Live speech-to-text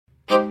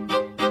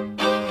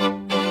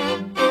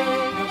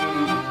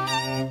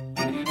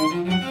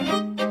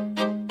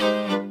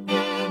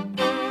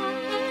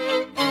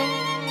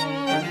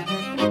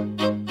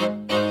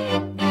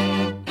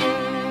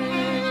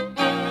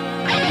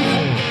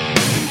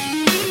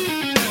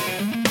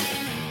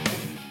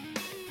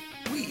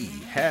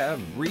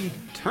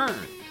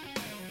returned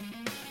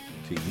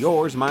to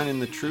Yours, Mine,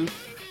 and the Truth.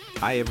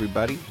 Hi,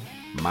 everybody.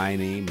 My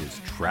name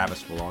is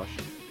Travis Walash.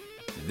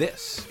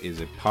 This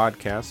is a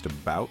podcast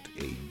about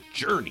a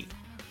journey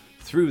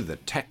through the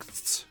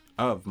texts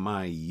of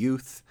my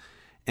youth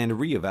and a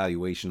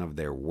reevaluation of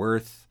their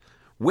worth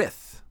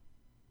with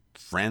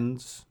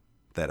friends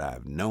that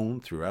I've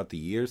known throughout the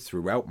years,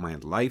 throughout my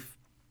life.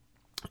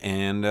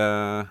 And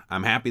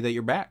I'm happy that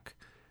you're back.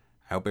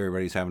 I hope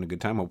everybody's having a good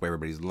time. I hope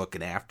everybody's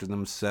looking after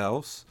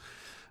themselves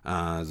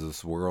as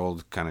this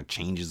world kind of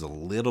changes a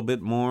little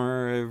bit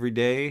more every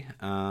day.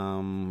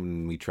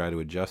 We try to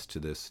adjust to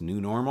this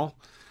new normal.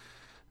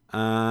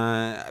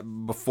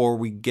 Before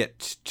we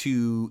get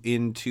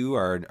into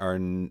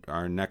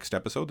our next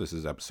episode, this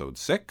is episode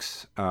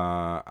 6.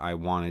 I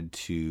wanted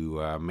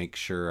to make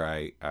sure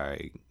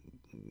I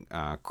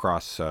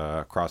cross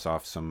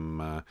off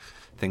some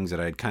things that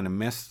I'd kind of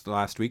missed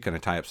last week, kind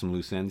of tie up some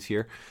loose ends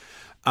here.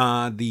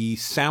 The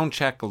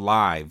Soundcheck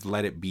Live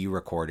Let It Be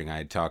recording I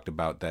had talked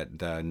about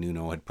that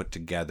Nuno had put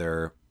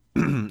together.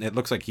 It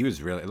looks like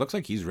he's really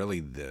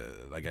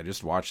I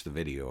just watched the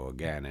video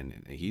again,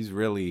 and he's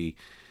really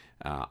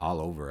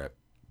all over it.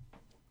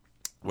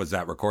 Was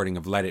that recording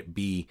of Let It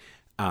Be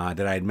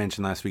that I had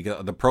mentioned last week?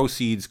 The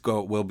proceeds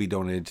will be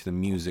donated to the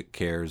Music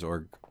Cares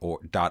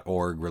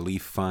 .org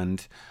relief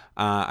fund.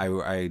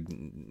 I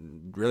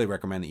really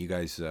recommend that you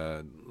guys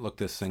look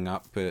this thing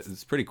up.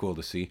 It's pretty cool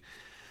to see.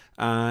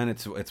 And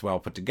it's well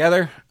put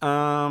together.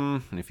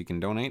 And if you can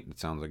donate, it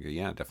sounds like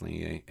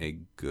definitely a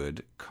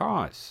good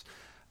cause.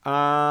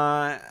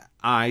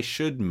 I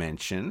should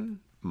mention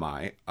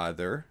my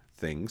other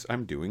things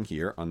I'm doing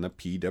here on the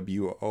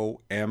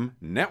PWOM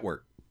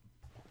network.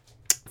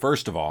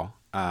 First of all,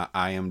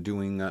 I am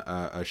doing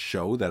a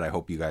show that I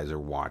hope you guys are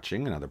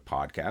watching, another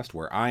podcast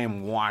where I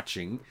am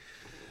watching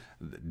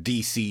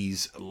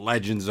DC's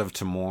Legends of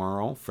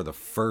Tomorrow for the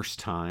first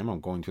time. I'm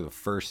going through the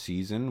first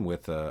season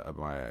with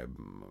my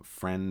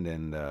friend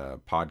and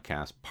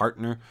podcast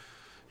partner,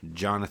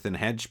 Jonathan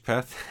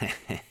Hedgepeth.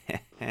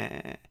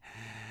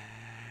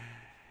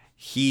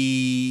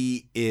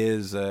 He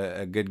is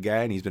a good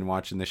guy, and he's been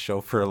watching this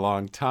show for a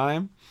long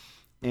time.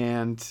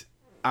 And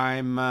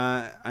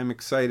I'm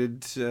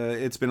excited.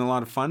 It's been a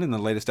lot of fun, and the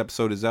latest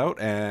episode is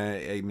out.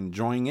 I'm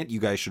enjoying it. You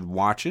guys should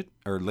watch it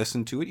or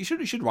listen to it. You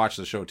should watch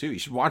the show too. You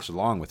should watch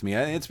along with me.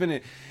 It's been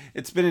an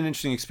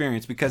interesting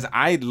experience because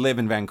I live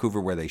in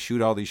Vancouver where they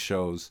shoot all these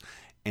shows,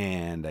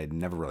 and I'd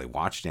never really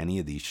watched any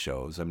of these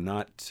shows. I'm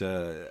not.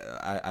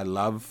 I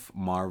love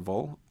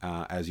Marvel,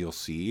 as you'll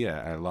see.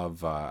 I love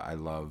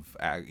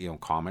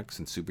comics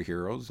and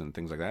superheroes and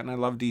things like that, and I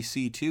love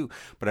DC too.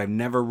 But I've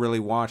never really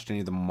watched any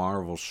of the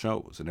Marvel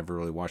shows. I never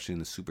really watched any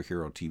of the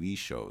superhero TV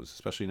shows.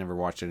 Especially never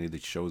watched any of the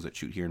shows that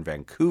shoot here in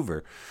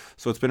Vancouver.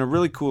 So it's been a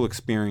really cool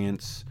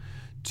experience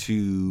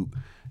to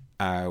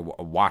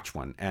watch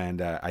one,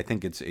 and I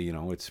think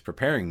it's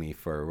preparing me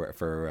for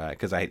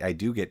because I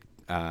do get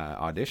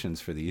auditions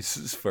for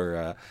these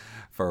for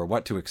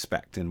what to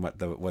expect and what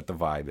the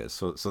vibe is.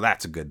 So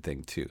that's a good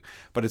thing too.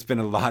 But it's been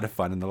a lot of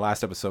fun, and the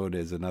last episode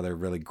is another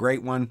really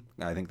great one.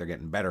 I think they're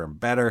getting better and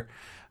better.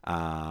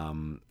 I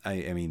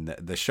mean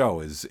the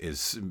show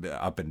is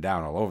up and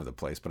down all over the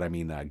place, but I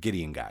mean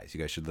Gideon Guys, you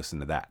guys should listen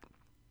to that.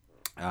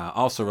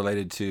 Also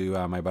related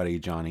to my buddy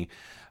Johnny,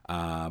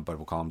 but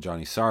we'll call him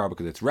Johnny Sorrow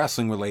because it's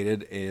wrestling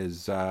related,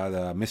 is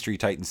the Mystery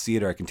Titans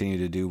Theater I continue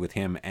to do with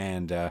him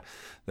and the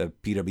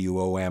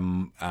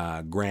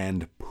PWOM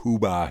Grand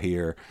Poobah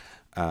here,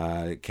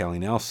 Kelly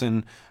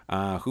Nelson,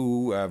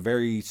 who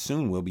very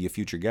soon will be a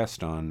future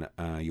guest on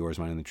Yours,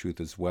 Mine, and the Truth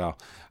as well.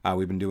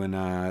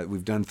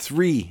 We've done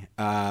 3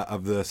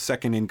 of the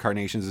second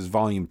incarnations. This is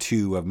volume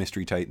 2 of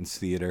Mystery Titans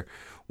Theater,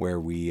 where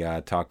we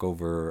talk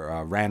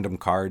over random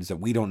cards that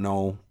we don't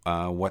know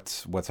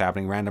what's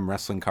happening, random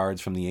wrestling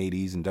cards from the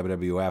 80s and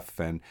WWF,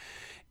 and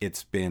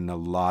it's been a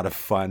lot of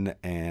fun,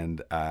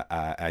 and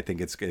I think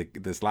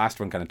this last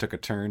one kind of took a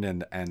turn,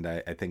 and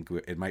I think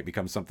it might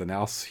become something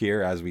else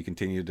here as we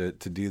continue to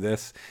do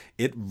this.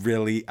 It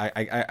really,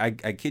 I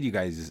kid you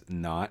guys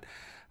not,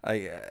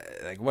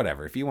 like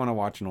whatever. If you want to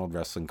watch an old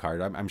wrestling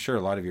card, I'm sure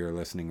a lot of you are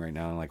listening right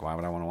now and like, why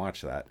would I want to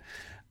watch that?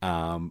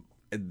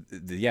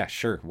 Yeah,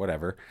 sure,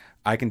 whatever.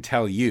 I can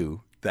tell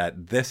you that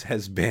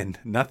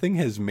nothing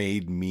has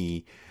made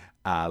me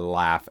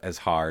laugh as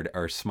hard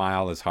or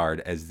smile as hard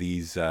as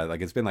these.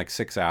 It's been like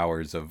 6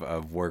 hours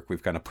of work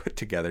we've kind of put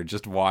together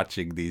just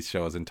watching these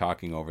shows and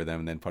talking over them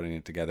and then putting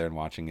it together and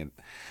watching it.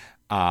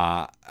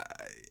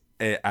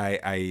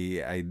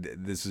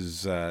 This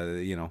is,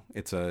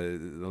 it's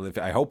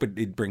I hope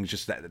it brings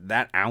just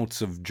that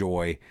ounce of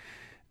joy,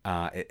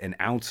 an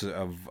ounce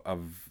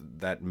of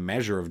that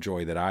measure of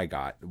joy that I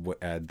got,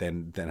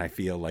 then I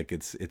feel like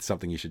it's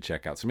something you should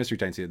check out. So Mystery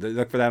Titans Theater,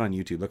 look for that on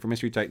YouTube. Look for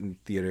Mystery Titans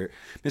Theater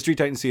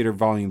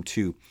Volume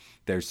 2.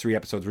 There's 3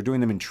 episodes. We're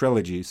doing them in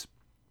trilogies.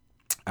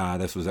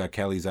 This was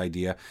Kelly's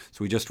idea.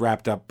 So we just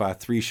wrapped up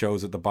 3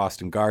 shows at the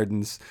Boston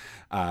Gardens.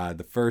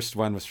 The first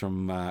one was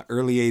from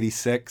early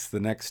 86. The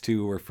next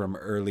 2 were from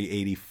early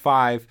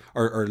 85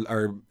 or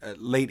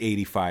late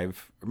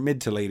 85, or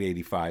mid to late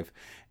 85.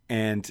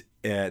 And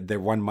they're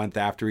 1 month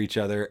after each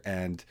other.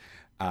 And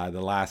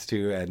the last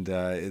 2, and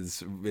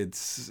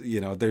it's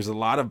there's a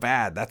lot of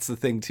bad. That's the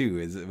thing too,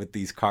 is with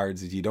these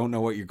cards, is you don't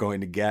know what you're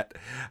going to get.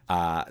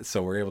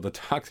 So we're able to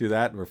talk through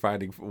that, and we're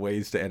finding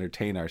ways to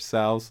entertain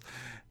ourselves.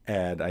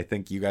 And I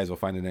think you guys will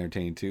find it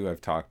entertaining too.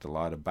 I've talked a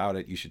lot about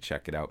it. You should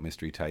check it out,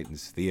 Mystery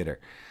Titans Theater.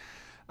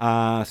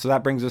 So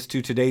that brings us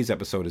to today's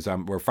episode.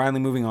 We're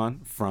finally moving on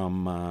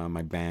from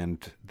my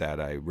band that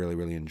I really,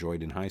 really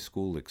enjoyed in high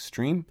school,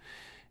 Extreme.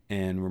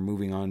 And we're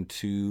moving on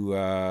to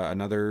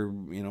another,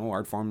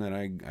 art form that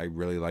I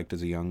really liked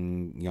as a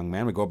young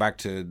man. We go back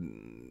to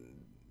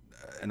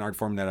an art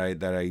form that I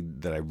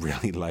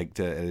really liked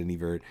at an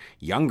even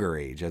younger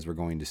age, as we're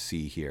going to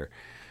see here,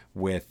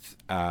 with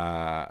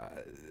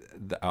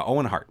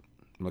Owen Hart.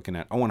 I'm looking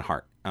at Owen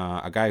Hart,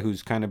 a guy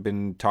who's kind of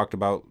been talked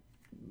about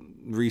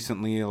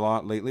recently a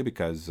lot lately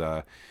because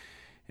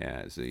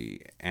it's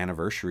the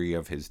anniversary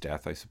of his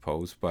death, I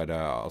suppose, but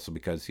also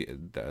because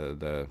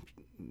the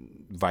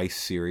Vice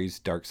series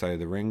Dark Side of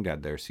the Ring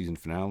had their season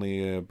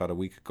finale about a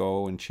week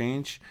ago and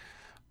change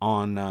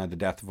on the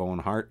death of Owen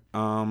Hart.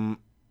 But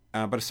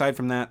aside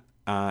from that,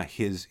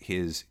 his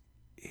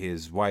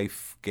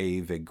wife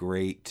gave a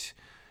great,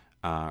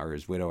 or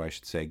his widow, I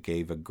should say,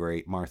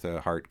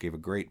 Martha Hart gave a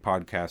great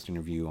podcast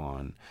interview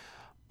on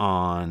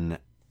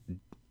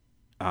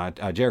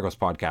Jericho's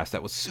podcast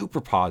that was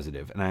super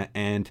positive,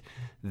 and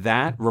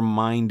that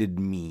reminded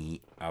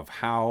me of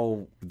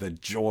how the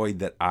joy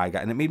that I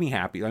got, and it made me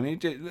happy. I mean,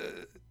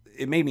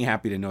 it made me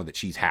happy to know that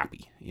she's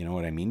happy. You know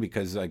what I mean?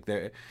 Because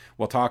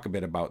we'll talk a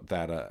bit about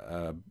that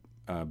a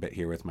bit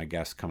here with my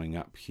guest coming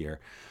up here,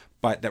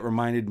 but that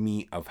reminded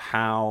me of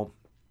how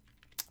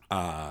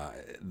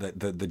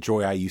the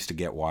joy I used to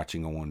get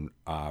watching Owen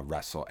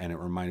wrestle, and it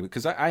reminded me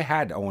because I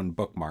had Owen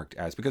bookmarked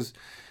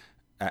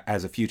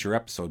as a future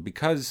episode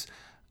because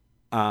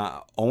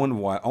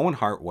Owen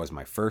Hart was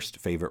my first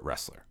favorite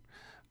wrestler.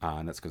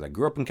 And that's because I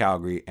grew up in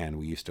Calgary, and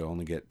we used to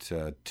only get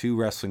 2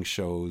 wrestling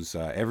shows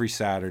every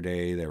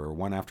Saturday. They were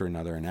one after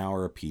another, an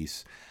hour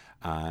apiece.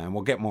 And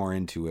we'll get more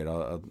into it.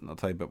 I'll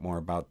tell you a bit more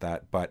about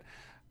that. But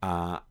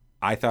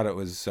I thought it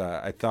was,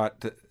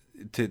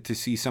 to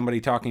see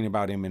somebody talking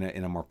about him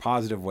in a more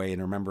positive way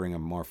and remembering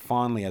him more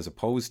fondly, as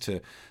opposed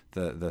to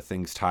the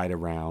things tied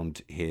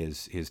around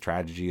his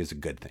tragedy, is a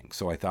good thing.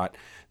 So I thought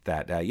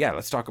that,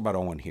 let's talk about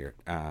Owen here.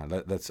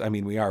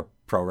 We are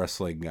pro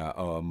wrestling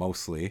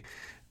mostly.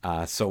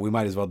 So we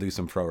might as well do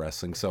some pro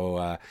wrestling.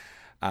 So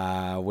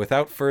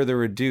without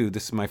further ado,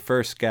 this is my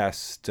first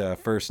guest,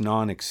 first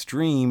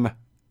non-extreme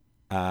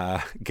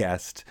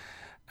guest.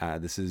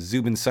 This is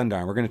Zubin Sundar,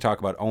 and we're going to talk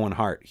about Owen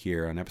Hart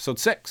here on episode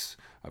 6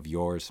 of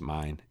Yours,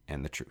 Mine,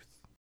 and the Truth.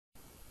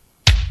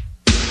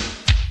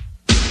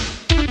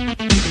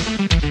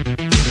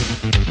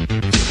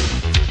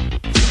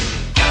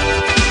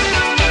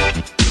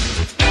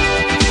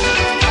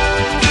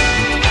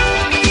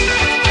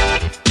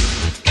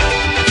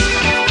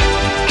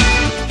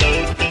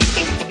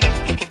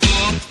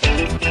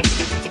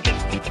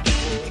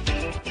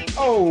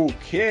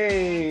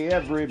 Okay,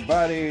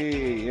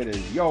 everybody, it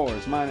is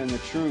Yours, Mine, and the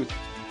Truth.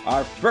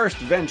 Our first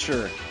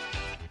venture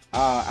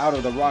out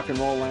of the rock and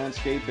roll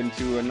landscape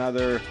into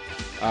another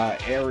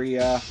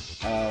area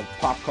of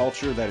pop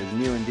culture that is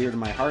near and dear to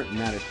my heart, and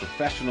that is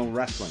professional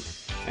wrestling.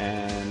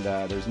 And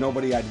there's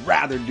nobody I'd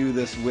rather do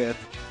this with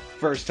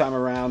first time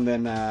around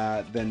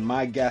than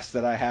my guest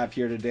that I have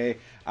here today.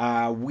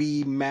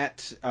 We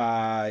met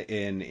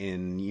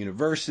in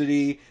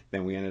university,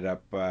 then we ended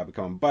up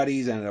becoming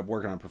buddies, ended up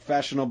working on a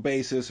professional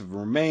basis, have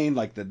remained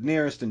like the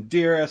nearest and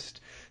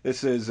dearest.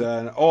 This is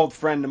an old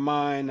friend of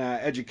mine,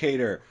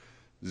 Educator,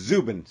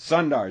 Zubin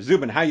Sundar.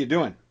 Zubin, how you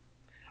doing?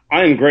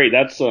 I am great.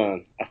 That's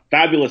a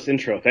fabulous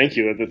intro. Thank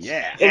you. It was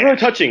really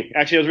touching.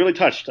 Actually, I was really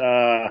touched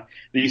that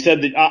you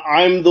said that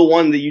I'm the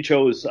one that you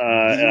chose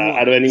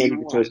out of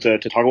anyone you chose to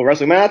talk about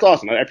wrestling. Man, that's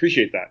awesome. I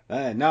appreciate that.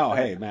 Hey,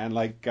 man.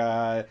 Like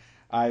I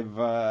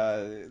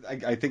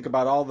think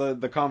about all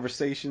the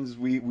conversations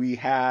we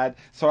had.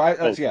 So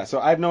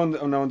I've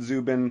known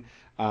Zubin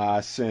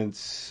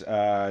since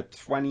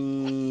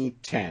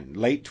 2010,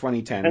 late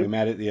 2010. We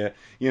met at the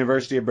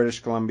University of British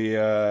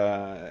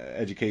Columbia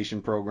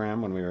education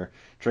program when we were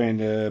trying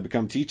to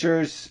become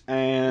teachers,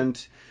 and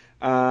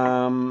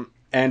sometime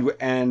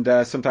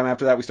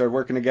after that we started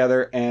working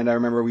together. And I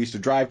remember we used to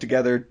drive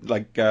together,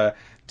 like to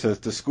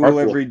school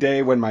every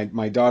day when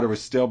my daughter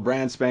was still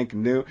brand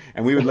spanking new,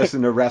 and we would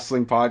listen to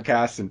wrestling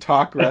podcasts and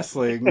talk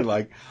wrestling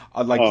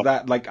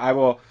that. Like I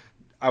will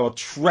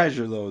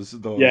treasure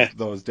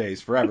those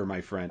days forever,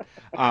 my friend.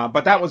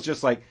 But that was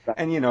just like,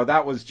 and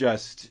that was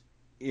just,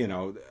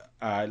 and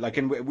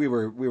we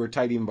were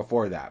tight even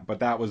before that.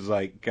 But that was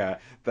like,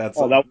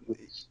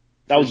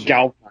 That was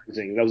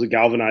galvanizing. That was a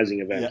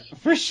galvanizing event. Yeah,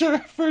 for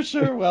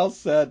sure. Well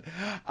said.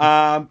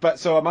 But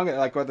so among it,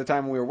 like at the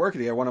time we were working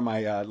here, one of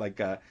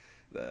my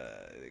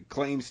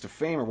claims to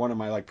fame, or one of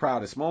my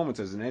proudest moments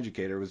as an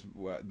educator, was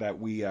that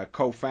we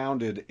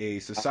co-founded a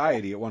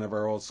society at one of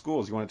our old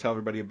schools. You want to tell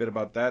everybody a bit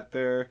about that,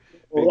 there,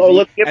 Big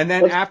Z? And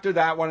then after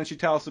that, why don't you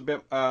tell us a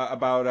bit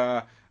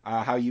about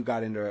how you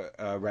got into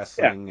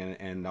wrestling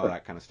and all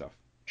that kind of stuff?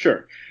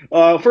 Sure.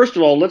 First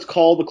of all, let's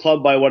call the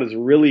club by what it's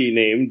really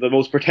named, the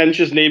most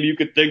pretentious name you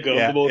could think of,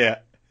 the most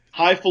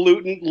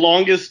highfalutin,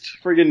 longest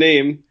friggin'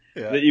 name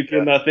that you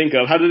can think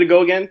of. How did it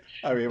go again?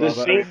 I mean,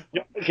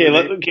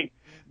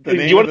 the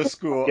name of the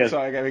school. Yes.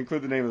 So I got to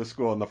include the name of the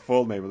school and the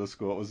full name of the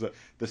school. It was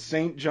the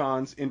St.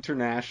 John's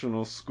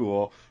International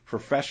School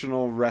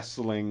Professional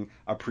Wrestling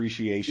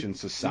Appreciation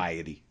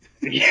Society.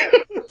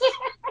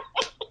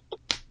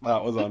 That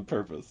was on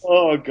purpose.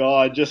 Oh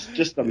God,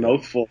 just a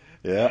mouthful.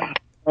 Yeah.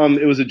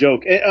 It was a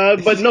joke,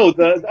 but no.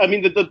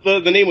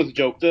 The name was a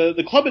joke.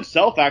 The club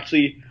itself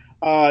actually,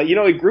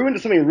 it grew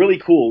into something really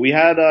cool. We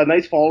had a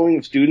nice following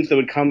of students that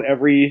would come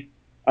every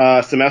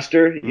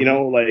semester,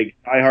 like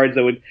diehards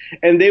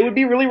and they would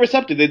be really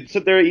receptive. They'd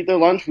sit there, eat their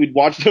lunch. We'd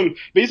watch them.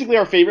 Basically,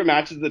 our favorite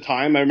matches at the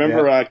time. I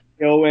remember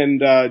KO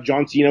and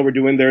John Cena were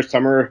doing their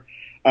summer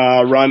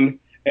run,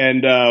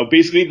 and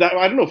basically that,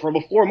 I don't know, for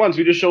about 4 months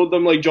we just showed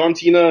them John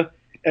Cena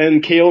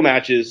and KO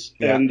matches,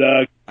 and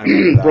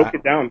broke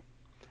it down.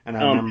 And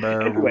I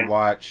remember we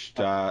watched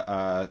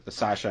the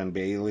Sasha and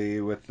Bailey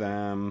with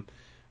them.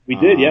 We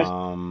did, yes.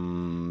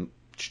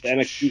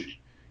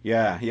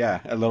 Yeah.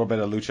 A little bit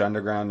of Lucha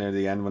Underground near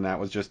the end when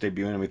that was just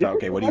debuting, and we thought,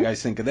 okay, what do you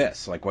guys think of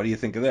this? What do you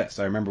think of this?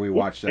 I remember we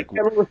watched But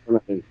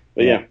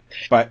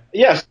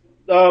yes,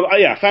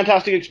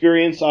 fantastic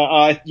experience.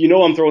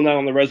 I'm throwing that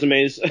on the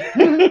resumes.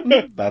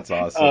 That's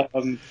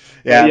awesome.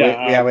 We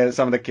had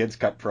some of the kids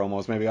cut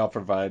promos. Maybe I'll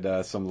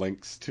provide some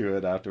links to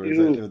it afterwards.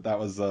 That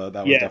was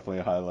definitely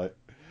a highlight.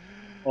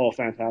 Oh,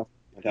 fantastic!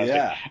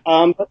 Yeah.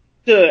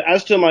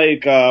 As to my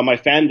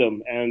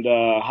fandom and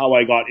how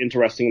I got into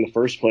wrestling in the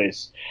first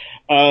place,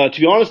 to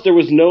be honest, there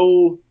was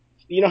no.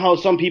 You know how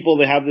some people,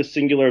 they have this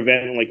singular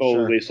event,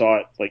 they saw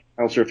it,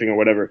 house surfing or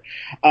whatever.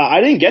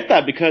 I didn't get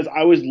that because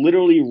I was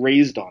literally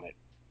raised on it.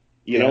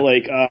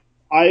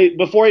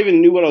 Before I even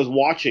knew what I was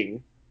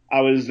watching,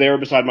 I was there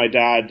beside my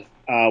dad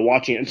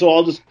watching it. And so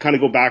I'll just kind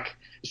of go back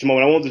just a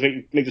moment. I won't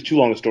make this too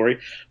long a story,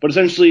 but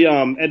essentially,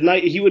 at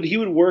night he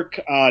would work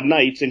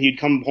nights, and he'd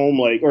come home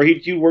or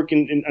he'd work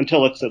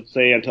until let's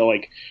say until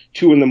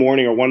 2 a.m.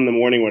 or 1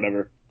 a.m.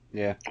 whatever.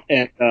 Yeah.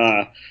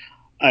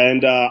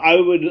 And I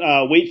would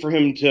wait for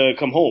him to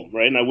come home,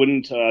 right? And I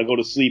wouldn't go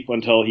to sleep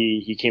until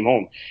he came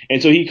home.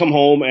 And so he'd come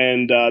home,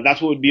 and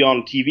that's what would be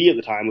on TV at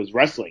the time, was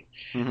wrestling.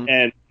 Mm-hmm.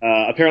 And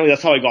apparently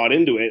that's how I got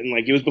into it. And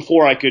it was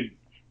before I could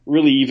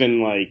really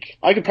even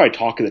I could probably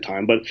talk at the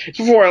time, but it's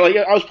before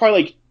I was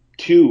probably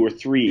 2 or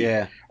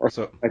 3 or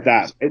so like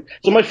that.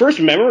 So my first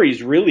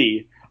memories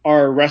really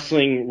are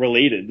wrestling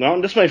related,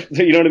 not just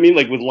you know what I mean,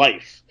 with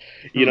life,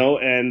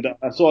 and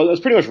so I was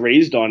pretty much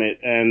raised on it,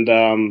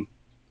 and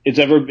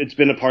it's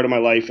been a part of my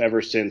life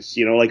ever since.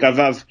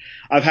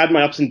 I've had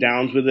my ups and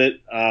downs with it.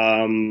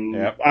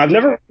 I've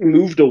never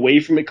moved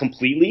away from it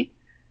completely.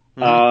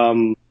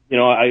 Mm-hmm.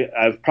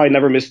 I've probably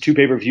never missed 2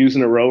 pay-per-views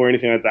in a row or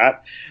anything like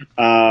that.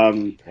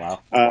 Wow.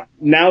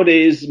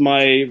 Nowadays,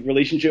 my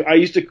relationship, I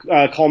used to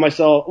call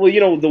myself,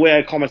 the way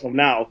I call myself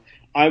now,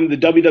 I'm the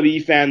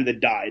WWE fan that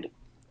died.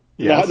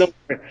 Yes. No,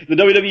 the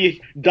WWE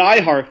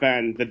diehard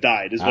fan that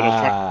died is what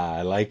I'm trying.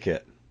 I like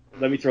it.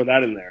 Let me throw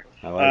that in there.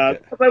 I like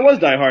it. I was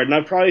diehard, and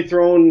I've probably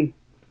thrown,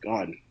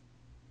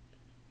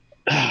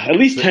 at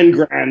least 10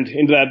 grand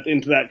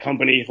into that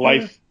company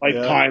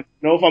lifetime.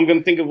 If I'm going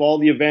to think of all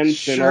the events.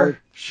 Sure.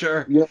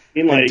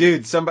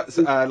 Dude,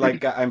 somebody,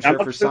 I'm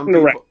sure for some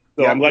people.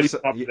 I'm glad you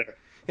stopped there.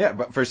 Yeah,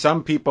 but for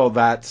some people,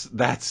 that's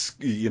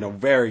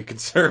very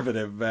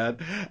conservative, man,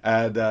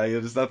 and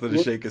there's nothing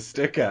to shake a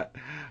stick at.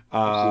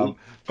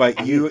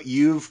 But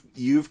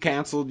you've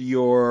canceled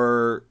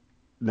your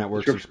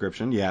network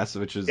subscription, yes,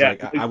 which is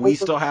we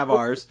still have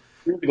ours.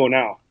 Years ago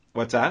now.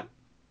 What's that?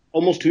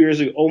 Almost 2 years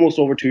ago. Almost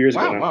over 2 years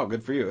ago. Wow,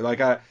 good for you.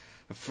 The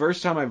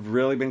first time I've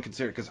really been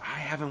considered, because I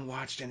haven't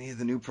watched any of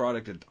the new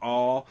product at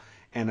all.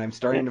 And I'm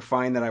starting to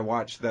find that I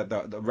watch that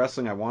the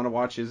wrestling I want to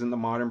watch isn't the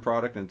modern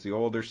product, and it's the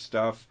older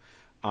stuff.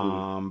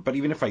 But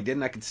even if I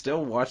didn't, I could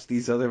still watch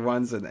these other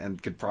ones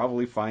and could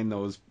probably find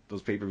those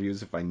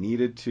pay-per-views if I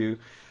needed to.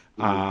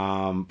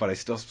 But I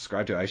still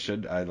subscribe to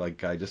it.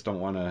 I just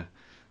don't want to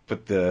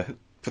put the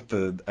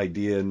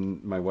idea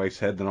in my wife's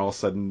head, then all of a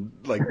sudden,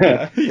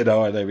 you know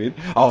what I mean?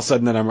 All of a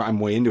sudden, then I'm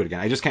way into it again.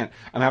 I just can't.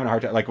 I'm having a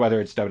hard time,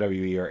 whether it's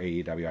WWE or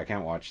AEW. I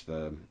can't watch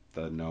the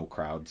no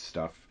crowd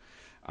stuff.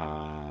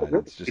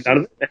 It's just.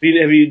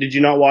 Did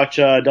you not watch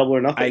Double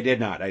or Nothing? I did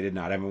not. I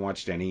haven't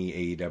watched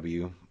any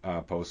AEW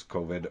post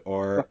COVID,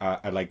 or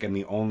and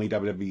the only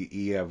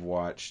WWE I've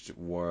watched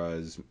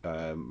was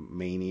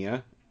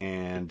Mania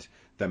and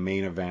the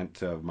main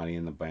event of Money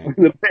in the Bank.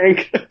 The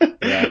Bank.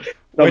 Yeah.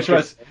 which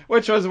was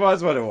what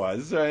it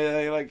was.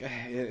 Right? Like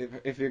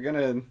if you're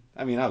gonna,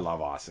 I mean, I love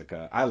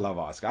Asuka.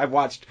 I've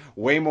watched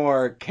way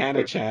more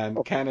Kana-chan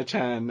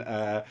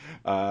YouTube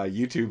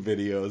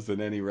videos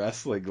than any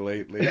wrestling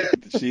lately.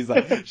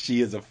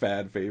 She is a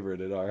fan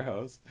favorite at our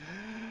house.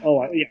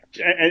 Oh, yeah.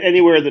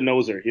 Anywhere that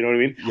knows her, you know what I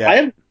mean? Yeah. I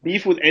have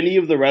beef with any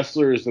of the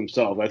wrestlers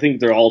themselves. I think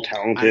they're all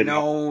talented. I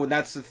know,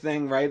 that's the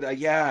thing, right?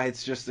 Yeah,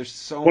 it's just there's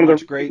so One of much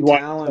the great why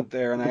talent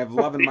there, and I have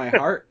love in my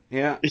heart.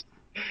 Yeah.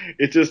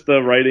 it's just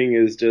the writing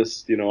is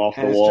just off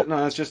the And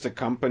wall. it's just a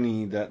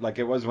company that, like,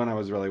 it was when I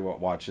was really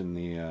watching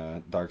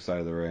the Dark Side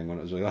of the Ring, when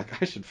it was really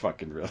like, I should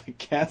fucking really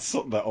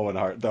cancel the Owen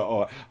Hart,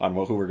 on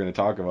who we're going to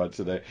talk about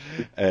today.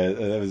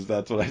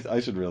 That's what I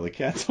should really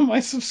cancel my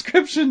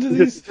subscription to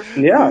these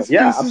Yeah, pieces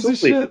of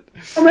absolutely. shit.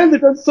 Oh man,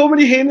 they've done so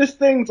many heinous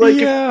things. Like,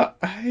 yeah,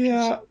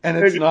 and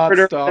it's not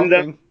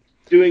stopping.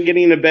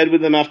 Getting into bed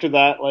with them after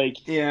that,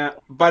 like. Yeah,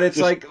 but it's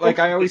just like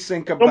I always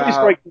think so many about.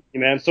 strikes,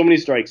 man. So many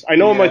strikes. I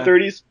know in my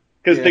 30s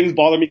because things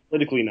bother me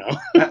politically now.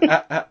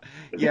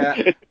 Yeah,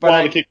 it's but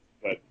wild to kick,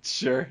 but.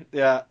 Sure,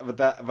 yeah,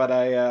 but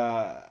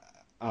I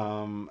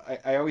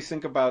always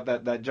think about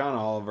that John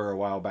Oliver a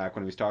while back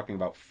when he was talking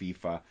about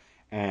FIFA,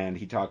 and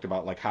he talked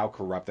about like how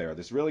corrupt they are.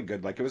 This really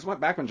good, like it was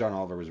back when John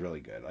Oliver was really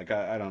good. Like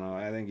I don't know,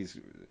 I think he's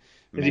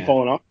Is he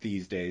falling off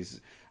these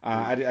days?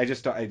 I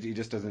just he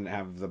just doesn't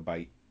have the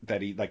bite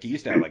that he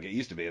used to have. Like it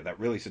used to be that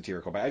really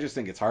satirical. But I just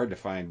think it's hard to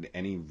find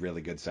any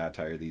really good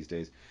satire these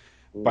days.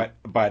 But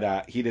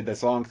he did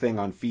this long thing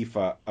on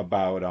FIFA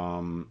about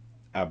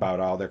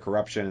all their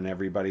corruption and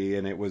everybody,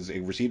 and it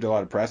received a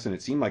lot of press, and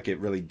it seemed like it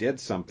really did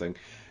something.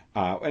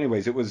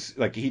 Anyways, it was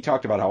like he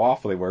talked about how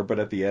awful they were, but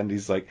at the end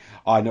he's like,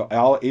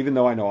 even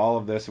though I know all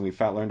of this and we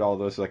learned all of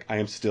this, like I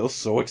am still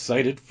so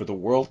excited for the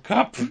World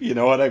Cup. You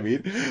know what I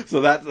mean?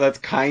 So that's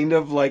kind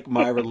of like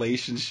my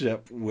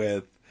relationship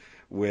with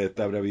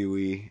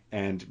WWE,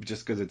 and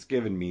just because it's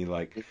given me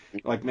like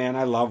man,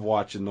 I love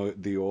watching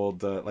the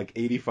old like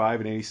 85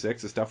 and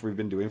 86, the stuff we've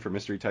been doing for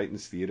Mystery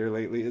Titans Theater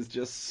lately is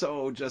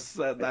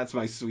that's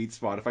my sweet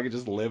spot. If I could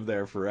just live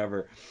there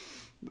forever,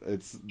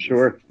 it's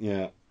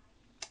yeah.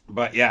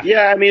 But yeah.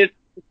 Yeah, I mean,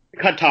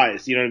 cut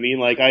ties. You know what I mean?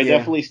 Like, I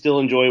definitely still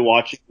enjoy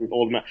watching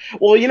old match.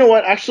 Well, you know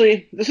what?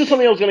 Actually, this is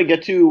something I was going to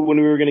get to when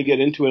we were going to get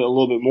into it a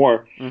little bit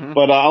more. Mm-hmm.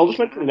 But I'll just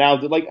mention it now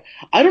that, like,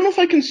 I don't know if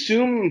I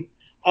consume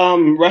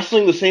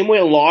wrestling the same way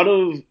a lot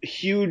of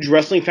huge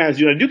wrestling fans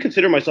do. I do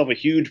consider myself a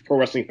huge pro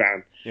wrestling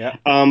fan. Yeah.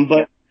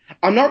 But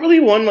I'm not really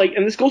one, like,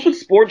 and this goes with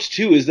sports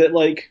too, is that,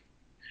 like,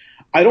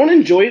 I don't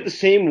enjoy it the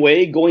same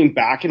way going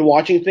back and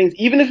watching things,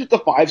 even if it's a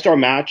 5-star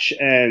match.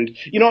 And,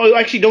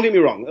 actually, don't get me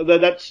wrong.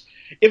 If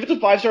it's a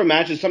 5-star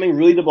match, it's something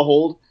really to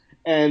behold.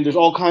 And there's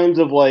all kinds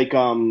of like,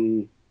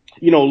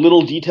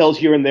 little details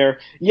here and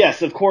there.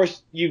 Yes, of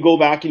course, you go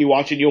back and you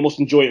watch it, you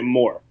almost enjoy it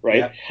more,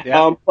 right?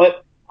 Yeah.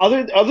 But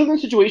other than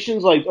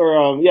situations like,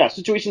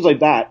 situations like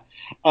that,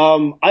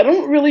 I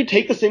don't really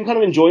take the same kind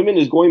of enjoyment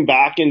as going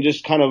back and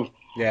just kind of,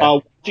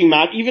 watching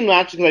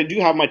matches, because I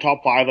do have my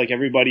top 5, like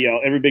everybody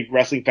else. Every big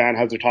wrestling fan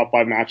has their top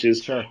 5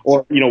 matches, sure.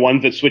 Or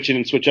ones that switch in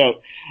and switch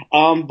out.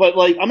 But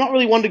like I'm not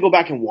really one to go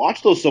back and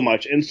watch those so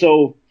much, and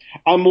so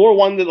I'm more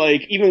one that,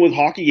 like, even with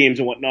hockey games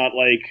and whatnot,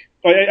 like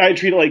I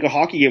treat it like a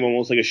hockey game,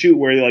 almost like a shoot,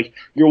 where like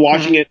you're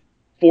watching it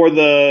for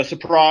the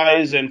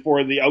surprise and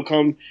for the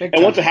outcome,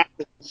 and once it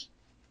happens,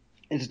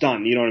 it's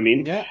done. You know what I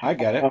mean? Yeah, I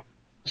get it.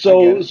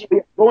 So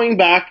going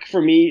back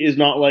for me is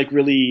not like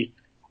really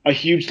a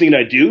huge thing that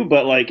I do,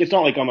 but like it's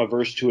not like I'm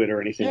averse to it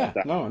or anything like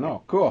that.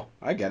 No, cool.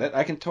 I get it.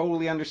 I can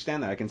totally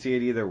understand that. I can see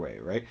it either way,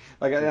 right?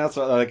 Like that's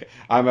like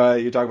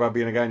you talk about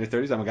being a guy in your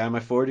 30s. I'm a guy in my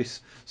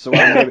 40s, so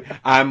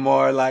I'm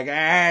more like,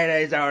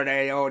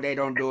 they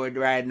don't do it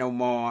right no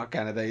more,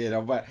 kind of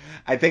thing, But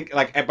I think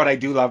but I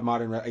do love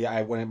modern.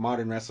 When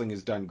modern wrestling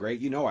is done great,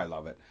 I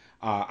love it.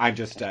 I'm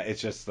just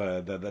it's just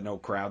the no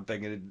crowd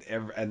thing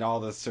and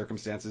all the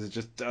circumstances. It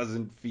just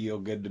doesn't feel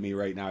good to me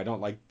right now. I don't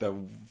like the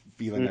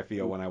feeling I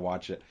feel when I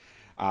watch it.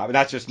 But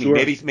that's just me. Sure.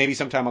 Maybe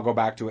sometime I'll go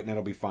back to it and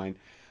it'll be fine.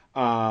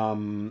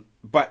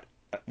 But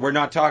we're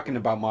not talking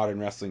about modern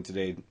wrestling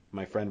today,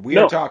 my friend. We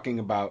are talking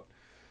about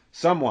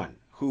someone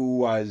who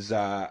was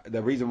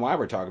the reason why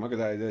we're talking about,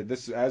 because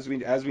this, as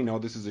we know,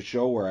 this is a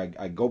show where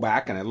I go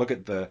back and I look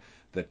at the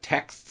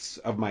texts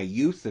of my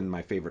youth and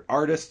my favorite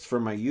artists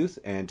from my youth.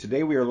 And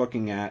today we are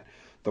looking at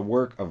the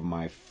work of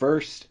my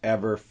first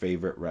ever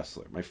favorite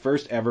wrestler. My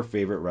first ever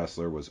favorite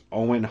wrestler was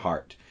Owen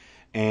Hart.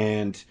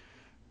 And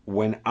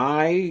when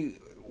I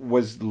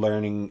was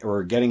learning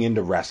or getting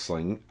into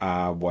wrestling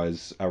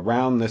was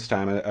around this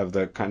time of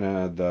the kind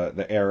of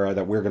the era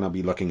that we're going to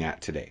be looking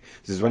at today.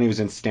 This is when he was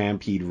in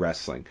Stampede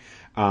Wrestling.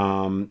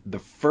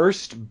 The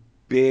first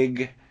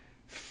big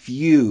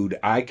feud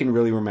I can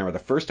really remember, the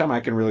first time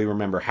I can really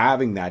remember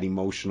having that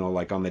emotional,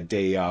 like on the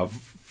day of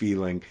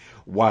feeling,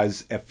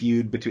 was a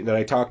feud that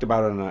I talked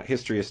about on a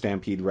History of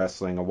Stampede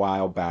Wrestling a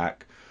while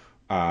back.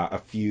 A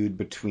feud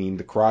between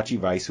the Karachi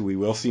Vice, who we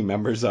will see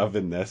members of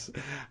in this,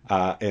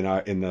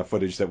 in the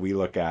footage that we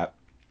look at,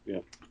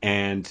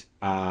 and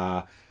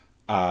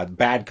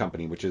Bad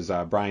Company, which is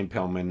Brian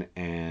Pillman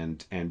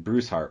and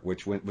Bruce Hart,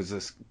 which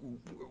was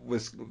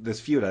this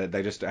feud.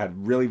 I just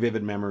had really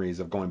vivid memories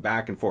of going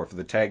back and forth for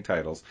the tag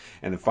titles,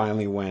 and then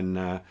finally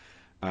when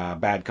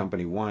Bad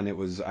Company won,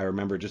 I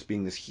remember just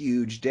being this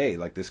huge day,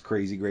 like this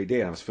crazy great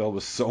day, and I was filled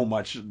with so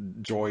much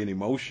joy and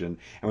emotion.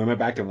 And we went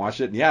back and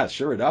watched it, and yeah,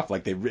 sure enough,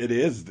 like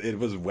it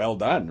was well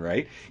done,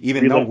 right?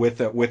 Even though with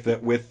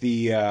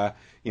the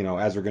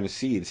as we're going to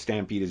see, the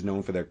Stampede is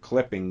known for their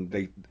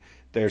clipping.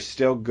 They're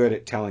still good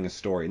at telling a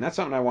story, and that's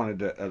something I wanted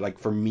to like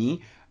for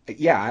me.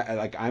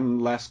 Yeah, I'm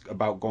less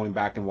about going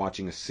back and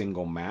watching a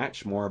single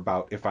match, more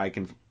about if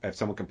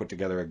someone can put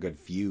together a good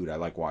feud, I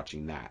like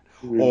watching that.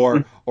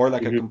 Mm-hmm. Or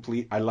like a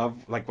complete, I love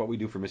like what we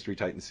do for Mystery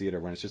Titans Theater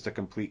when it's just a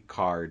complete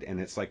card and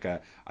it's like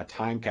a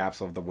time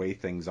capsule of the way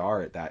things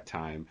are at that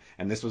time.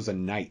 And this was a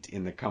night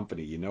in the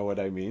company, you know what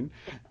I mean?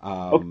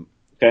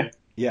 Okay.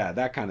 Yeah,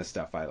 that kind of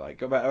stuff I like.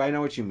 But I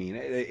know what you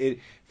mean.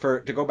 To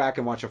go back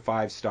and watch a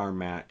 5-star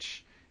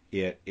match,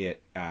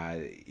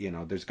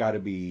 there's got to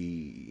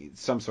be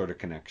some sort of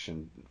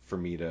connection for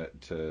me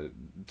to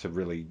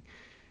really.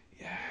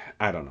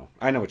 I don't know.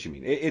 I know what you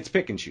mean. It's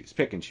pick and choose.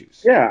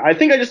 Yeah, I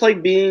think I just like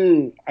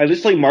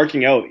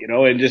marking out,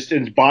 and just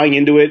buying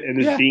into it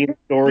and just seeing the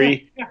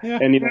story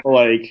and,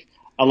 like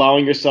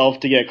allowing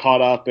yourself to get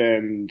caught up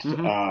and,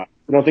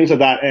 things like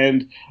that.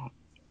 And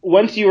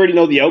once you already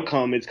know the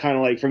outcome, it's kind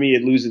of like, for me,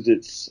 it loses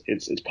its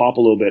pop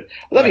a little bit.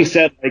 But that being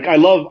said, like I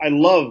love,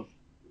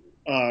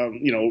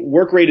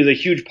 work rate is a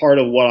huge part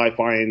of what I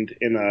find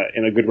in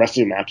a good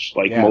wrestling match,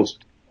 like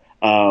most,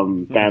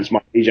 fans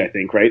my age, I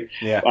think, right?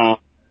 Yeah.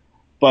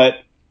 But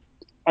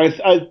I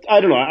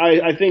don't know.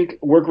 I think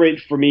work rate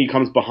for me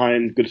comes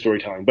behind good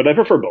storytelling, but I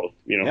prefer both.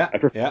 I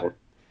prefer both.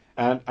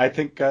 And I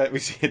think we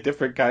see a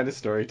different kind of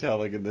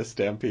storytelling in this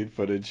Stampede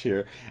footage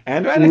here,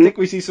 and I think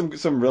we see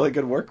some really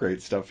good work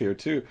rate stuff here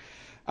too.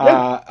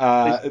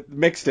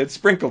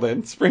 Sprinkled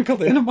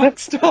in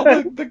amongst all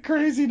the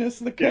craziness,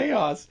 the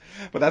chaos.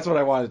 But that's what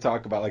I wanted to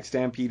talk about, like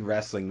Stampede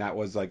Wrestling. That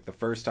was like the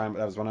first time.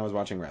 That was when I was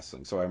watching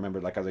wrestling. So I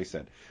remember, like as I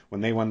said,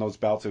 when they won those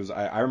belts,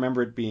 I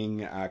remember it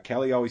being.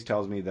 Kelly always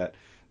tells me that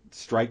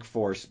Strike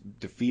Force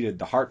defeated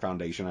the Hart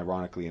Foundation,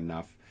 ironically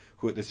enough.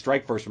 The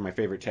Strike Force were my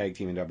favorite tag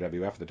team in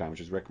WWF at the time, which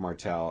was Rick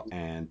Martel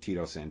and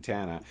Tito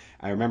Santana.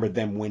 I remember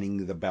them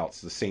winning the belts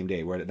the same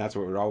day. That's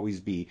what it would always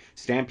be.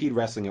 Stampede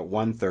Wrestling at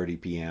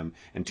 1:30 p.m.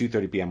 and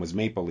 2:30 p.m. was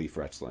Maple Leaf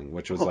Wrestling,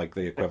 which was like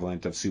the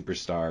equivalent of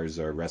Superstars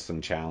or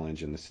Wrestling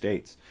Challenge in the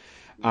States.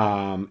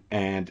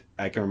 And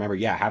I can remember,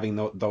 having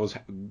those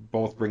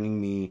both bringing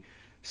me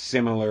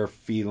similar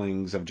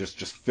feelings of just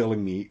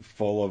filling me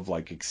full of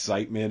like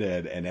excitement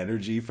and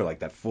energy for like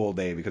that full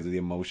day because of the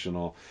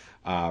emotional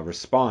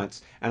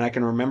response. And I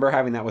can remember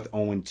having that with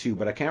Owen too,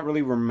 but I can't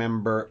really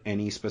remember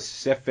any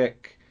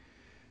specific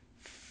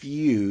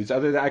feuds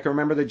other than I can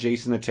remember the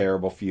Jason the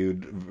Terrible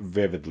feud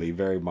vividly,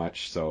 very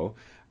much so.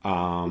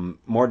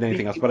 More than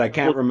anything else, but I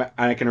can't remember.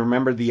 I can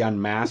remember the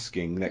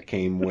unmasking that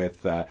came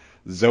with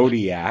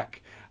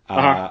Zodiac.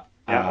 That's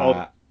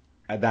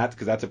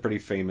because that's a pretty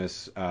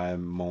famous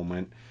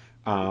moment.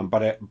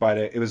 But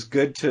it was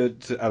good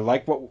to I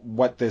like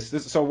what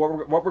this. So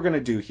what we're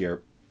gonna do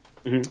here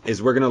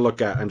is we're gonna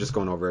look at. I'm just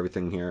going over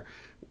everything here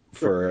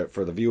for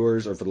the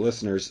viewers or for the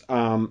listeners.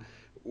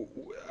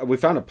 We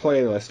found a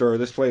playlist, or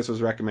this playlist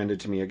was recommended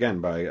to me again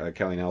by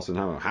Kelly Nelson.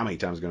 I don't know how many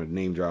times I'm going to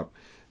name drop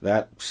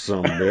that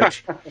some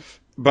bitch.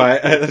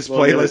 But this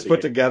playlist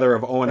put together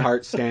of Owen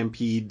Hart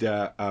Stampede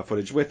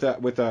footage with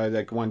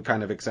like one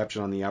kind of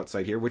exception on the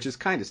outside here, which is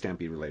kind of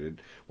Stampede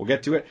related. We'll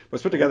get to it. But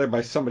it's put together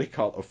by somebody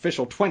called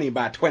Official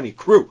 20x20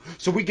 Crew.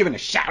 So we're giving a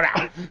shout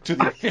out to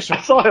the official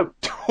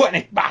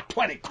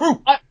 20x20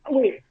 Crew.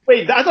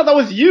 Wait, I thought that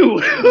was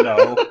you.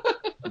 No.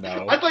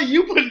 I thought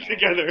you put it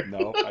together.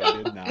 No,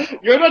 I did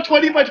not. You're not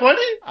 20x20?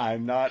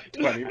 I'm not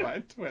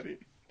 20x20.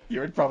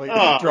 You're probably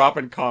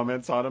dropping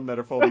comments on him that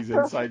are full of these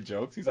inside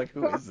jokes. He's like,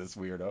 who is this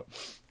weirdo?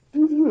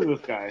 Who is this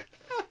guy?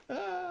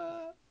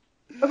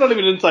 That's not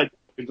even inside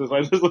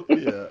joke.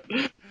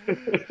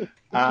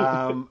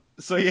 Yeah.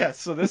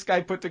 So this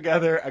guy put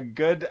together a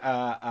good,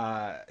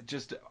 I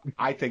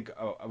think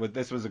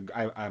this was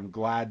I'm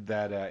glad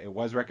that it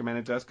was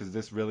recommended to us because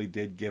this really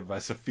did give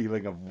us a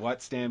feeling of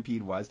what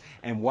Stampede was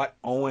and what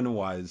Owen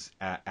was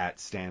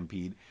at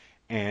Stampede.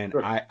 And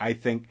sure. I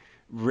think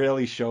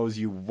really shows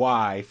you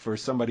why for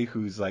somebody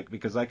who's like,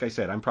 because like I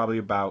said, I'm probably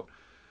about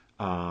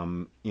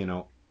 8,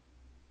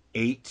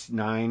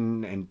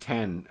 9, and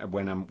 10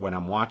 when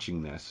I'm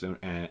watching this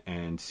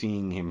and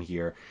seeing him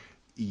here.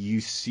 You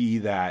see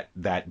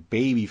that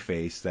baby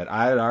face that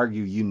I'd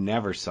argue you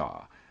never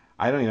saw.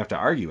 I don't even have to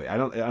argue it. I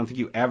don't think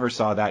you ever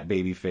saw that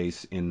baby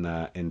face in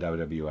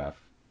WWF.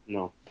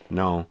 No.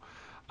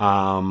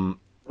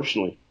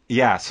 Personally.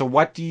 Yeah. So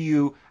what do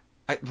you?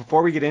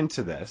 Before we get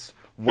into this,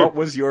 what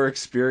was your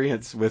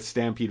experience with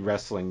Stampede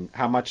Wrestling?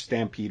 How much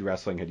Stampede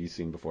Wrestling had you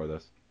seen before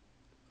this?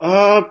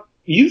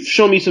 You've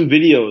shown me some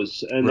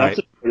videos, and that's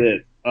about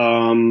it.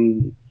 I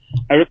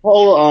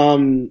recall, I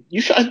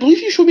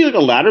believe you showed me like a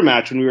ladder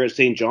match when we were at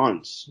St.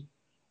 John's.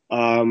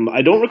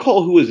 I don't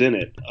recall who was in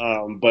it.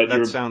 But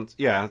that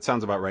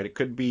sounds about right. It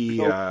could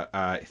be.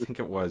 I think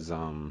it was.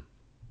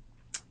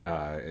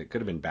 It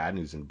could have been Bad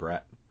News and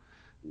Brett.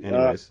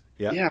 Anyways,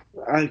 yeah.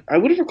 I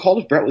would have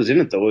recalled if Brett was in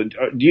it though. I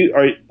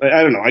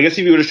don't know. I guess if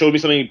you would have showed me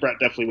something, Brett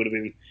definitely would have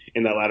been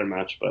in that ladder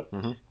match. But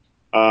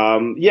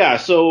yeah.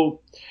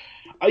 So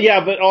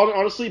but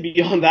honestly,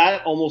 beyond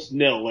that, almost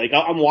nil. Like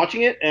I'm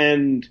watching it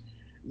and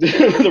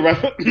the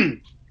ref.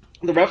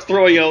 The ref's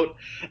throwing out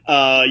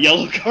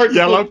yellow cards.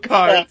 Yellow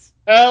cards.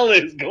 What the hell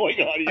is going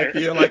on here? I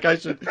feel like I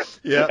should.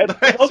 Yeah,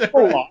 that's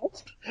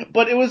lost.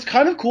 But it was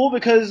kind of cool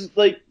because,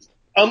 like,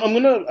 I'm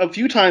gonna a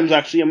few times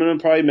actually. I'm gonna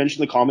probably mention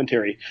the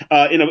commentary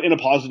in a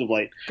positive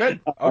light.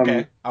 Good.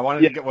 Okay. I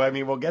wanted to get. Well, I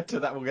mean, we'll get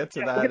to that. We'll get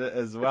to that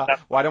as well.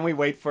 Why don't we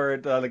wait for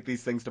like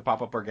these things to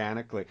pop up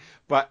organically?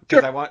 But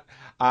because I want.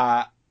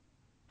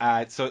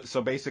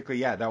 So basically,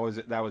 yeah, that was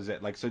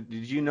it. Like, so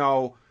did you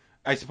know?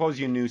 I suppose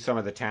you knew some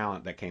of the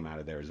talent that came out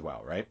of there as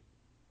well, right?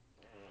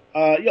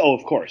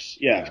 Of course.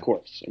 Yeah, of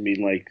course. I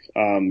mean, like,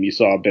 you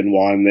saw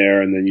Benoit in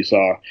there, and then you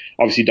saw,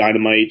 obviously,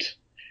 Dynamite.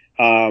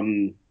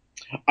 I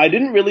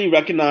didn't really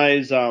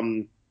recognize, what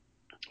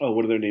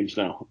are their names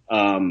now?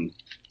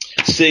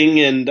 Singh,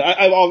 and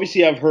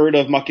I've heard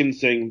of Makhan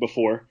Singh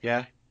before.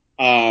 Yeah.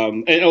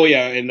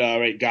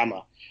 Right,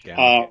 Gama.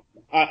 Gama.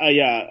 How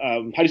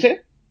do you say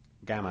it?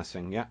 Gama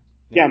Singh, yeah.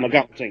 Gama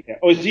Singh. Yeah.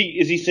 Oh, is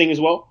he Singh as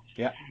well?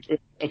 Yeah.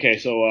 Okay,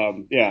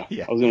 so yeah.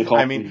 I was gonna call.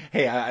 I mean,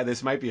 hey,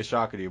 this might be a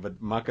shocker to you, but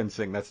Makhan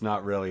Singh, that's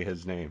not really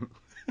his name.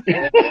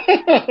 Yeah,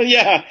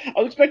 I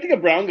was expecting a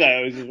brown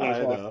guy. I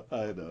know.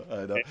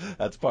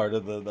 That's part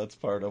of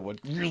what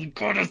really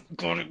got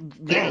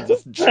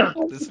this jerk,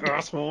 this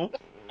asshole.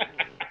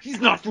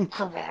 He's not from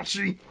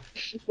Karachi.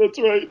 That's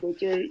right.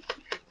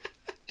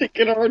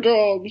 Taking our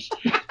jobs.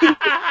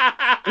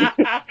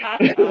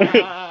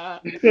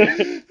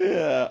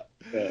 Yeah.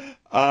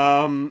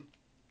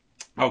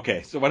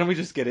 Okay, so why don't we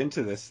just get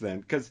into this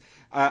then? Because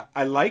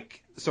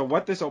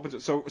what this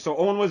opens. So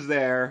Owen was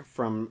there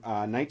from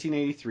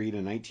 1983 to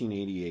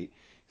 1988.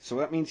 So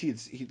that means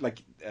he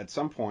like at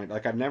some point,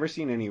 like I've never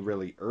seen any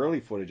really early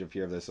footage of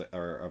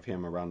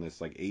him around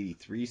this like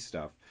 83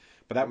 stuff.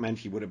 But that meant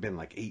he would have been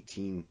like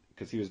 18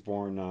 because he was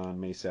born on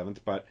May 7th.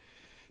 But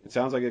it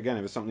sounds like again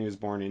it was something he was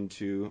born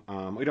into.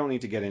 We don't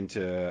need to get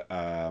into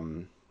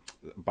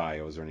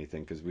bios or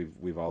anything because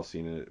we've all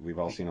seen it. We've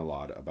all seen a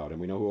lot about him.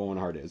 We know who Owen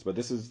Hart is, but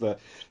this was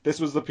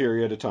the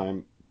period of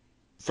time,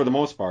 for the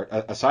most part,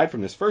 aside from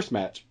this first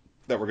match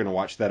that we're going to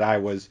watch, when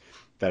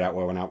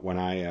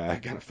I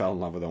kind of fell in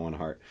love with Owen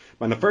Hart.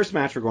 When the first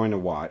match we're going to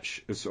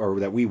watch, or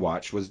that we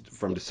watched, was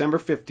from December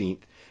 15th,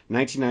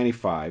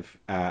 1995,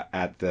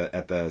 at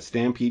the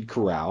Stampede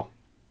Corral.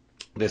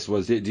 This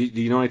was. Do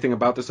you know anything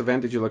about this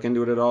event? Did you look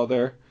into it at all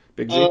there,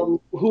 Big Z? Who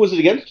was it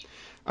against?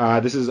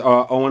 This is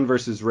Owen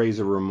versus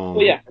Razor Ramon.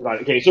 Oh, yeah. Got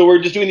it. Okay, so we're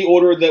just doing the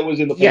order that was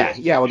in the poll.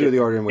 Yeah, we'll do the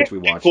order in which we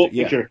watched it.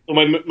 Yeah. Sure. So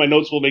my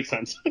notes will make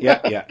sense.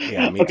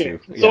 Yeah, me too.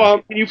 Yeah.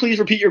 So can you please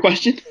repeat your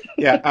question?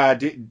 Yeah.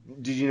 Did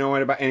you know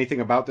anything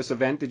about this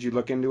event? Did you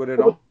look into it at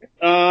all?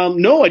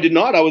 No, I did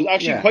not. I was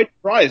actually quite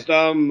surprised.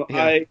 I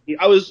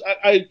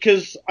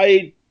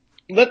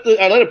let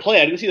it play.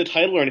 I didn't see the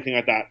title or anything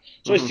like that.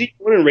 So I see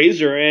Owen and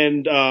Razor,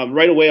 and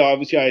right away,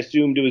 obviously, I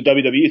assumed it was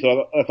WWE.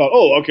 So I thought,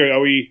 oh, okay,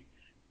 are we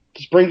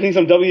sprinkling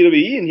some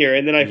WWE in here?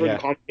 And then I heard the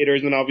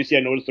commentators, and then obviously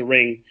I noticed the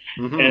ring,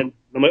 and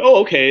I'm like,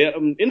 oh, okay,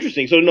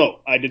 interesting. So no,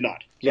 I did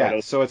not.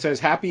 So it says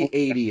Happy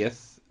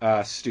 80th,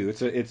 Stu.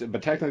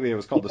 But technically it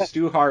was called the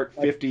Stu Hart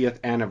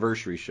 50th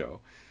Anniversary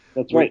Show.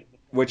 That's right.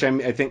 Which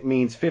I think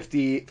means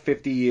 50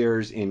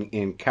 years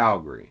in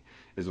Calgary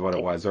is what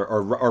it was,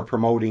 or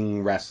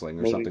promoting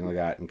wrestling or something like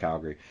that in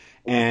Calgary.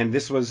 And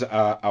this was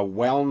a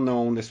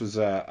well-known. This was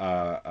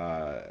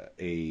a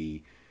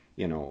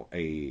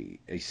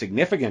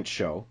significant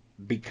show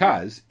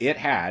because it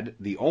had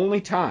the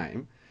only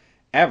time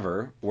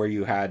ever where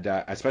you had,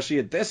 especially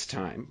at this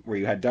time, where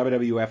you had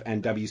WWF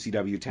and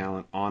WCW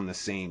talent on the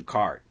same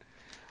card.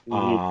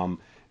 Because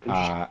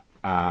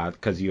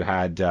you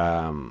had,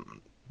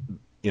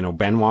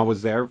 Benoit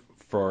was there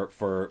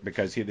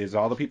because there's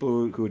all the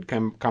people who would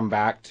come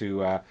back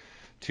to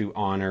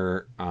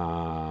honor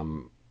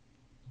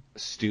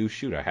Stu.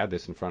 Shoot, I had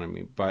this in front of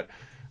me, but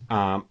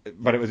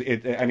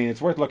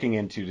it's worth looking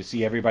into to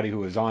see everybody who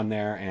was on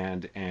there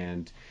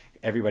and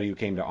everybody who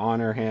came to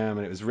honor him,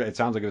 and it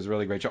sounds like it was a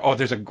really great show. Oh,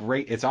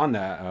 it's on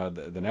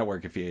the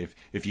network if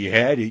you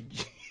had it.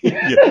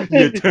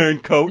 your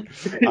turncoat.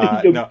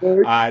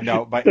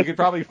 No, but you could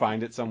probably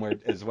find it somewhere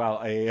as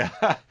well.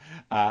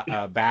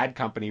 A Bad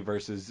Company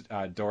versus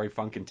Dory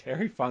Funk and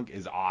Terry Funk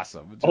is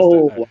awesome.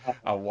 Just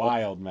a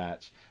wild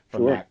match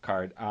from that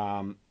card.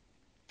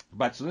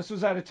 But so this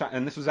was at a time,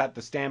 and this was at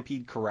the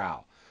Stampede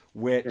Corral,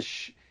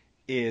 which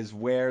is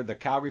where the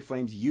Calgary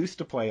Flames used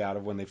to play out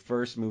of when they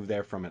first moved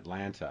there from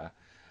Atlanta.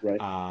 Right.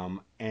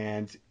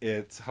 And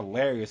it's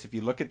hilarious if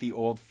you look at the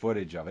old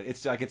footage of it.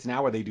 It's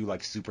now where they do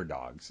like Super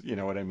Dogs. You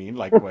know what I mean?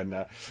 Like when,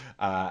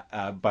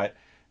 but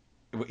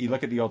you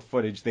look at the old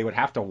footage, they would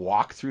have to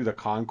walk through the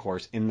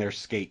concourse in their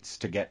skates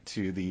to get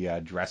to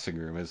the dressing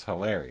room. Is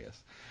hilarious.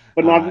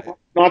 But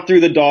not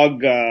through the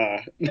dog,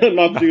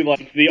 not through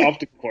like the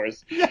obstacle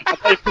course. Yeah. I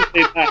thought you were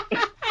saying that.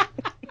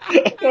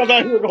 I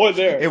thought you were going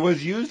there. It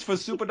was used for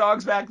super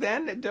dogs back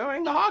then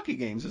during the hockey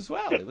games as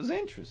well. It was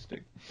interesting.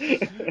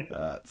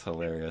 It's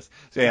hilarious.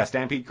 So yeah,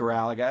 Stampede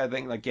Corral. I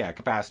think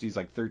capacity is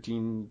like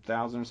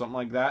 13,000 or something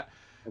like that.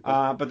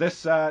 Okay. But this,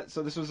 so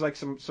this was like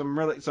some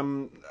really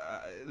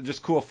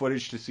just cool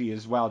footage to see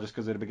as well, just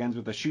because it begins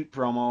with a shoot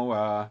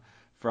promo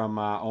from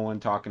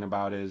Owen talking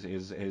about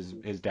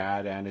his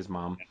dad and his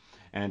mom.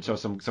 And so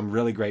some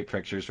really great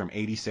pictures from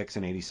 86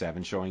 and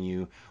 87 showing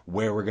you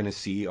where we're going to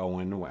see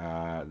Owen.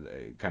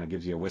 Kind of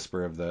gives you a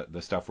whisper of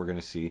the stuff we're going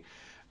to see.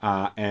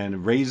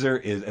 And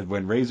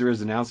when Razor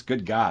is announced,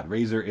 good God,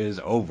 Razor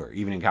is over,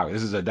 even in Calgary.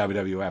 This is a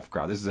WWF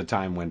crowd. This is a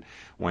time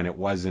when it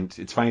wasn't.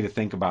 It's funny to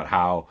think about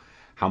how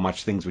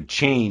much things would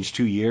change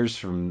 2 years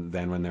from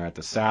then when they're at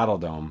the Saddle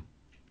Dome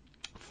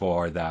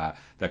for the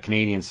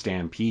Canadian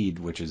Stampede,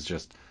 which is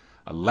just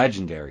a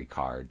legendary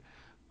card.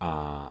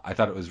 I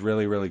thought it was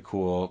really, really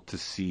cool to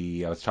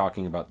see. I was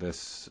talking about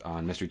this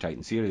on Mystery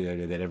Titan Theater the other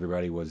day, that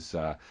everybody was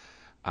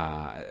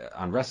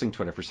on wrestling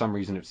Twitter. For some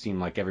reason, it seemed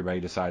like everybody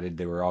decided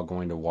they were all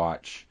going to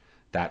watch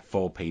that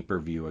full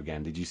pay-per-view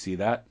again. Did you see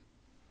that?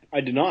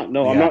 I did not.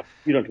 No, yeah. I'm not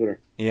on Twitter.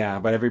 Yeah,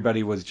 but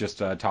everybody was just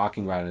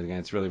talking about it again.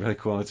 It's really, really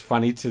cool. And it's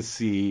funny to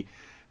see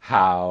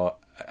how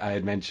I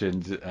had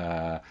mentioned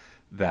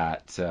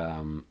that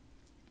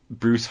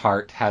Bruce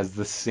Hart has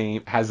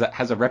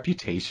a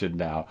reputation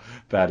now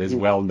that is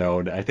well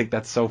known. I think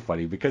that's so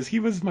funny because he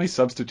was my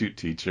substitute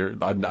teacher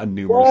on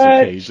numerous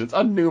occasions.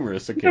 On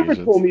numerous occasions. You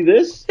never told me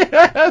this.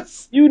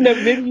 Yes.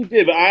 Maybe you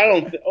did, but I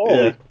don't.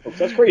 Yeah.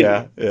 That's crazy.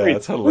 Yeah,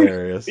 that's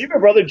hilarious. Me and my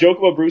brother joke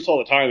about Bruce all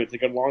the time. It's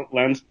like a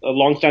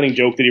long-standing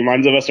joke that he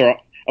reminds of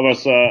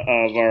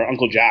our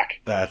Uncle Jack.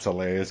 That's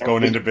hilarious.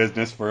 Going into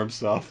business for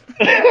himself.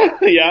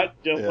 Yeah,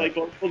 like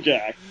Uncle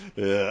Jack.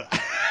 Yeah.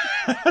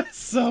 That's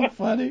so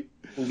funny.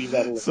 Leave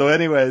that alone. So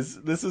anyways,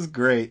 this is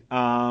great.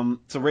 So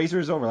Razor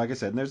is over, like I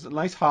said, and there's a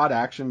nice hot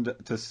action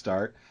to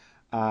start.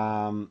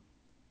 Nice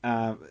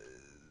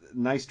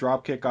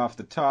drop kick off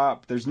the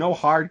top. There's no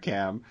hard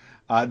cam.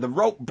 The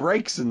rope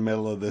breaks in the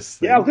middle of this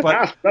thing. Yeah, I was going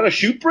to ask, is that a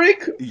shoot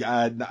break?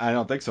 Yeah, I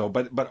don't think so.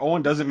 But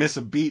Owen doesn't miss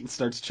a beat and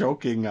starts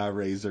choking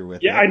Razor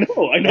with it. Yeah, I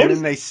know. And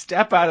then they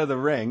step out of the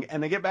ring,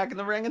 and they get back in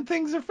the ring, and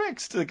things are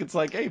fixed. Like, it's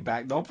like, hey,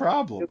 back, no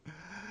problem.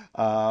 Tape,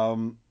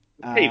 though.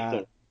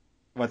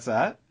 What's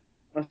that?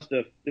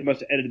 They must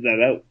have edited that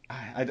out.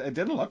 It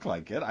didn't look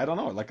like it. I don't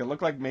know. Like, it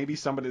looked like maybe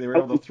they were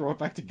able to throw it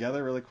back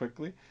together really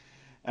quickly.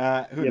 Who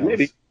knows?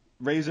 Maybe.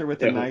 Razor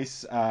with a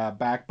nice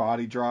back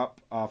body drop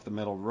off the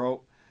middle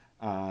rope.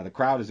 The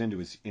crowd is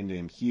into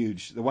him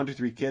huge. The 1, 2,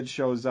 3 Kid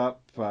shows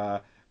up,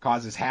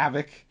 causes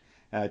havoc,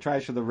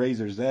 tries for the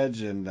Razor's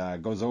edge,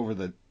 and goes over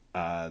the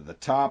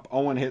top.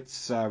 Owen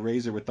hits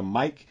Razor with the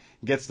mic,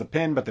 gets the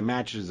pin, but the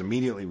match is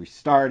immediately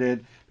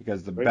restarted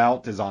because the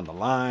belt is on the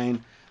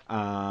line.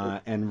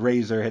 And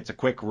Razor hits a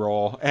quick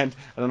roll. And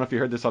I don't know if you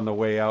heard this on the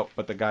way out,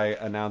 but the guy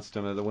announced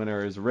him that the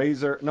winner is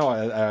Razor. No,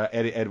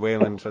 Ed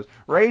Whalen says,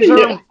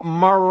 Razor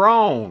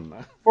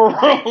Marone.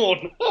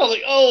 Marone. I was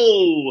like,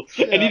 oh.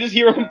 Yeah. And you just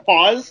hear him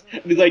pause.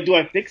 And he's like, do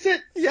I fix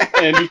it? Yeah.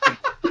 And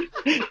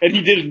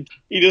he didn't.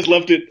 He just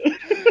left it.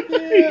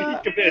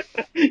 Yeah.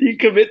 He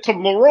commit to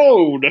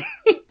Marone.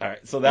 All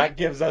right. So that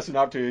gives us an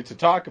opportunity to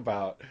talk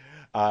about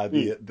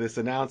this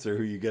announcer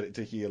who you get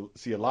to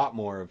see a lot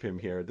more of him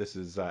here. This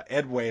is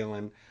Ed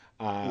Whalen.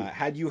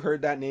 Had you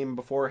heard that name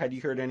before? Had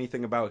you heard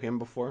anything about him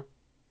before?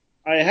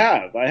 I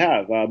have.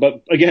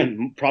 But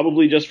again,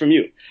 probably just from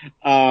you.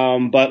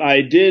 But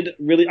I did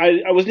really,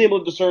 I wasn't able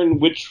to discern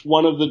which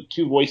one of the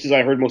two voices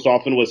I heard most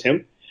often was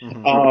him.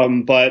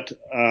 Mm-hmm.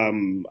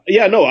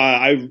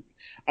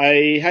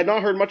 I had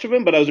not heard much of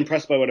him, but I was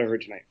impressed by what I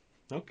heard tonight.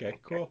 Okay,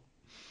 cool.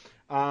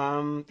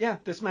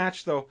 This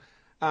match though,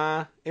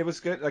 it was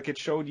good. Like, it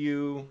showed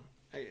you,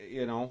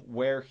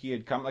 where he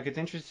had come. Like, it's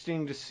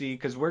interesting to see,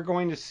 because we're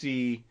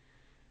seeing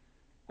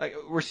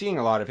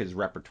a lot of his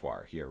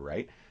repertoire here,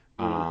 right?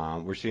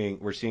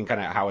 Mm-hmm. We're seeing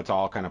kind of how it's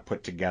all kind of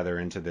put together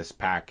into this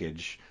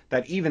package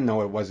that, even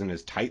though it wasn't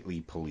as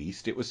tightly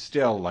policed, it was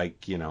still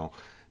like,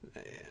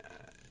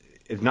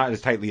 it's not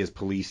as tightly as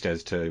policed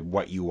as to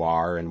what you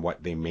are and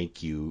what they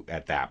make you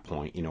at that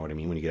point. You know what I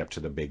mean? When you get up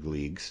to the big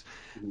leagues.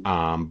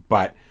 Mm-hmm.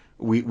 But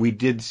we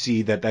did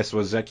see that this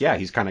was like,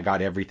 he's kind of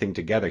got everything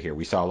together here.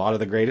 We saw a lot of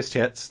the greatest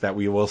hits that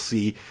we will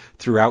see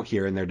throughout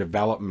here in their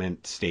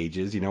development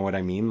stages. You know what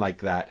I mean?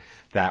 Like that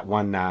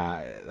one,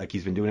 like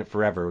he's been doing it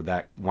forever.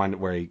 That one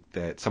where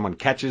someone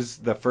catches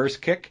the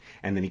first kick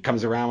and then he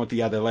comes around with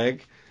the other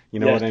leg. You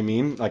know what I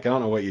mean? Like, I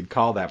don't know what you'd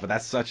call that, but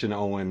that's such an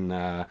Owen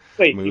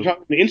Wait, move. You're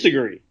talking the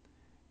Insiguri?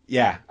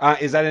 Yeah.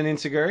 Is that an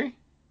Insiguri?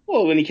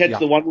 Well, when he catches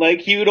the one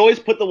leg, he would always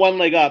put the one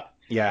leg up.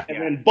 Yeah.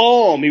 And then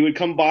boom, he would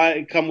come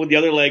with the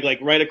other leg, like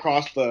right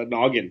across the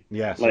noggin.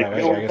 Yeah. So like,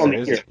 I guess that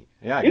is.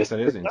 Yeah, I guess that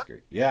is Insiguri.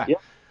 Yeah.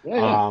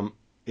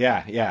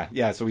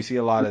 Yeah. So we see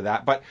a lot of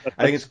that, but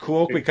I think it's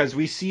cool because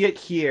we see it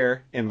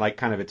here in like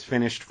kind of its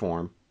finished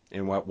form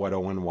in what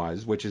Owen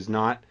was, which is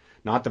not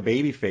the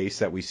baby face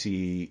that we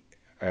see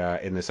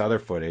in this other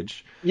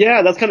footage.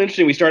 Yeah, that's kind of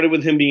interesting. We started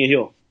with him being a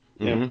heel.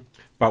 Yeah. Mm-hmm.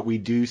 But we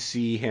do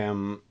see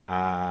him.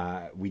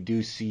 We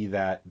do see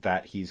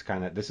that he's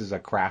kind of. This is a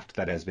craft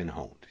that has been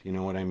honed. You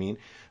know what I mean?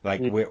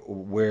 Like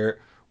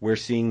we're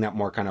seeing that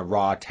more kind of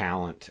raw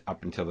talent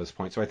up until this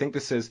point. So I think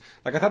this is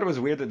like I thought it was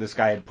weird that this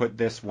guy had put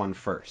this one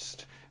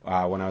first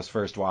when I was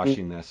first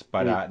watching this.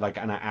 But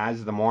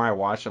as the more I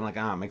watched, I'm like,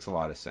 it makes a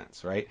lot of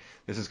sense, right?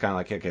 This is kind of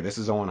like, okay, this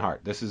is Owen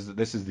Hart. This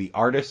is the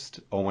artist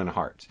Owen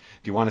Hart.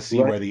 Do you want to see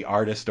where the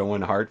artist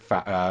Owen Hart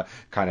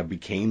kind of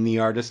became the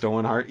artist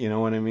Owen Hart? You know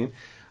what I mean?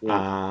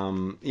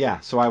 Yeah.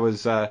 So I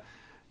was.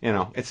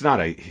 It's not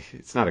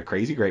a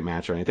crazy great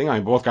match or anything. I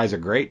mean, both guys are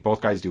great.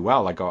 Both guys do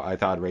well. Like I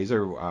thought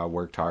Razor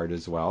worked hard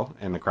as well,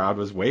 and the crowd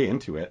was way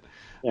into it.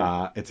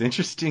 Yeah. It's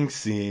interesting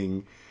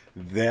seeing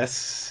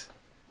this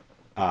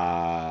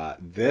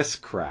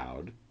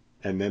crowd,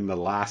 and then the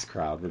last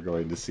crowd we're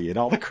going to see, and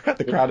all the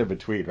crowd in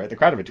between. Right, the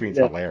crowd in between is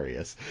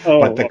hilarious.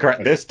 But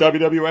this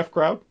WWF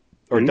crowd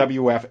or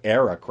WF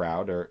era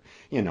crowd, or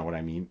you know what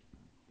I mean.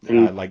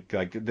 Like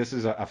this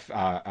is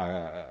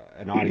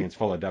an audience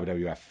full of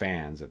WWF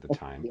fans at the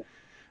time.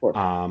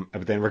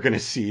 But then we're going to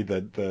see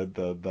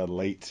the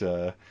late,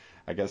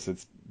 I guess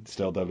it's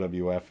still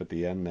WWF at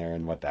the end there,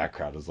 and what that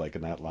crowd was like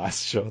in that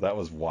last show. That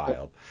was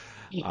wild.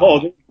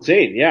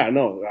 Insane. Yeah,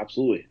 no,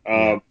 absolutely.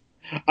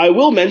 I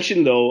will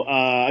mention though,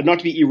 not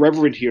to be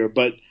irreverent here,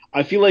 but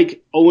I feel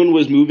like Owen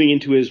was moving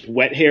into his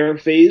wet hair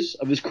phase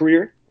of his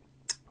career,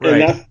 and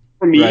that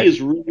for me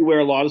is really where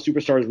a lot of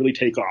superstars really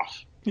take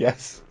off.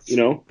 Yes. You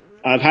know,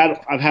 I've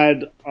had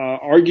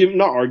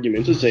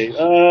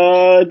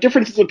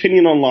differences of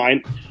opinion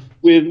online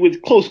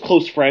with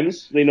close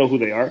friends. They know who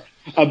they are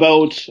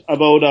about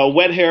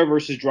wet hair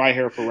versus dry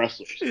hair for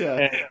wrestlers. Yeah.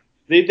 And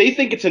they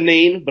think it's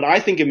inane, but I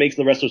think it makes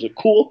the wrestlers look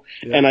cool,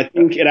 and I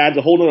think it adds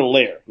a whole other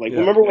layer. Like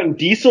remember when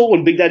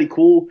when Big Daddy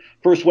Cool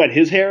first wet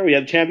his hair? We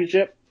had the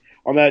championship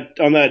on that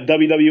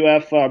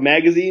WWF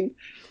magazine.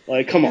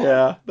 Like, come on.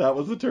 Yeah, that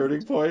was the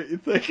turning point. You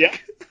think?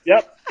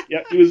 Yep.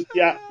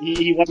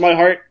 He won my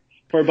heart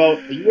for about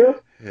a year.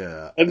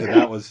 Yeah,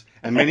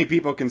 and many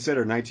people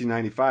consider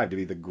 1995 to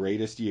be the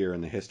greatest year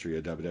in the history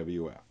of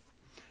WWF.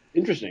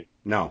 Interesting.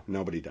 No,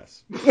 nobody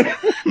does.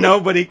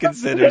 Nobody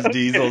considers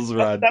Diesel's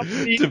run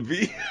to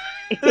be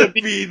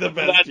the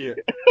best year.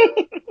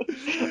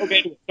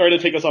 Okay, sorry to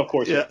take us off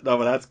course. Yeah, no,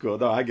 but that's cool.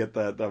 No, I get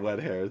that wet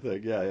hair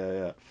thing.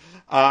 Yeah.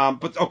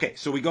 But okay,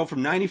 so we go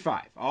from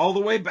 95 all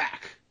the way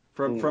back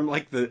from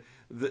like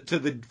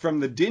from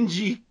the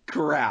dingy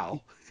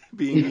corral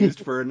being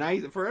used for a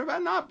not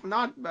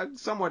a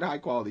somewhat high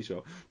quality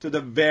show to the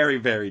very,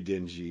 very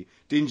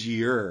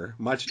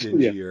much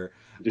dingier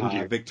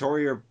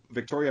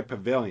Victoria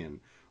Pavilion,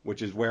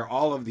 which is where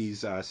all of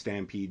these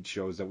Stampede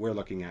shows that we're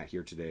looking at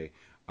here today,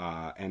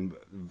 and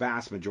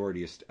vast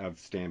majority of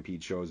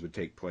Stampede shows would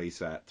take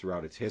place at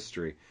throughout its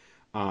history.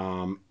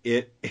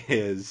 It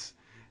is.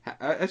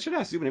 I should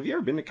ask Zubin, have you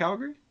ever been to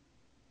Calgary?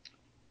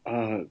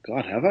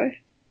 God, have I?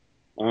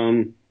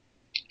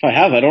 If I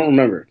have, I don't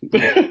remember.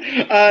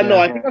 No,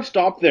 I think I've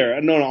stopped there.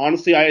 No,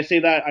 honestly, I say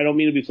that, I don't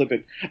mean to be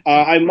flippant.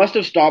 I must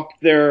have stopped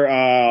there,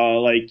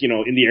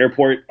 in the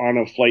airport on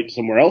a flight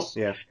somewhere else.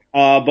 Yeah.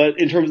 But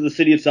in terms of the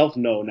city itself,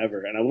 no,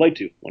 never. And I would like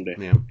to one day.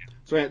 Yeah.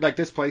 So, like,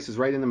 this place is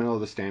right in the middle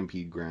of the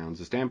Stampede grounds.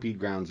 The Stampede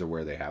grounds are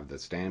where they have the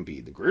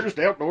Stampede, the greatest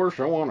outdoor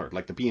show on earth,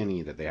 like the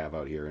P&E that they have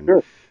out here.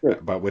 And, sure.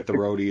 But with the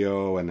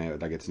rodeo, and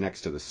it's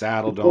next to the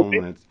Saddle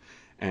Dome,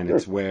 and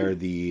it's where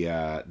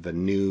the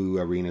new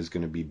arena is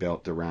going to be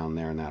built around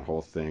there and that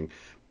whole thing.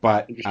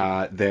 But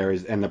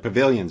and the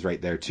pavilion's right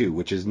there too,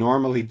 which is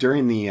normally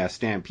during the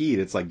Stampede,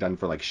 it's like done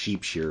for like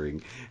sheep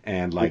shearing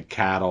and like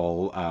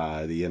cattle,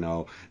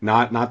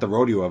 not the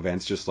rodeo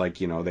events, just like,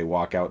 they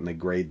walk out and they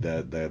grade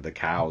the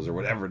cows or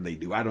whatever they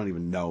do. I don't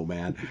even know,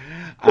 man.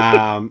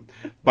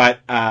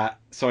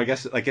 So I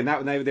guess like in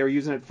that they were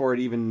using it for it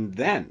even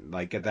then,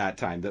 like at that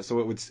time. So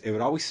it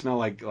would always smell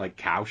like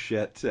cow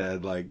shit,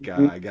 and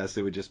I guess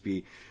it would just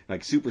be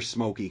like super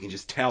smoky. You can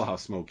just tell how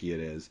smoky it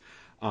is.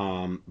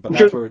 But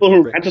that's where people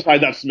who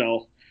romanticize that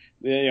smell,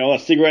 a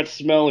cigarette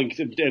smell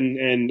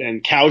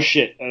and cow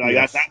shit.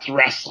 Like that's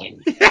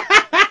wrestling.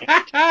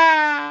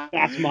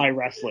 That's my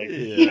wrestling.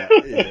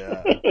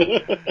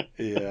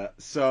 Yeah.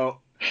 So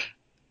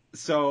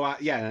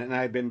and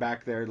I've been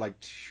back there like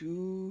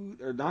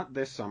not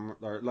this summer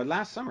or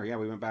last summer. Yeah,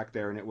 we went back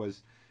there and it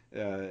was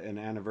an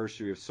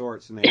anniversary of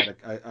sorts, and they had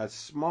a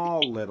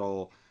small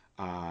little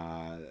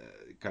kind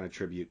of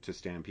tribute to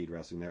Stampede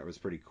Wrestling there. It was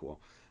pretty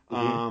cool.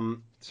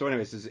 So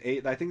anyways,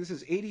 I think this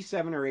is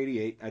 87 or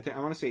 88. I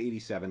want to say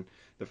 87.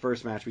 The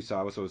first match we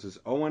saw was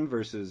Owen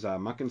versus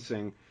Makhan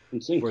Singh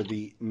for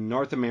the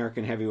North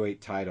American Heavyweight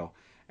title.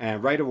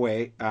 And right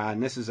away,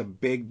 and this is a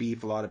big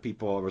beef a lot of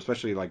people,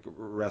 especially like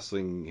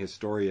wrestling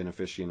historian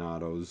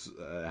aficionados,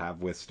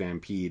 have with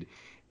Stampede,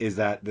 is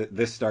that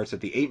this starts at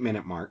the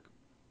 8-minute mark.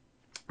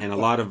 And a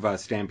lot of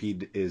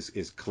Stampede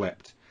is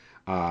clipped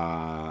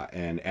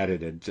and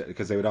edited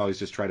because they would always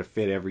just try to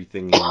fit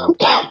everything in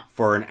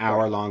for an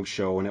hour-long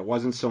show, and it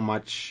wasn't so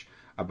much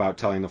about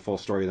telling the full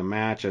story of the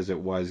match as it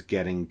was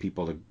getting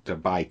people to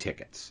buy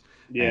tickets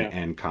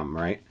and come,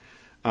 right?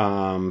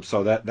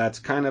 So that's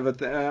kind of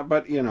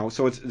but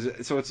so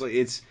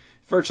it's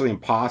virtually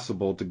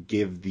impossible to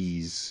give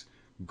these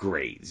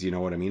grades, you know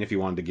what I mean? If you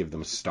wanted to give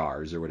them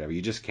stars or whatever,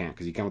 you just can't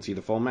because you can't see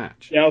the full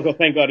match. Yeah, okay,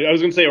 thank God. I was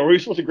going to say, are we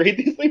supposed to grade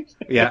these things?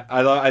 Yeah,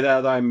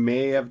 I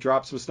may have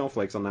dropped some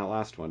snowflakes on that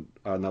last one,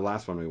 on the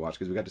last one we watched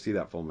because we got to see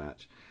that full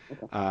match.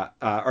 Okay.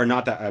 Or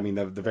not that, I mean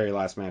the very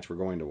last match we're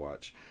going to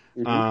watch,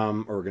 or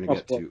we're going to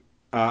get to.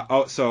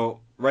 So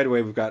right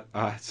away we've got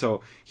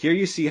so here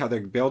you see how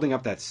they're building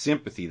up that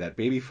sympathy, that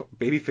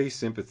babyface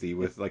sympathy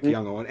with like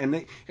young Owen, and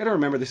you got to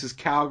remember this is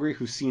Calgary,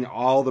 who's seen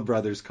all the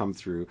brothers come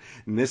through,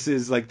 and this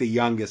is like the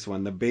youngest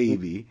one, the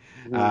baby,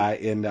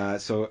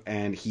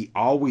 and he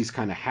always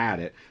kind of had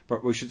it.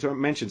 But we should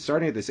mention,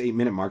 starting at this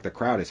 8-minute mark, the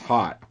crowd is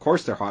hot. Of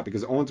course they're hot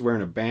because Owen's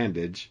wearing a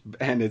bandage,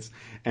 and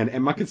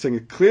Makhan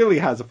Singh clearly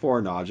has a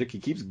foreign object. He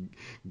keeps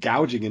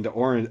gouging into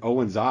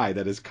Owen's eye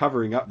that is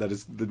covering up, that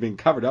is being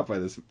covered up by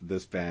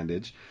this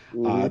bandage.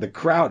 The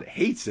crowd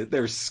hates it.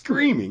 They're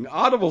screaming,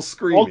 audible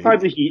screaming. All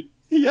kinds of heat.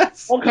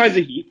 Yes. All kinds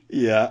of heat.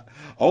 Yeah.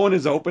 Owen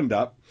is opened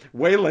up.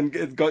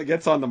 Waylon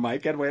gets on the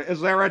mic. Anyway,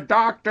 is there a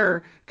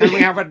doctor? Can we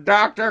have a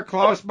doctor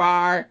close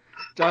by?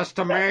 Just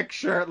to make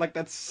sure. Like,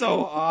 that's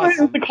so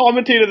awesome. The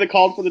commentator that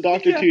called for the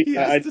doctor, too. He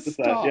has to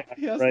stop. Yeah,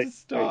 he has to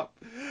stop.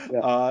 Right.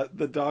 Yeah.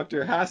 The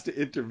doctor has to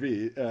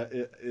intervene.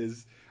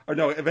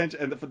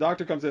 Eventually, and the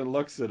doctor comes in and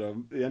looks at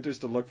him. He enters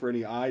to look for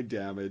any eye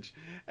damage,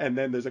 and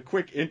then there's a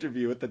quick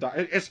interview with the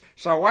doctor.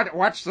 So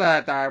what's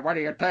that? What do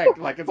you think?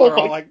 Like it's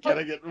all like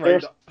getting it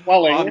right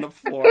on the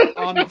floor.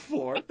 On the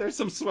floor, there's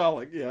some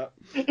swelling. Yeah,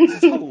 this is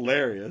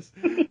hilarious.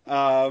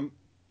 So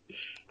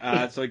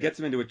he gets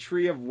him into a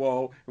tree of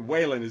woe. And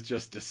Waylon is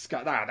just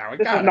disgusted. No,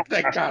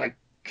 they gotta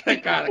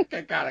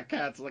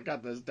cancel. I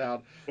got this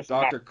down.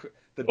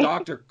 The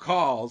doctor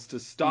calls to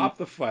stop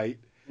the fight.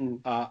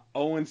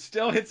 Owen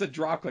still hits a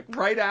drop kick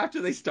right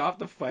after they stop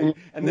the fight,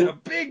 and then a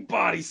big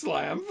body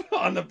slam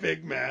on the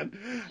big man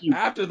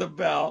after the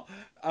bell,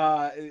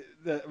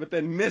 but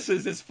then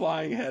misses his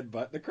flying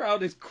headbutt. The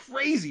crowd is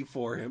crazy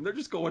for him. They're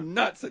just going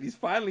nuts that he's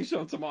finally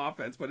shown some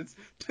offense, but it's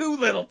too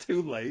little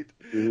too late.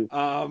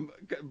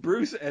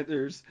 Bruce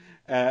enters.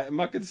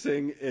 Makhan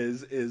Singh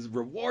is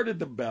rewarded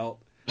the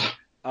belt.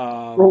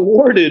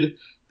 Rewarded?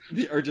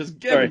 Or just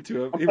given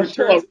to him. He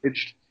returns,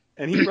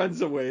 and he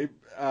runs away.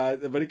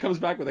 But he comes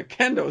back with a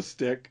kendo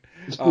stick.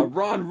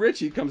 Ron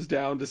Ritchie comes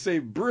down to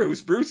save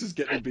Bruce. Bruce is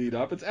getting beat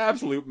up. It's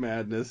absolute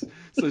madness.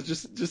 So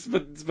it's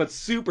but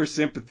super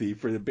sympathy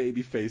for the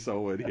babyface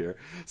Owen here.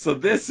 So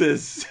this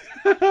is,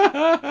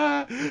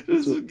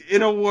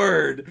 in a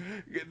word,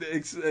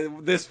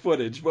 this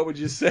footage. What would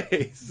you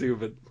say,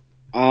 Zubin?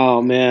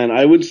 Oh man,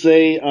 I would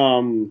say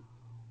it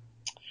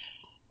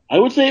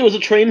was a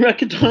train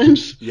wreck at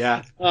times.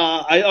 Yeah.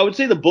 I would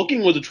say the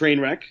booking was a train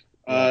wreck.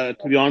 To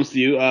be honest with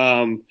you,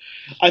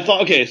 I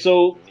thought, okay,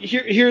 so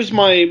here's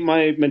my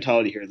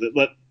mentality here.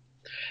 That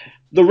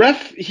the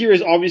ref here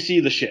is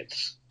obviously the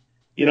shits.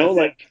 You know,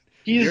 like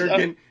he's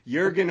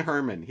Jürgen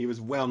Hermann. He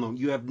was well known.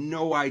 You have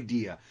no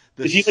idea.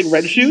 Is he like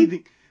Red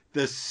Shoe?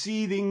 The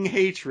seething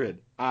hatred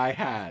I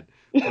had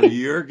for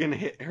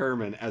Jürgen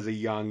Hermann as a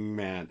young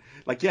man.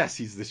 Like, yes,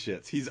 he's the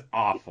shits. He's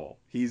awful.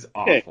 He's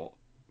awful.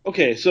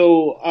 Okay,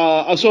 so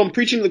I'm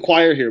preaching to the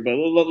choir here, but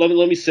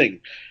let me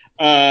sing.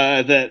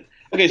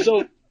 Okay,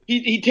 so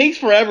he takes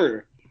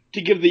forever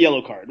to give the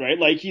yellow card, right?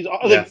 Like he's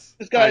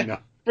this guy,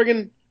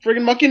 friggin'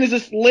 Makhan is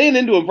just laying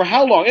into him for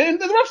how long? And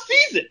the ref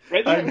sees it,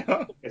 right? I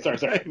know. Okay,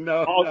 sorry. I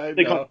know.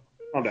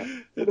 Calm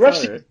down. The ref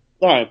sees it.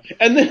 All right.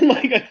 And then,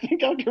 like, I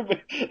think after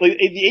like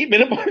the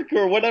 8-minute mark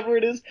or whatever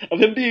it is of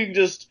him being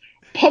just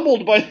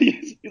pummeled by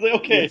these, he's like,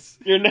 okay,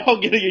 you're now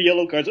getting a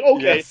yellow card. So,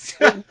 okay,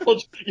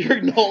 you're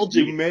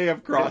acknowledging. You may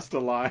have crossed the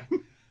line.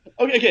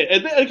 Then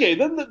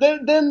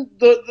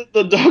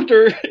the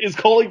doctor is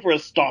calling for a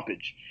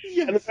stoppage,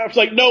 and the ref's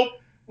like, nope,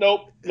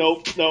 we're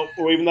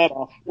waving that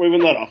off.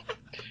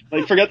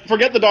 Like,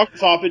 forget the doctor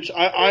stoppage.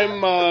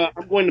 I'm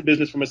going to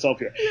business for myself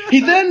here.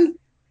 He then,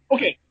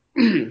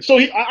 so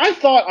I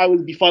thought I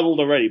was befuddled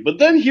already, but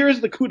then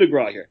here's the coup de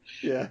grace here.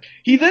 Yeah.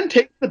 He then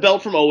takes the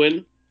belt from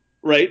Owen,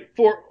 right,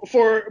 for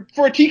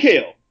a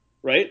TKO,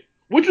 right,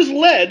 which was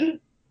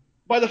led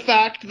by the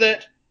fact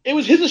that it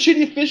was his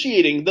shitty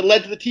officiating that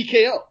led to the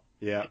TKO.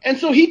 Yeah. And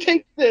so he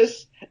takes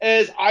this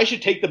as I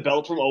should take the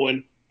belt from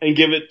Owen and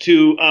give it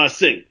to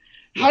Singh.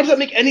 How does that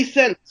make any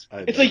sense?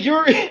 It's like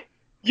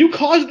you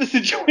caused the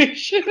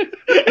situation,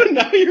 and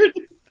now you're.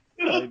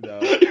 I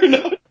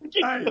know.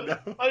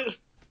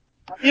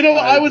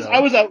 I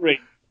was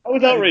outraged.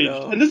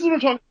 And this is what I'm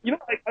talking. You know,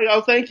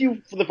 I'll thank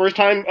you for the first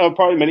time,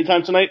 probably many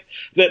times tonight.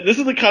 That this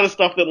is the kind of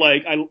stuff that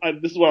like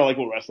this is what I like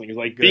about wrestling is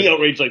like being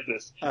outraged like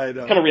this. I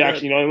know. Kind of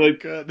reaction, you know. Like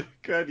good.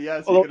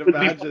 Yes,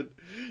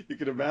 you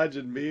can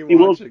imagine me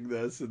watching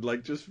this and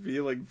like just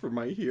feeling for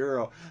my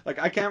hero. Like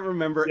I can't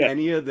remember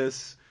any of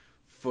this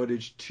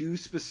footage too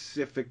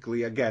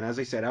specifically. Again, as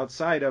I said,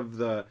 outside of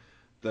the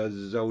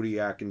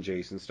Zodiac and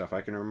Jason stuff,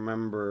 I can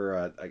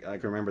remember I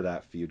can remember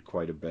that feud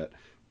quite a bit.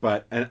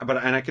 But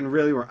I can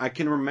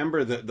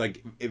remember the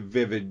like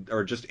vivid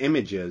or just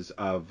images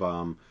of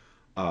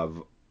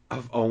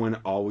Owen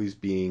always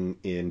being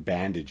in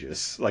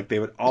bandages. Like they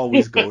would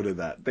always go to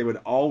that. They would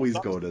always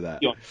go to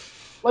that.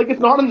 Like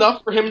it's not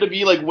enough for him to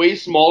be like way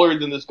smaller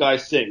than this guy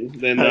Singh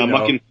than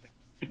Makhan.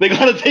 They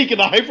gotta take an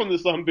eye from the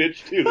son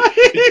bitch too.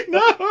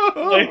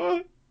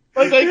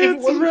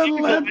 It's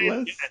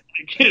relentless.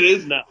 It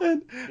is now.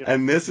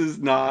 And this is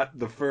not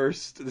the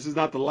first. This is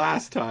not the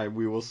last time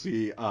we will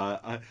see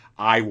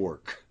eye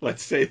work.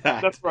 Let's say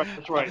that.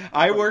 That's right.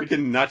 Eye work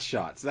and nut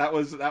shots. That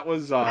was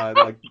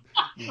like.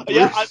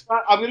 Yeah,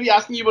 I'm gonna be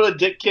asking you about a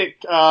dick kick.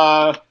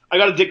 I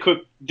got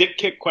a dick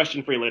kick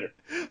question for you later.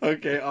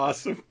 Okay,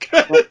 awesome.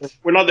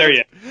 We're not there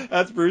yet.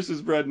 That's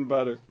Bruce's bread and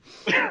butter.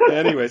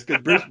 Anyways,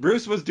 because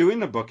Bruce was doing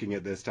the booking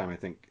at this time, I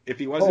think. If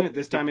he wasn't at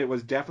this time, it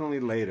was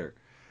definitely later.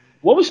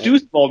 What was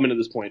Stu's involvement at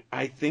this point?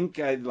 I think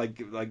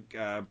like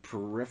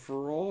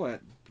peripheral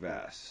at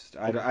best.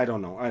 I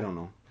don't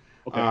know.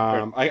 Okay,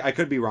 I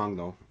could be wrong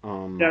though.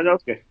 Yeah, no,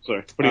 okay.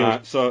 Sorry.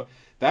 So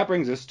that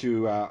brings us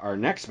to our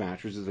next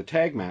match, which is a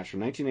tag match from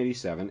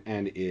 1987,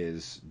 and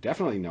is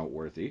definitely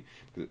noteworthy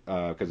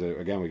because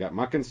again we got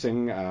Makhan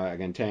Singh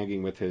again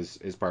tagging with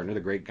his partner, the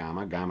great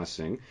Gama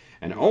Singh,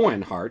 and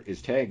Owen Hart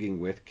is tagging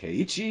with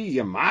Keiichi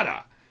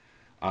Yamada,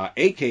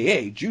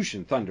 aka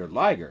Jushin Thunder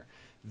Liger.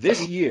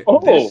 This year,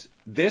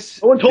 this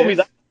no one told me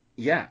that.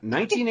 Yeah,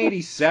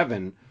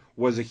 1987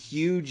 was a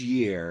huge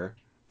year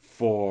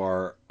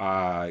for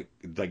like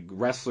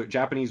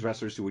Japanese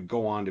wrestlers who would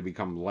go on to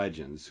become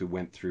legends, who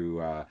went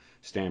through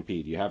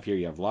Stampede. You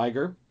have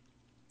Liger.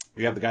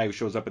 You have the guy who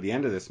shows up at the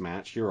end of this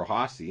match,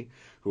 Hirohashi,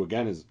 who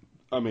again is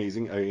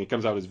amazing. I mean, he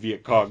comes out as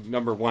Viet Cong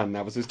 #1.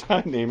 That was his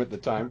name at the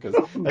time, because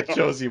that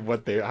shows you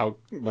how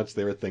much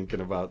they were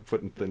thinking about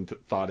putting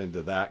thought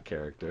into that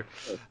character.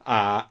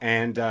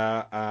 And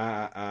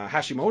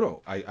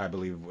Hashimoto, I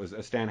believe, was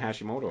Stan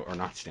Hashimoto, or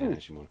not Stan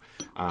Hashimoto.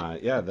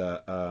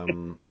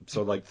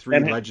 So like three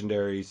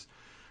legendaries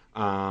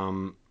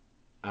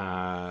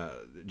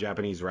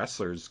Japanese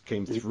wrestlers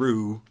came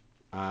through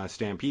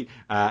Stampede,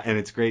 and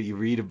it's great. You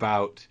read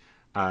about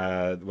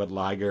what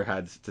Liger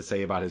had to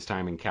say about his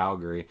time in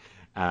Calgary.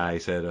 He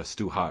said,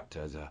 Stu Hart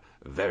is a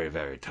very,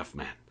 very tough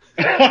man.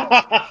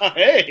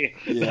 Hey,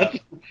 yeah.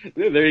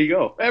 There you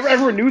go.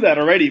 Everyone knew that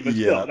already, but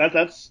still,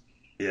 that's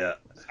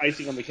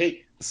icing on the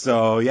cake.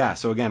 So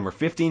again, we're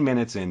 15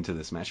 minutes into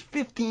this match.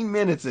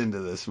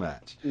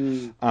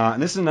 And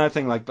this is another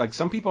thing. Like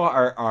some people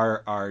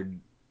are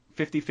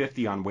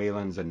 50-50 on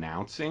Wayland's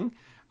announcing.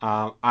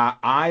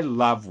 I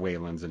love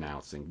Wayland's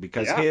announcing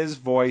because his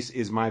voice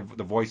is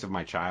the voice of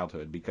my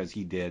childhood, because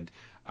he did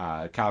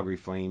Calgary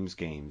Flames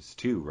games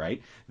too,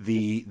 right?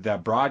 The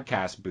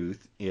broadcast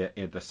booth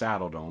at the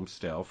Saddle Dome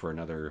still for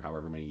another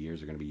however many years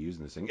they're going to be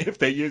using this thing, if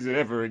they use it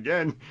ever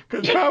again.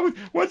 Because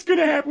what's going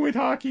to happen with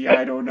hockey?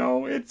 I don't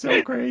know. It's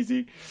so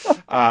crazy.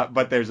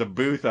 But there's a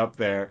booth up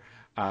there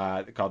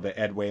called the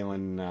Ed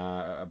Wayland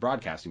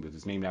broadcasting booth.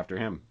 It's named after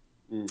him.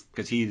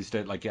 Because he used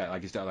to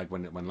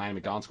when Lanny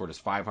McDonald scored his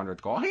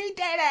 500th goal, he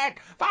did it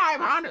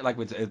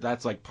 500.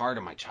 That's like part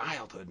of my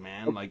childhood,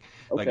 man.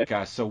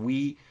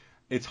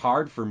 It's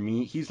hard for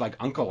me. He's like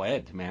Uncle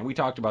Ed, man. We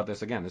talked about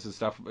this again. This is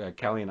stuff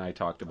Kelly and I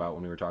talked about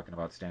when we were talking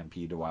about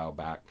Stampede a while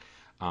back.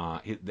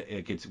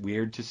 It's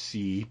weird to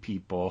see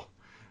people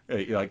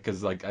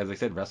because as I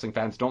said, wrestling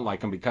fans don't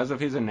like him because of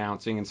his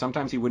announcing, and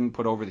sometimes he wouldn't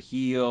put over the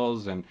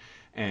heels,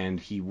 and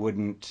he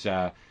wouldn't.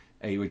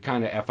 He would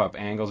kind of F up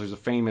angles. There's a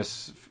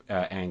famous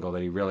angle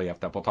that he really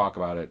effed up. We'll talk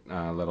about it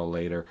a little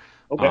later.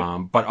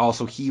 Okay. But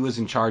also, he was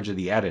in charge of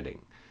the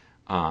editing.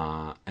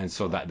 And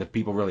so that the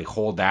people really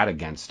hold that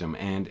against him.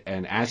 And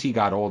as he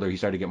got older, he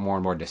started to get more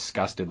and more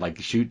disgusted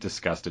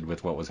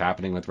with what was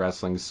happening with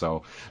wrestling.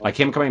 So, like,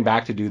 him coming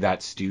back to do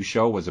that Stu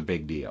show was a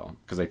big deal.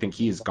 Because I think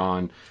he is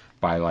gone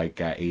by,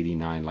 like,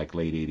 89, like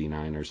late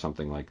 89 or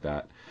something like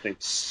that.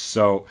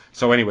 So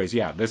anyways,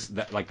 that's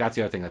the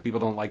other thing. Like, people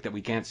don't like that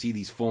we can't see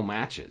these full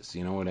matches.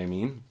 You know what I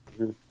mean?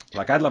 Mm-hmm.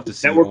 Like, I'd love to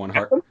see Owen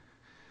Hart.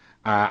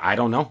 I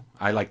don't know.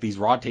 These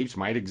raw tapes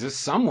might exist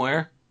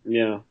somewhere.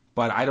 Yeah.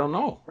 But I don't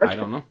know.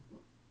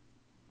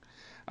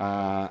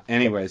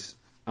 Anyways,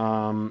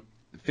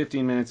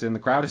 15 minutes in, the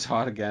crowd is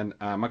hot again.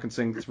 Makhan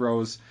Singh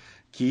throws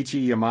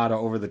Keiichi Yamada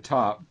over the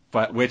top,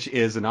 which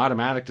is an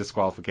automatic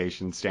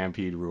disqualification,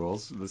 Stampede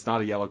rules. It's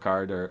not a yellow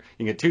card, or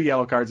you can get 2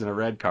 yellow cards and a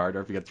red card,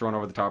 or if you get thrown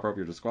over the top rope,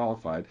 you're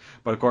disqualified.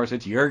 But of course,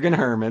 it's Jurgen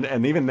Herman,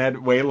 and even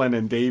then, Wayland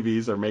and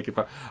Davies are making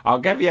fun. I'll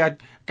give you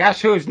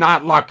guess who's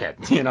not looking?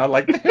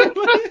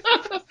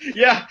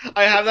 Yeah,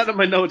 I have that in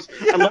my notes.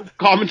 Yeah. I love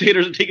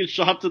commentators are taking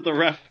shots at the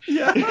ref.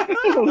 Yeah.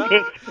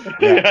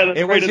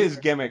 It was his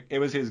gimmick.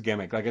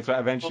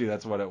 Eventually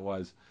that's what it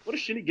was. What a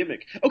shitty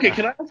gimmick. Okay,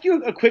 can I ask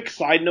you a quick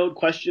side note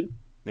question?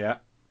 Yeah.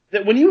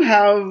 That when you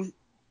have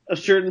a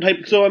certain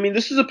type, so I mean,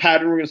 this is a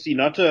pattern we're going to see.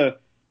 Not to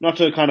not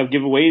to kind of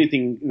give away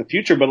anything in the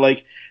future, but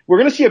like we're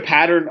going to see a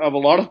pattern of a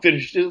lot of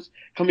finishes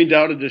coming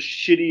down to just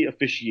shitty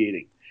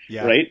officiating,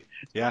 right?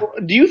 Yeah.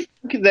 Do you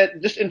think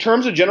that just in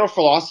terms of general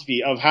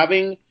philosophy of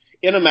having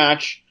in a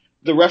match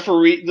the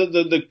referee,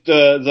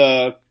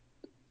 the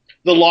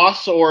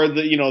loss or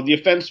the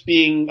offense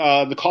being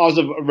the cause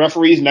of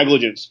referee's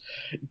negligence,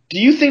 do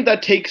you think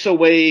that takes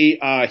away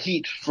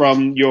heat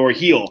from your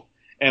heel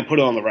and put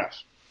it on the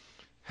ref?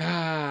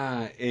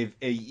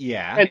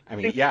 Yeah. I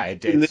mean, yeah,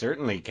 it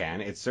certainly can.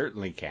 It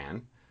certainly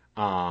can.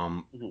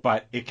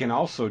 But it can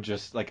also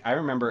just, like, I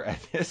remember at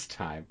this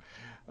time,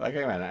 like,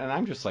 and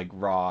I'm just like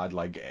raw,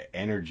 like,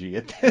 energy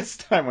at this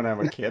time when I'm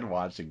a kid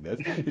watching this.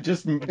 It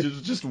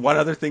just one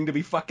other thing to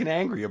be fucking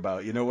angry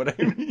about. You know what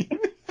I mean?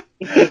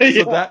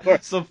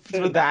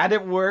 So that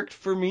it worked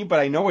for me, but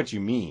I know what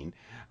you mean.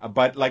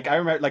 But like I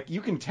remember, like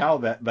you can tell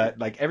that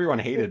like everyone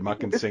hated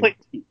Makhan Singh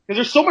because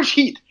there's so much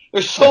heat.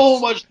 There's so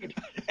much heat,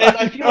 and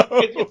I feel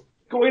like it's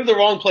going to the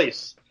wrong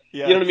place.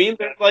 Yes. You know what I mean?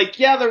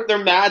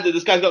 They're mad that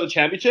this guy's got the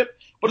championship,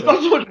 but it's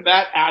not so much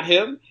mad at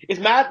him. It's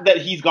mad that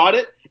he's got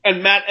it,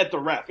 and mad at the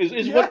ref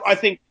is what I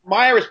think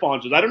my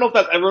response is. I don't know if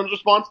that's everyone's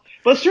response,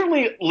 but it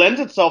certainly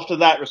lends itself to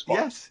that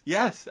response.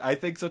 Yes, I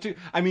think so too.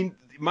 I mean,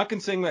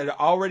 Makhan Singh had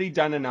already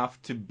done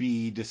enough to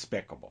be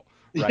despicable.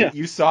 Right, yeah.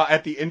 You saw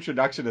at the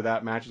introduction of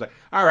that match, it's like,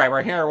 all right,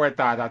 we're here with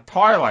the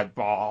toilet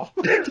ball.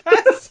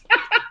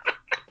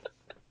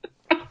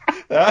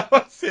 That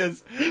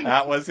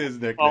was his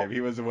nickname.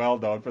 He was well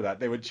known for that.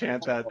 They would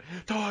chant that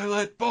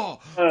toilet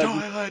ball,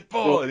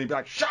 and he'd be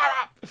like, shut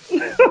up.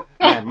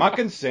 Man,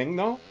 Makhan Singh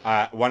though,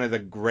 one of the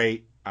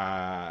great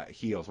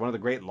heels, one of the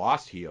great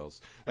lost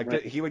heels.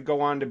 Like he would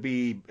go on to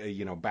be,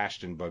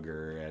 Bastion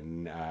Booger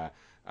and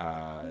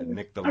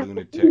Nick the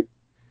Lunatic.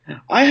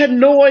 I had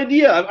no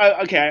idea.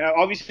 I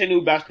obviously knew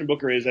who Bastion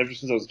Booker is ever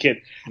since I was a kid.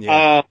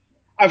 Yeah.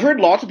 I've heard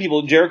lots of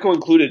people, Jericho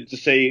included, to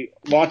say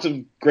lots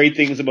of great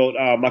things about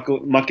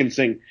Makhan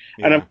Singh,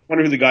 and I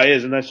wonder who the guy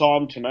is. And I saw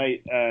him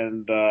tonight,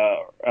 and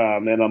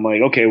I'm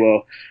like, okay,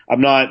 well,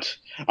 I'm not.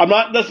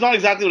 That's not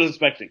exactly what I was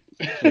expecting.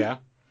 Yeah,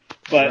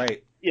 but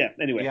right. Yeah.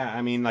 Anyway. Yeah,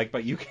 I mean, like,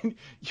 but you can.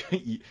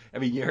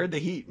 You heard the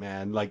heat,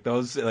 man. Like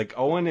those, like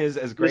Owen is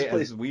as great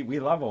as we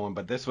love Owen,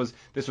 but this was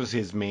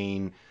his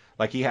main.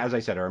 Like as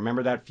I said, I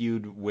remember that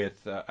feud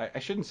with. I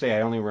shouldn't say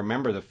I only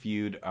remember the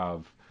feud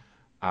of.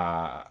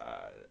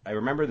 I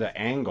remember the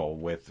angle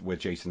with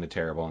Jason the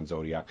Terrible and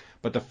Zodiac,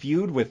 but the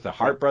feud with the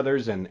Hart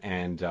brothers and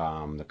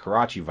the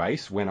Karachi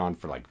Vice went on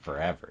for like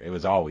forever. It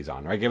was always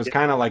on, right? It was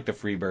kind of like the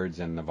Freebirds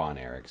and the Von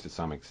Erichs to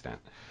some extent.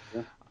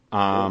 Yeah.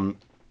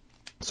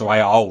 So we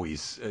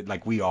always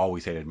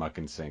hated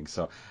Makhan Singh.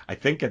 So I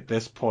think at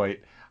this point.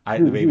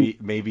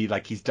 Maybe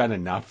like he's done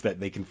enough that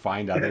they can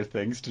find other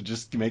things to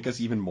just make us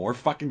even more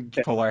fucking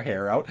pull our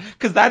hair out,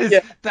 because that is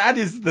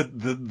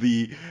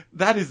the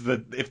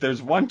if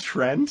there's one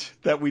trend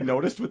that we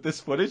noticed with this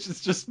footage,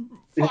 it's just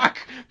fuck,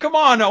 come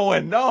on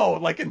Owen, no,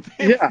 like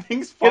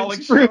things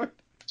falling short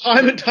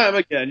time and time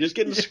again, just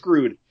getting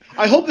screwed.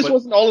 I hope this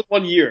wasn't all in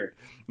 1 year.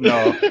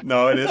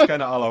 No, it is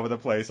kind of all over the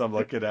place. I'm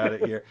looking at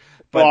it here.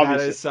 But that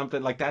is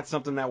something that's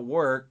something that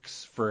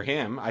works for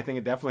him. I think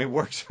it definitely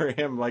works for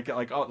him, like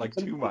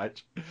too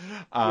much.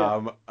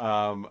 But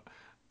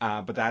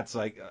that's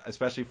like,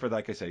 especially for,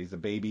 like I said, he's the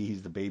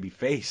baby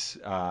face,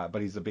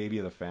 but he's the baby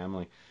of the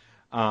family.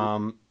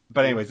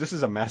 But anyways, this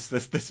is a mess.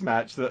 This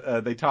match,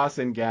 they toss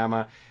in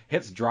Gama,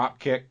 hits drop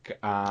kick,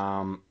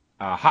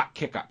 hot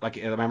kick up. Like,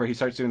 remember, he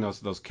starts doing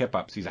those kip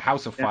ups. He's a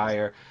house of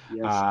fire.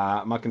 Yes.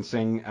 Makhan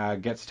Singh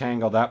gets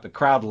tangled up. The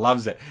crowd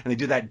loves it, and they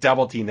do that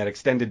double team, that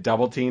extended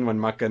double team when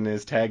Makhan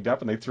is tagged up,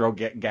 and they throw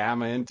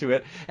Gama into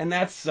it. And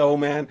that's so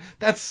my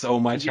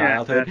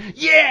childhood.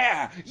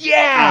 Yeah.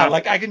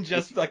 Like I can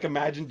just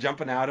imagine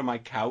jumping out of my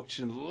couch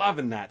and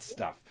loving that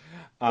stuff.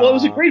 Well, it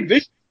was a great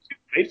vision,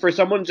 right? For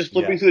someone just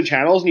flipping through the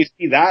channels and you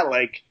see that,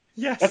 like,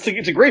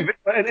 it's a great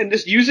vision, and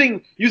just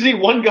using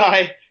one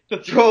guy to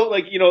throw,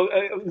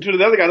 into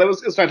the other guy, it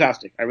was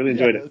fantastic. I really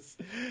enjoyed it.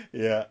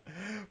 Yeah.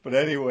 But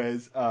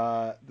anyways,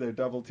 they're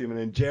double teaming,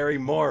 and Jerry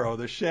Morrow,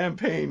 the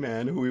Champagne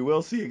Man, who we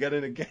will see again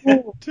and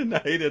again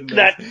tonight in this.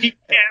 That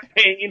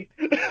champagne,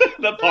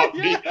 the pop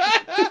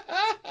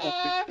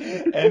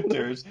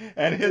enters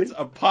and hits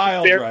a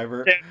pile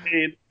driver.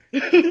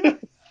 Champagne.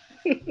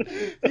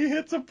 He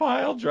hits a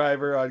pile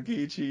driver on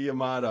Keiichi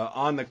Yamada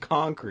on the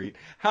concrete.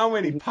 How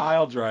many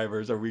pile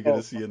drivers are we going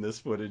to see in this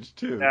footage,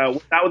 too?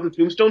 Was that with the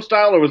tombstone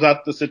style, or was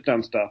that the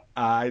sit-down style?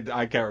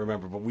 I can't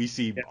remember, but we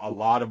see a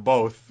lot of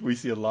both. We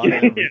see a lot of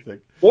everything.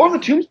 More of the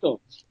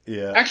tombstones.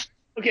 Yeah. Actually,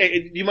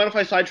 okay, do you mind if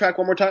I sidetrack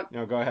one more time?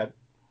 No, go ahead.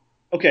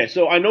 Okay,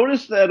 so I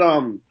noticed that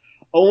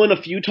Owen,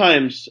 a few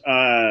times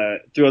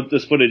throughout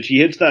this footage, he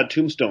hits that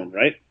tombstone,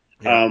 right?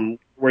 Yeah.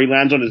 Where he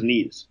lands on his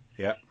knees.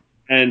 Yeah.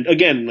 And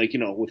again,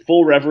 with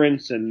full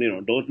reverence and,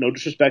 no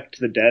disrespect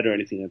to the dead or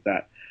anything like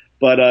that.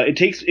 But I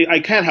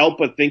can't help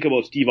but think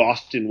about Steve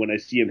Austin when I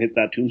see him hit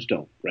that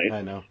tombstone, right?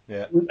 I know,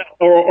 yeah.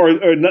 Or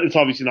it's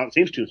obviously not the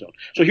same tombstone.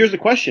 So here's the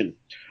question.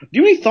 Do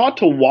you have any thought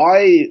to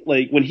why,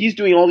 when he's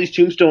doing all these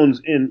tombstones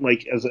in,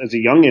 as a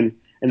youngin',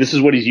 and this is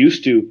what he's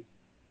used to,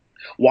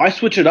 Why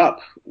switch it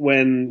up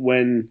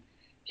when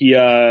he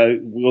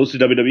goes to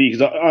WWE?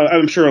 Because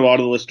I'm sure a lot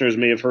of the listeners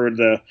may have heard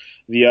the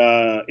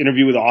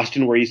interview with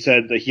Austin where he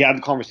said that he had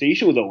the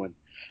conversation with Owen.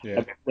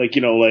 Yeah. Like,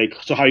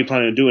 so how are you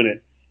planning on doing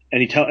it?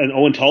 And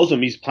Owen tells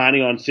him he's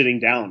planning on sitting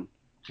down.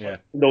 Yeah.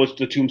 Though it's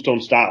the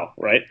Tombstone style,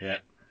 right? Yeah.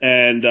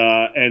 And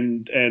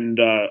Austin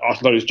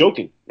thought he was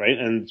joking, right?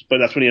 But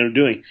that's what he ended up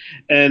doing.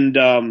 And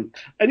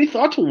any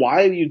thoughts on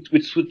why you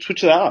would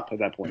switch that up at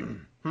that point?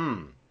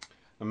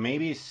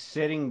 Maybe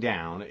sitting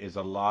down is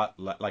a lot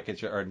like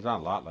it's not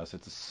a lot less.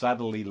 It's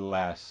subtly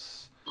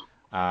less.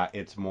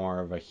 It's more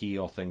of a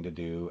heel thing to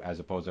do as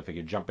opposed to if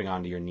you're jumping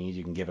onto your knees,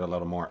 you can give it a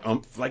little more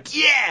oomph, like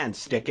and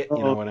stick it.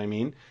 You know what I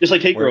mean? Just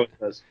like Taker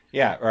does.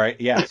 Yeah. Right.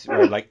 Yes.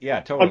 Or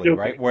totally.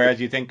 Right. Whereas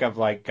you think of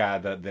like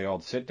the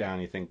old sit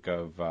down, you think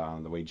of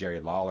the way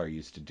Jerry Lawler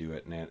used to do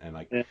it, and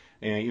like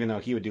even though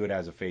he would do it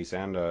as a face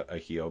and a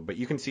heel, but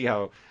you can see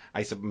how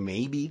I said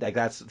maybe like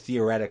that's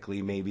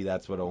theoretically maybe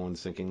that's what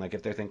Owen's thinking. Like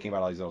if they're thinking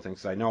about all these little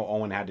things, 'cause I know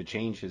Owen had to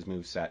change his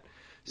moveset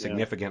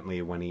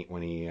significantly when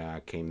he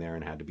came there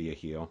and had to be a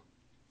heel.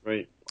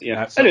 Right.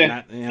 Yeah.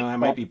 Anyway. That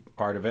might be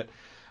part of it.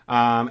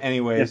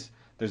 Anyways,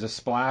 there's a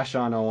splash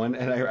on Owen,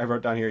 and I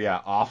wrote down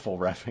here, awful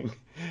reffing.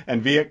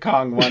 And Viet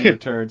Cong 1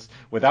 returns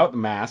without the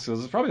mask. So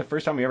this is probably the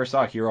first time we ever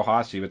saw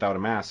Hirohashi without a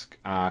mask,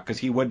 because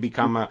he would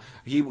become I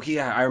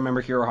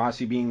remember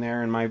Hirohashi being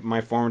there in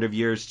my formative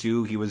years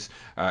too. He was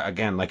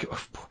again like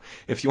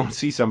if you want to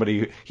see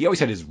somebody, he always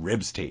had his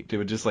ribs taped. It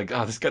would just like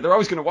this guy, they're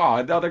always gonna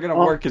now they're gonna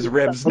work his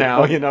ribs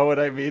now. You know what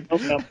I mean?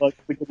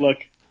 Good luck.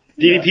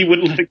 DDP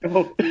wouldn't let it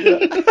go.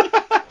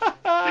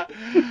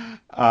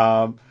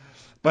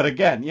 But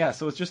again,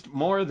 so it's just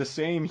more of the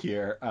same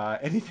here.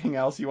 Anything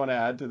else you want to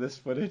add to this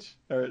footage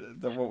or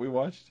what we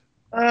watched?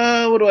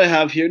 What do I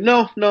have here?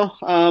 No.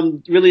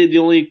 Really, the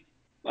only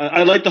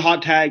I like the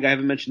hot tag. I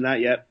haven't mentioned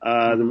that yet.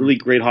 The really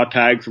great hot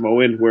tag from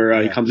Owen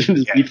where he comes in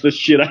and beats the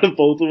shit out of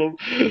both of them.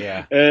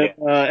 Yeah.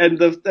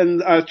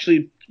 And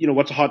actually,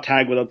 what's a hot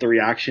tag without the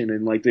reaction?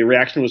 And like the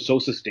reaction was so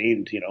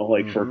sustained,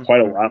 for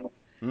quite a while.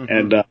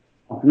 And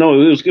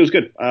no, it was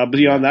good.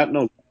 Beyond that,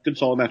 no, good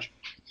solid match.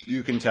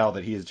 You can tell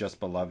that he is just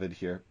beloved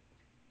here.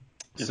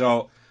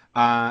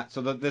 Yeah.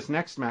 So this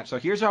next match. So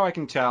here's how I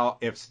can tell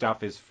if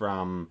stuff is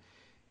from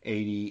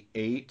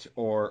 88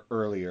 or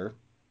earlier,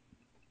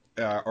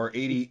 or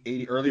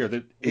 80 earlier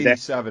than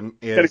 87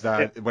 is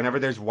whenever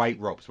there's white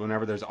ropes,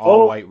 whenever there's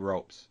all white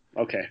ropes.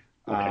 Okay.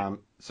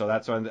 So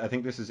that's when I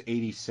think this is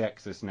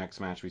 86. This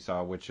next match we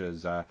saw, which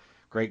is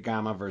Great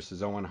Gama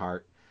versus Owen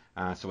Hart.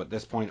 So at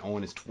this point,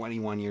 Owen is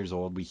 21 years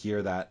old. We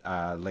hear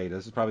that later.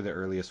 This is probably the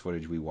earliest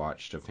footage we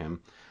watched of him.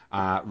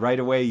 Right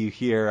away, you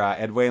hear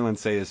Ed Whalen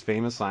say his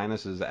famous line,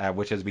 this is,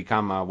 which has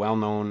become a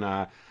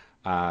well-known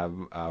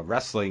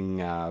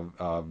wrestling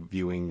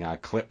viewing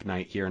clip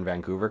night here in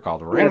Vancouver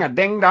called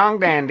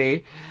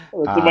Ring-a-Ding-Dong-Dandy.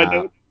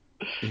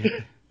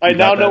 I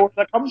now know where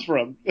that comes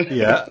from.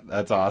 Yeah,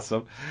 that's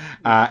awesome.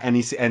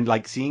 And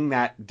like seeing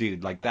that,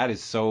 dude, like that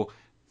is so...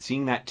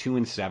 Seeing that 2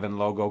 and 7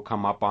 logo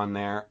come up on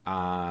there,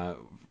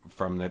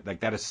 from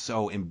that is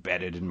so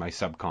embedded in my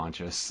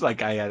subconscious.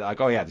 Like I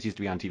had this used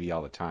to be on TV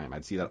all the time.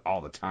 I'd see that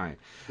all the time.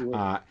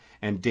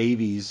 And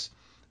Davies,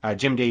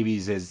 Jim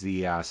Davies is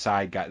the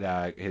side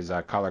guy, his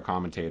color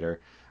commentator,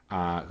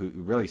 who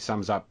really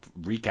sums up,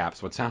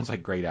 recaps what sounds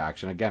like great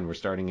action. Again, we're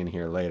starting in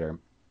here later,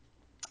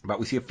 but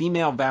we see a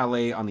female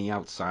valet on the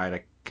outside.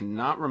 I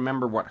cannot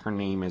remember what her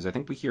name is. I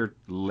think we hear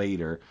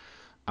later.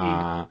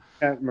 Can't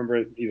remember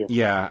it either.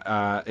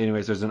 Yeah.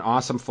 Anyways, there's an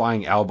awesome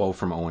flying elbow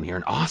from Owen here.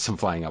 An awesome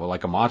flying elbow,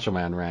 like a Macho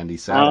Man Randy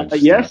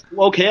Savage. Yes.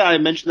 Okay, I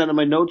mentioned that in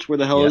my notes. Where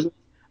the hell is it?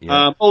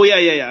 Yeah.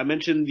 I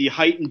mentioned the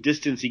height and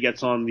distance he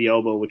gets on the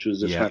elbow, which was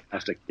just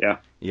fantastic. Yeah.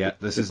 Yeah.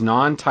 This is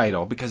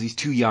non-title because he's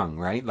too young,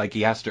 right? Like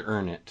he has to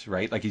earn it,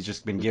 right? Like he's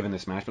just been given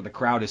this match, but the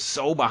crowd is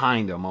so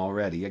behind him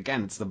already.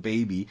 Again, it's the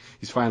baby.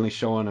 He's finally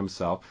showing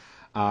himself.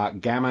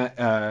 Jürgen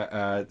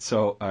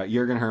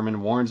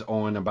Herman warns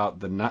Owen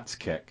about the nuts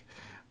kick.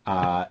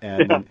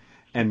 And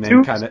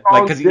then kind of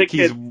like because he's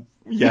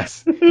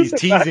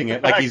teasing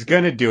it like he's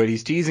gonna do it.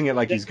 He's teasing it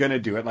like he's gonna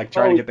do it, like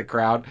trying to get the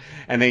crowd,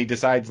 and then he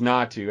decides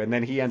not to, and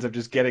then he ends up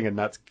just getting a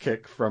nuts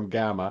kick from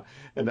Gama,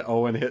 and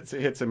Owen hits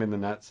him in the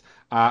nuts.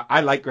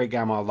 I like Great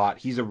Gama a lot.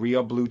 He's a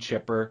real blue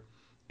chipper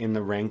in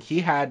the ring.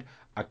 He had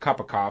a cup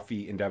of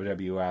coffee in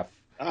WWF.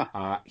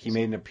 He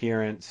made an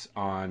appearance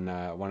on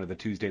one of the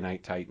Tuesday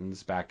Night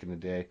Titans back in the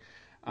day.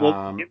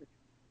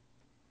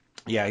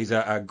 He's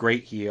a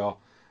great heel.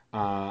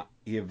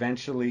 He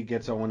eventually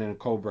gets Owen in a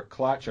Cobra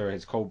clutch, or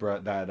his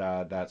Cobra,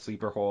 that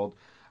sleeper hold.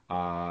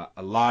 A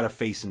lot of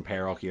face and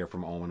peril here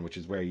from Owen, which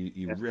is where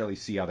you really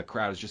see how the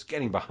crowd is just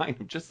getting behind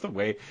him, just the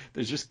way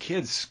there's just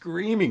kids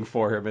screaming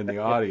for him in the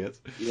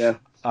audience. Yeah.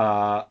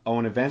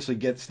 Owen eventually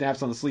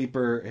snaps on the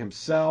sleeper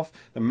himself.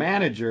 The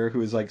manager,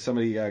 who is like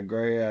somebody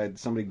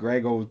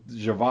Grego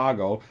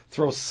Zhivago,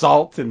 throws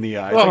salt in the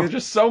eyes. Like, there's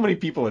just so many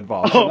people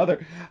involved.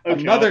 Another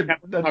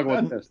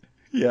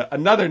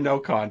no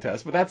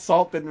contest, but that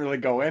salt didn't really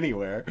go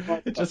anywhere.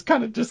 It just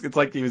it's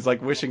like he was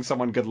like wishing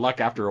someone good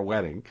luck after a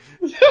wedding.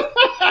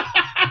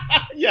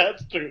 Yeah,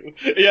 it's true.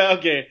 Yeah,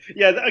 okay.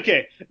 Yeah,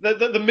 okay.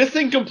 The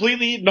missing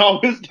completely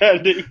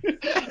notwithstanding.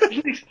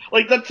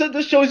 Like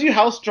that shows you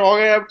how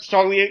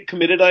strongly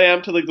committed I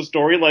am to like the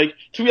story. Like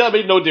to me that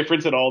made no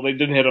difference at all. They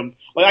didn't hit him.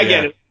 Like I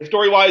get it.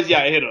 Story wise, yeah,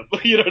 I hit him.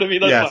 You know what I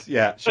mean? That's fine.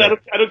 Yeah, sure.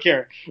 I don't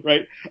care,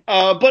 right?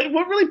 But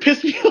what really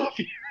pissed me off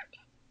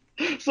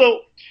here,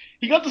 so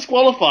he got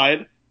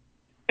disqualified,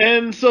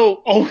 and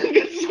so Owen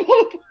gets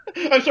disqualified.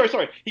 I'm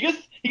sorry. He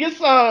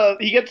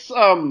gets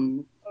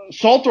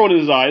salt thrown in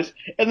his eyes,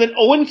 and then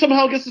Owen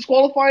somehow gets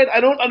disqualified. I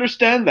don't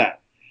understand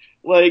that.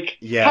 Like,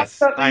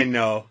 yes, I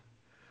know.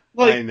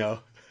 Like, I know.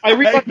 I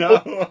realized I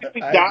know.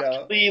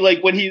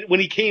 like when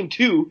he came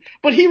to,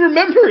 but he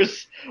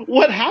remembers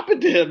what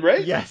happened to him,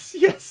 right?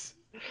 Yes.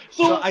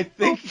 So I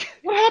think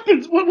what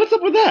happens? What's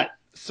up with that?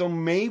 So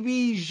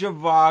maybe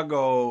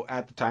Zhivago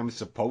at the time was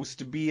supposed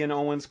to be in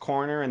Owen's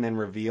corner and then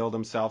revealed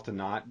himself to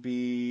not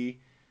be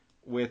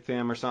with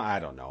him or something. I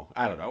don't know.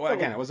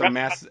 Again, it was a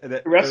mess.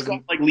 The rest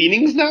got like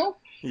leanings now?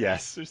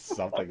 Yes, or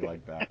something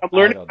like that. I'm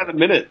learning in a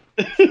minute.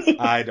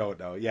 I don't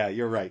know. Yeah,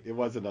 you're right. It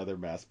was another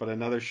mess, but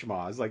another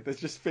schmoz. Like, that's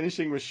just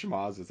finishing with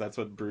schmozes. That's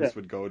what Bruce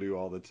would go to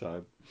all the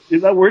time.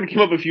 That word came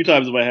up a few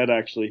times in my head,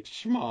 actually.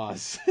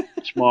 Schmoz.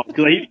 Schmoz.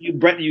 Because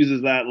Brett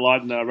uses that a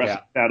lot in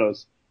Wrestling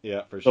Shadows.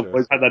 Yeah, for sure. I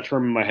always had that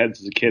term in my head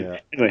as a kid. Yeah.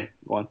 Anyway,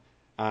 go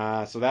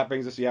on. So that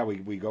brings us,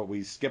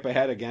 we skip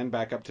ahead again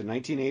back up to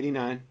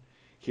 1989.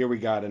 Here we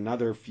got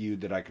another feud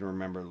that I can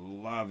remember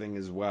loving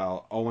as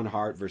well. Owen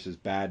Hart versus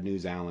Bad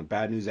News Allen.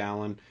 Bad News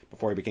Allen,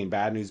 before he became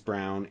Bad News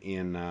Brown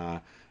in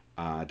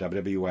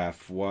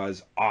WWF,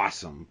 was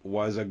awesome.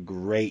 Was a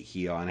great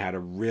heel and had a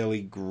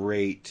really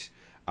great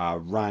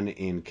run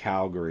in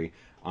Calgary.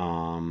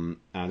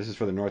 This is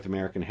for the North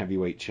American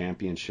Heavyweight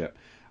Championship.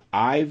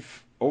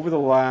 Over the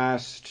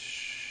last,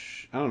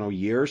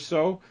 year or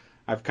so,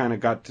 I've kind of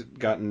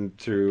gotten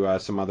through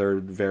some other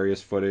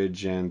various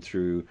footage and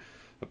through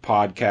the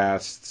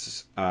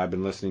podcasts I've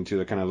been listening to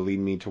that kind of lead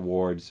me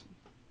towards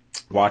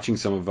watching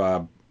some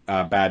of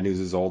Bad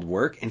News' old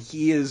work, and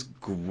he is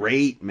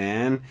great,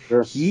 man.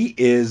 Sure. He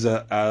is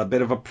a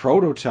bit of a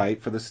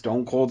prototype for the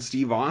Stone Cold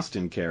Steve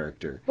Austin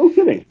character. No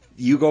kidding.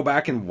 You go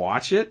back and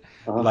watch it,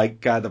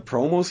 the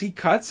promos he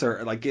cuts are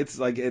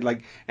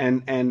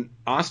and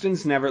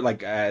Austin's never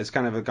has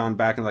kind of gone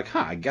back and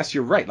I guess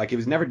you're right. Like, he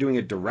was never doing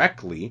it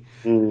directly.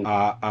 He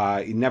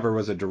never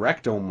was a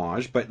direct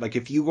homage, but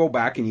if you go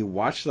back and you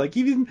watch,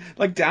 even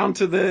down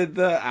to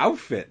the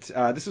outfit,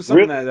 this was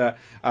something that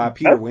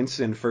Peter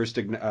Winston first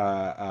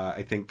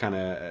I think kind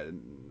of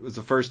was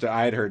the first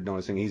I had heard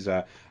noticing. He's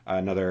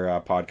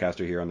another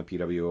podcaster here on the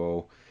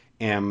PWO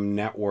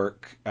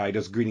network. He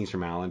does Greetings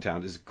from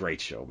Allentown. It's a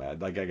great show,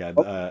 man.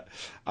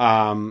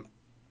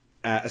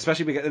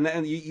 Especially because,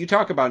 and you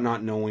talk about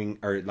not knowing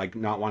or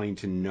not wanting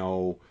to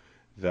know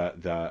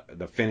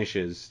the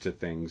finishes to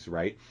things,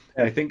 right?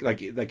 And I think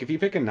if you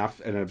pick an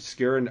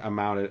obscure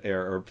amount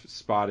or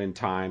spot in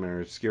time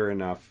or obscure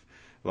enough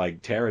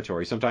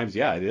territory, sometimes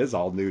it is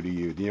all new to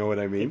you. Do you know what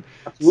I mean?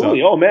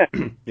 Absolutely. Oh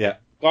man. Yeah.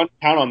 Gone to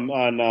town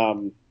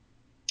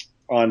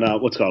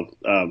on what's called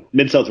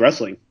Mid-South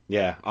Wrestling.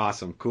 Yeah,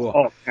 awesome, cool.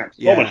 Oh, man,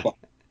 so much fun.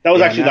 That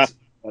was actually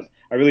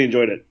I really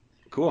enjoyed it.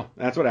 Cool.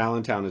 That's what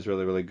Allentown is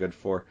really, really good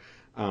for.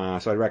 So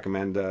I'd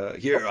recommend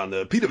here on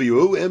the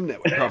PWOM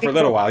network for a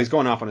little while. He's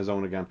going off on his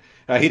own again.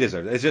 He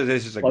deserves it.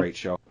 It's just a great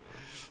show.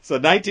 So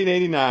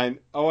 1989,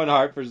 Owen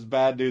Hart versus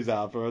Bad News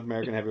Al for North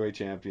American Heavyweight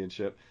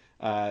Championship.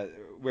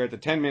 We're at the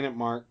 10-minute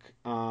mark.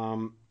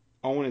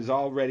 Owen is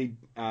already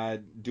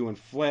doing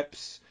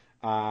flips,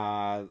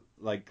 the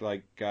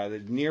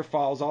near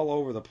falls all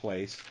over the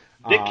place.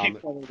 Dick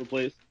kicks all over the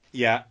place.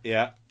 Yeah.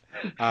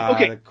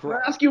 Okay, can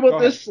I ask you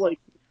about this? Sorry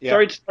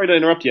to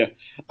interrupt you.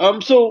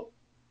 So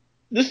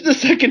this is the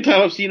second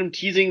time I've seen him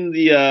teasing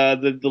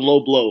the low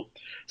blow.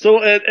 So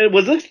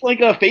was this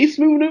a face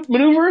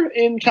maneuver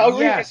in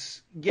Calgary?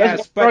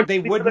 Yes, but they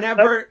would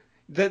never.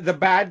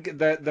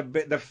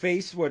 The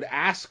face would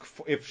ask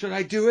should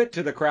I do it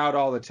to the crowd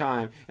all the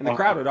time, and the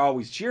crowd would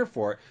always cheer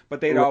for it. But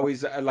they'd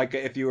always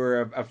if you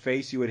were a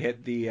face, you would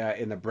hit the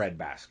in the bread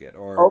basket,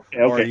 or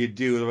you'd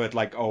do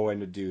what Owen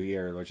would do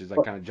here, which is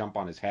kind of jump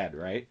on his head,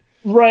 right?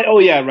 Right. Oh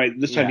yeah. Right.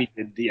 This time he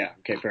did. Yeah.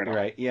 Okay. Fair enough.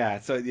 Right. Yeah.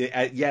 So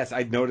yes,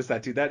 I noticed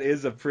that too. That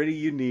is a pretty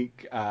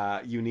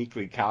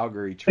uniquely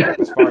Calgary trick,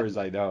 as far as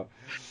I know.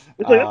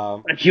 It's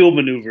a heel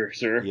maneuver,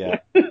 sir. Yeah.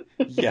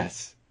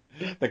 Yes.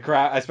 The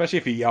crowd, especially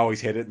if he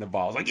always hit it in the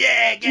balls,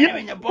 get him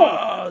in the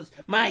balls,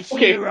 my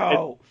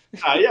hero.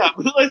 Yeah,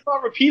 I saw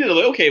it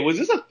repeatedly. Okay, was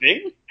this a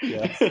thing?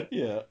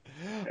 Yeah.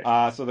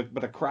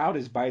 But the crowd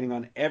is biting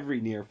on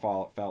every near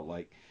fall. It felt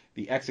like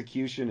the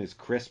execution is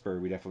crisper.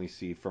 We definitely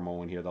see from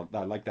Owen here.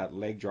 I like that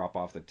leg drop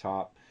off the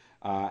top,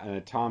 an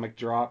atomic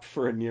drop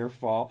for a near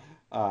fall.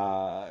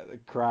 The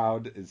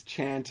crowd is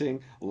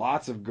chanting.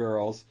 Lots of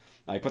girls.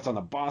 He puts on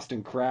the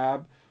Boston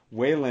Crab.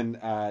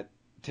 Waylon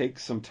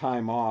takes some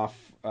time off,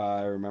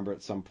 I remember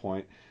at some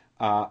point.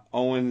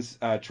 Owen's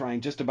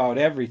trying just about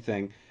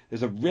everything.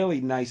 There's a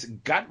really nice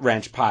gut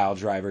wrench pile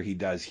driver he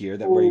does here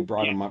where he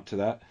brought him up to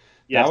that.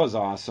 Yes. That was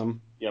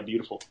awesome. Yeah,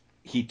 beautiful.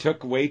 he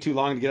took way too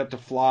long to get up to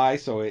fly,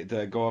 so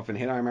to go up and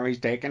hit. I remember he's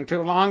taking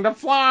too long to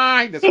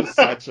fly. This was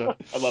such a.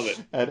 I love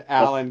it. And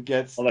Allen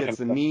gets kind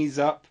the knees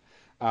up.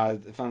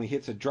 Finally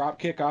hits a drop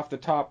kick off the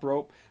top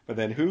rope. But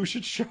then who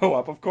should show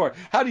up? Of course.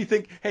 How do you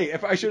think? Hey,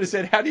 if I should have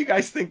said, how do you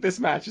guys think this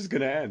match is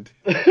going to end?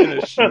 In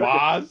a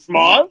schmoz?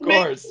 Schmoz? Of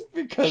course,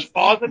 because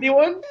schmoz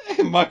anyone?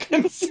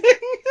 Makhan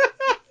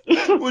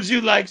Singh. Would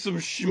you like some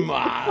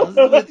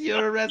schmoz with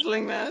your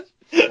wrestling match?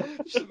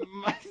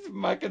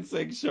 Makhan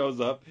Singh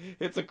shows up,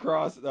 hits a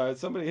cross.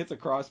 Somebody hits a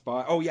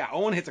crossbody. Oh yeah,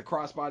 Owen hits a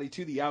crossbody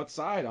to the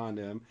outside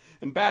onto him,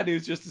 and Bad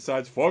News just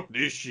decides fuck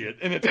this shit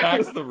and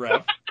attacks the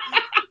ref.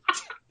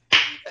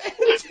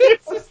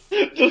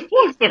 Just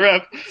plugs the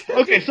ref.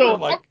 Okay, so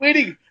I'm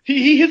waiting.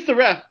 He hits the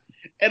ref,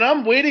 and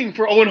I'm waiting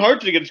for Owen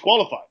Hart to get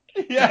disqualified.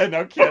 Yeah,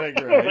 no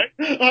kidding, right?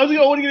 How's he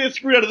going to get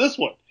screwed out of this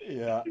one?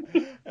 Yeah,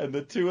 and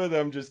the two of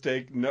them just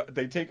take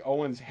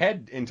Owen's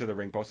head into the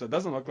ring post. It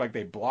doesn't look like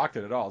they blocked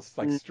it at all. It's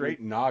like straight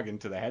noggin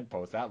to the head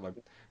post.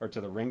 Or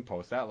to the ring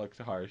post. That looked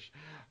harsh.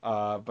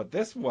 But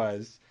this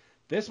was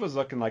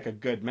looking like a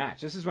good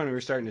match. This is when we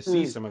were starting to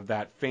see some of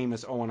that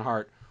famous Owen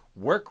Hart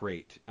work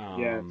rate.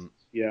 Yes.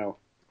 Yeah.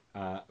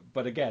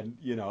 But again,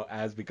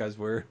 because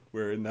we're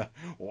in the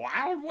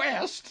Wild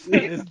West,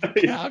 that is the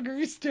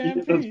Calgary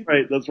Stampede.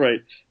 That's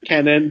right.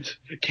 Can't end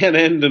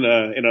in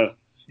a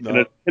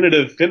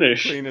definitive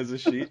finish. Clean as a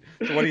sheet.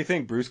 So what do you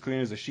think, Bruce?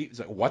 Clean as a sheet? He's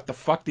like, what the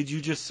fuck did you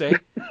just say?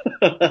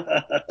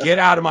 Get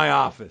out of my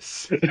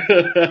office.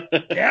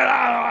 Get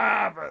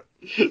out of my office.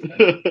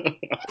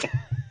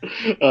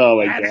 Oh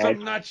my God. Add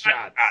some nut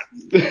shots.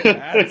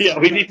 Yeah,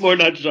 we need more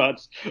nut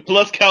shots.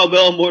 Plus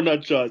cowbell, more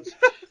nut shots.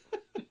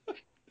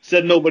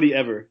 Said nobody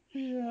ever.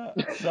 Yeah.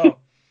 So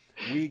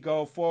we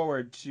go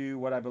forward to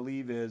what I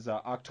believe is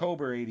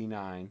October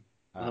 '89.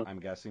 I'm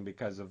guessing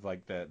because of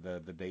like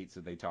the dates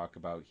that they talk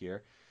about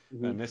here.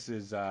 Mm-hmm. And this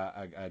is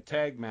a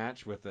tag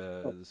match with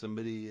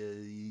somebody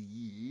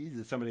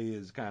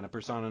is kind of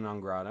persona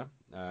non grata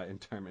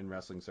in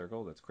wrestling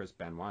circle. That's Chris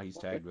Benoit. He's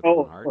tagged with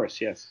Owen Hart. Of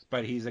course, yes.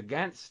 But he's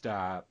against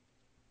the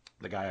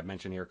guy I've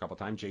mentioned here a couple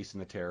times, Jason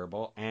the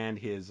Terrible, and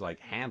his like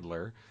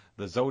handler,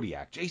 the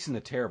Zodiac. Jason the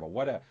Terrible.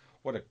 What a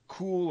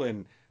cool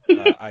and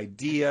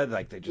idea.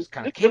 Like they just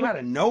kind of came out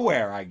of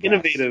nowhere, I guess.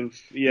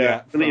 Innovative.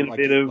 Yeah really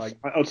innovative. Like,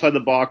 outside the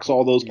box,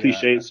 all those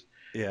cliches.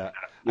 Yeah.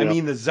 I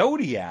mean, the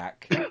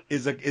Zodiac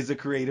is a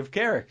creative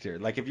character.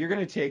 Like, if you're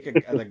going to take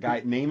a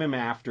guy, name him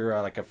after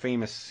like a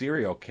famous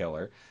serial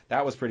killer,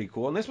 that was pretty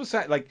cool. And this was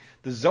like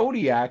the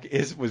Zodiac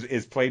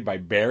is played by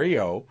Barry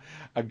O,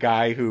 a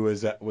guy who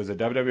was a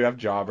WWF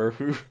jobber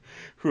who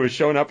has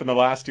shown up in the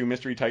last two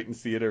Mystery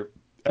Titans Theater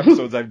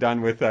episodes I've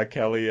done with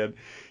Kelly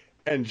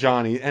and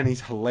Johnny, and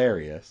he's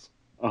hilarious.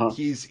 Uh-huh.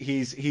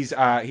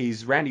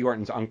 He's Randy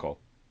Orton's uncle.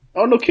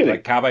 Oh, no kidding.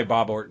 Like Cowboy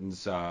Bob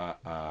Orton's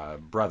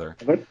brother.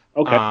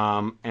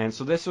 Okay. And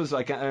so this was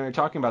like, and we're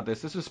talking about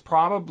this. This was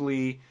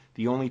probably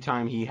the only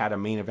time he had a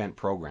main event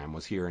program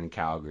was here in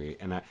Calgary,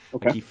 and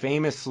like he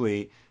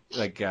famously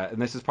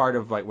and this is part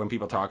of like when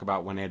people talk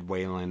about when Ed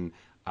Whalen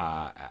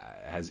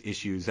has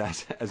issues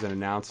as an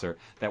announcer,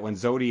 that when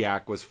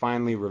Zodiac was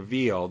finally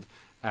revealed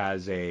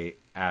as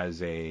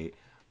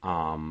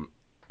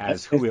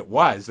who it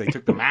was, they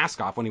took the mask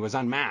off when he was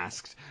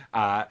unmasked.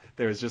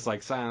 There was just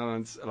like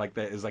silence, like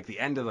it was like the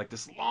end of like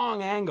this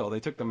long angle. They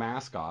took the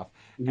mask off,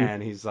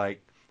 and he's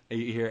like,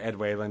 you hear Ed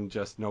Whalen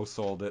just no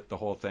sold it the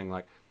whole thing,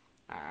 like,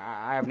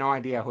 I have no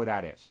idea who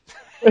that is.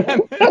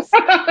 And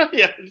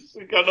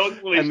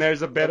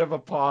there's a bit of a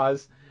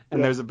pause.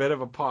 And there's a bit of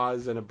a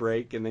pause and a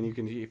break, and then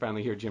you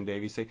finally hear Jim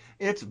Davies say,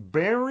 "It's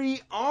Barry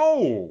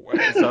O."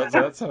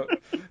 So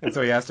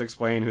he has to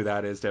explain who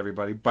that is to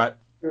everybody. But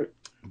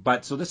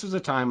so this was a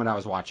time when I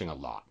was watching a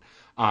lot.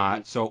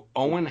 So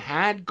Owen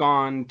had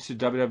gone to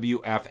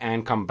WWF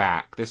and come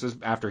back. This is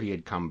after he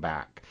had come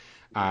back.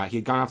 He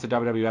had gone off to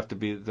WWF to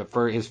be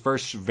his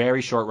first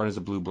very short run as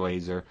a Blue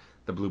Blazer.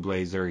 The Blue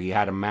Blazer. He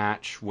had a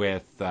match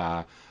with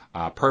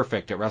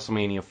Perfect at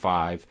WrestleMania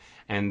 5,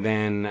 and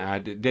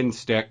then didn't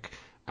stick.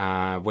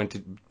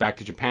 Went back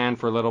to Japan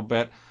for a little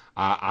bit.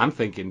 I'm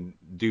thinking,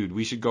 dude, I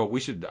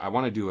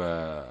want to do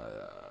a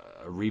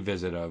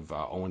revisit of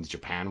Owen's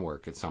Japan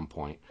work at some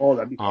point. Oh,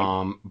 that'd be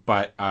fun.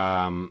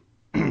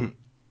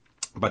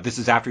 But this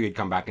is after he had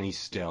come back, and he's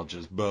still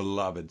just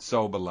beloved,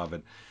 so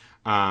beloved.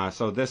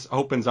 So this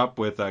opens up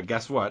with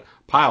guess what?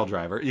 Pile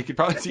driver. You could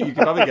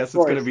probably guess it's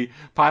going to be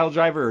pile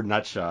driver or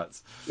nut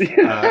shots.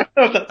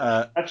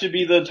 That should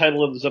be the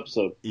title of this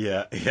episode.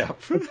 Yeah.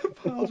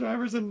 Pile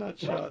drivers and nut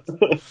shots.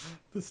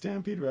 The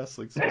Stampede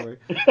Wrestling story.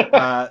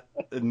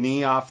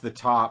 Knee off the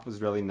top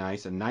was really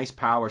nice. A nice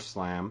power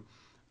slam.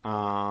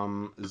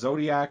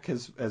 Zodiac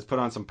has put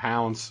on some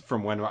pounds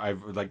from when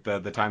I've like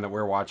the time that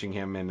we're watching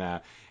him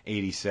in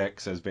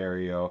 '86 as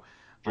Barrio.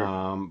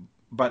 Sure.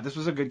 But this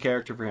was a good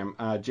character for him.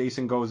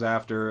 Jason goes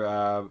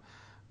after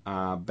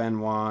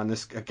Benoit. And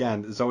this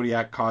again,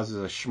 Zodiac causes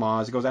a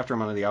schmoz. He goes after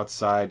him on the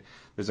outside.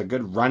 There's a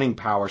good running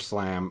power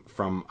slam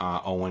from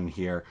Owen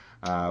here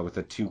with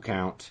a 2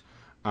 count.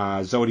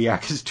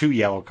 Zodiac is 2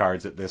 yellow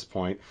cards at this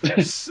point.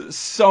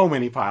 So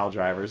many pile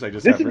drivers. I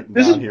just have written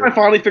this down is here. I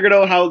finally figured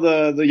out how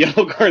the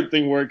yellow card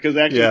thing worked because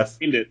I actually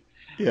explained it.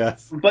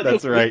 Yes, but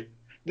that's right.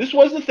 This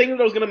was the thing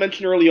that I was going to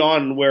mention early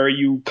on where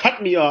you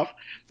cut me off.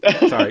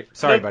 Sorry,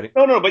 buddy.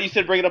 No, but you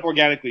said bring it up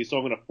organically, so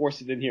I'm going to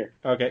force it in here.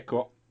 Okay,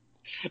 cool.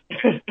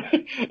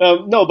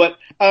 No, but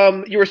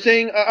you were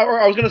saying, or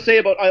I was going to say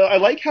about, I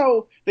like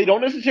how they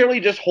don't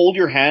necessarily just hold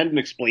your hand and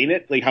explain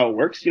it, like how it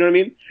works. You know what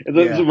I mean?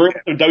 It's a very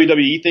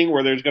WWE thing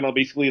where there's going to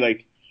basically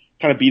like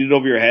kind of beat it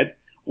over your head.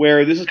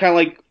 Where this is kind of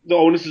like the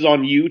onus is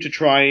on you to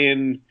try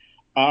and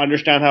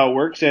understand how it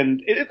works,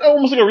 and it's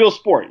almost like a real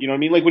sport. You know what I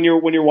mean? Like when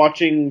you're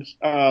watching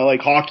like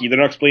hockey, they're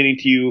not explaining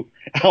to you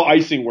how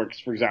icing works,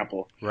 for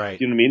example.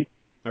 Right. You know what I mean?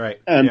 Right.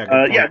 And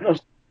no.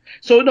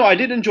 So no, I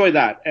did enjoy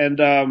that, and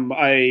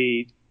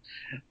the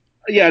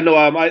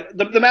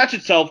match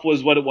itself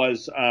was what it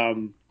was.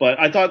 But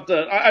I thought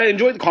I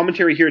enjoyed the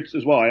commentary here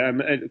as well.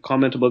 I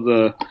comment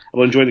about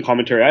enjoying the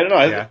commentary. I don't know.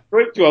 I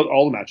enjoyed it throughout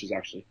all the matches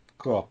actually.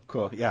 Cool.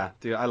 Yeah,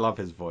 dude, I love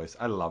his voice.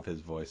 I love his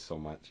voice so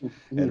much.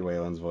 Ed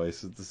Whalen's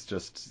voice. It's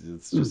just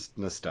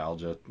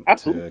nostalgia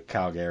to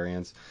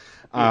Calgarians.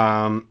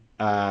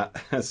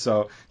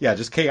 So yeah,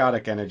 just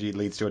chaotic energy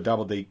leads to a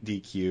double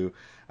DQ.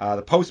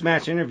 The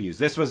post-match interviews.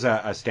 This was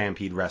a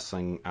Stampede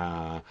Wrestling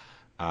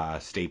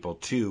staple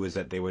too. Is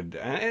that they would,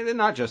 and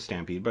not just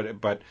Stampede,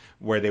 but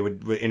where they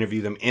would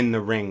interview them in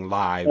the ring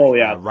live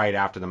right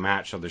after the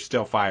match, so they're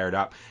still fired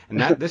up. And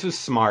this was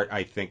smart,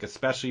 I think,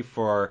 especially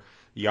for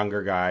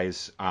younger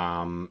guys,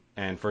 and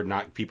for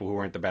not people who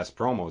weren't the best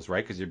promos,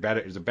 right? Because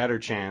there's a better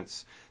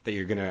chance that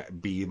you're gonna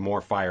be more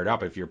fired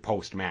up if you're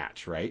post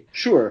match, right?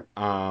 Sure.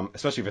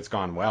 Especially if it's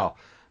gone well.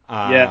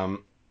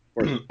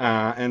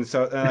 And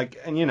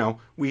so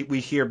we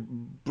hear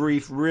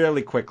brief,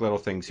 really quick little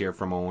things here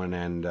from Owen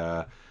and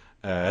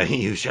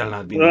you shall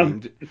not be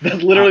named.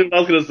 That's literally what I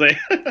was gonna say.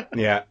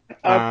 Yeah.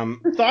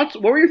 Thoughts?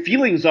 What were your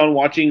feelings on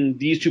watching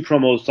these two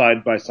promos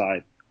side by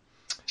side?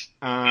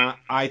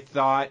 I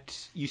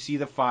thought you see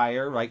the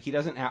fire, right? He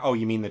doesn't have... Oh,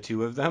 you mean the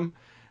two of them?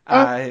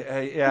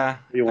 Yeah.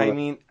 I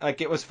mean,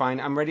 like, it was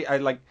fine. I'm ready. I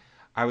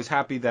was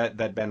happy that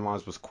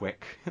Benoit's was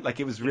quick. Like,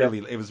 it was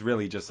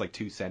really just like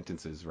 2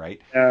 sentences,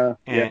 right?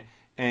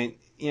 And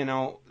you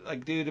know,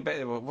 like, dude,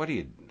 what do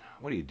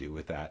you do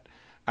with that?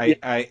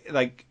 I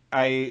think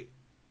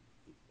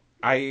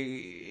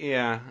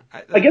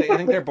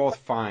they're both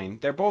fine.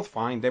 They both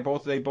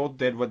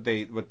did what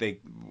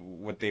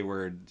they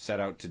were set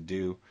out to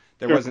do.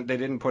 They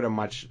didn't put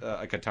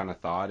a ton of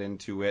thought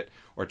into it,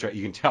 or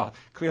you can tell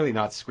clearly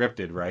not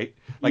scripted, right?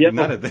 Like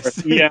none of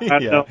this.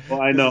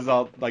 I know. This is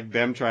all like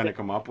them trying to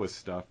come up with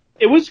stuff.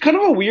 It was kind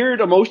of a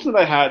weird emotion that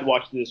I had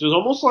watching this. It was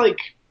almost like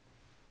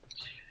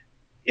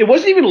it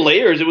wasn't even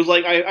layers. It was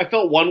like I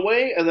felt one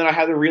way, and then I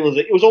had to realize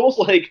it was almost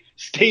like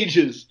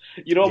stages.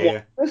 You know,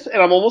 and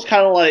I'm almost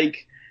kind of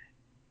like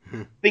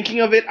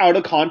thinking of it out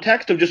of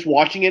context of just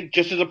watching it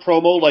just as a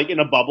promo, like in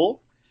a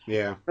bubble.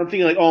 Yeah, I'm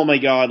thinking like, oh my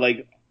god,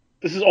 like.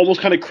 This is almost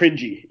kind of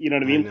cringy, you know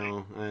what I mean?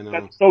 I know.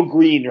 That's so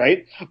green,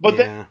 right? But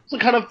then also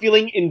kind of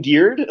feeling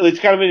endeared. It's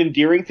kind of an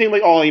endearing thing,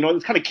 like, oh, you know,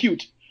 it's kind of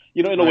cute,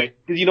 you know, in a way.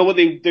 Because you know what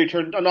they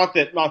turned, not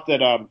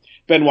that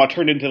Benoit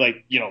turned into,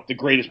 like, you know, the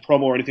greatest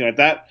promo or anything like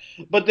that.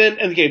 But then,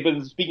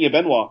 but speaking of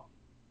Benoit,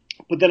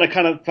 but then I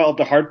kind of felt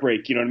the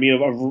heartbreak, you know what I mean?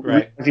 Of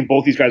realizing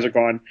both these guys are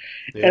gone.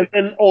 Yeah. And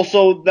then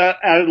also that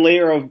added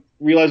layer of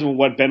realizing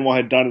what Benoit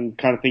had done and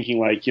kind of thinking,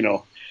 like, you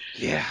know.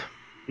 Yeah.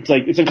 It's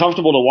like, it's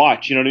uncomfortable to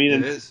watch, you know what I mean?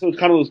 And it was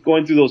kind of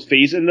going through those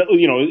phases, and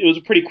you know, it was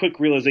a pretty quick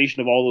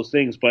realization of all those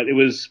things, but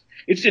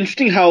it's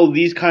interesting how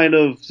these kind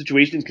of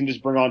situations can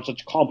just bring on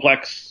such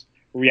complex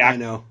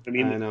reactions.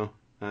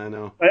 I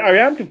know. I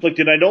am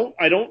conflicted. I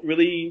don't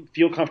really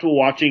feel comfortable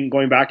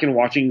going back and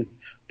watching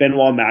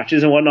Benoit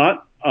matches and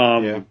whatnot.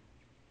 You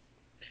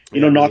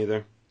know,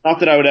 not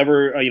that I would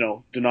ever,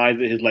 deny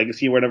his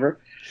legacy or whatever.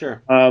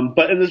 Sure.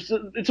 But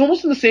it's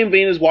almost in the same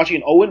vein as watching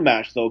an Owen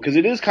match, though, because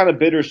it is kind of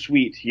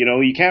bittersweet. You know,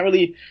 you can't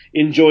really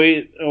enjoy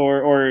it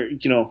or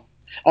you know,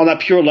 on that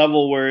pure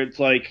level where it's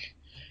like,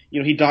 you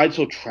know, he died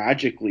so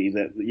tragically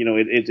that, you know,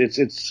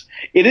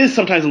 it is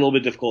sometimes a little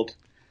bit difficult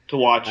to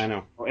watch. I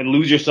know. And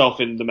lose yourself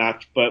in the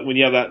match, but when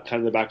you have that kind of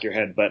in the back of your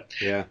head. But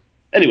yeah.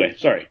 Anyway,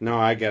 sorry. No,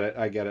 I get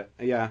it.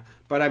 Yeah.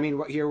 But I mean,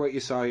 what you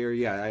saw here,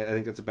 yeah, I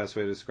think that's the best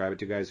way to describe it.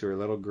 2 guys who are a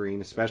little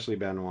green, especially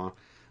Benoit.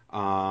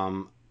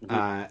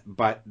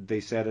 But they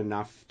said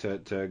enough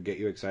to get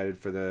you excited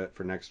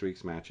for next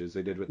week's matches.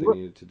 They did what they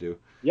needed to do.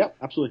 Yeah,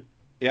 absolutely.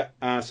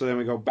 Yeah. So then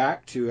we go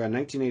back to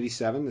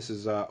 1987. This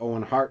is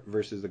Owen Hart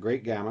versus the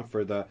Great Gama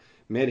for the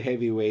mid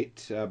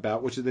heavyweight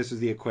belt, this is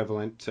the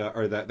equivalent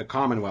or the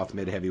Commonwealth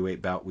mid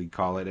heavyweight belt, we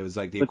call it. It was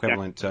like the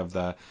equivalent of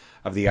the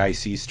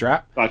IC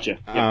strap. Gotcha.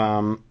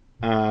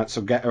 Yeah.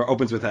 So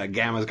opens with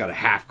Gama's got a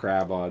half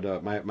crab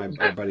on. My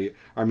buddy,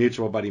 our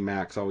mutual buddy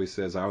Max, always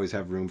says I always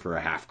have room for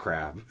a half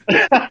crab.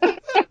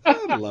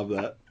 I love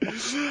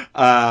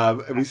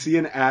that. We see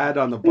an ad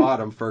on the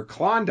bottom for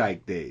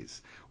Klondike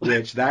Days,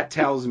 which that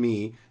tells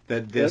me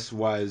that this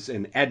was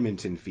an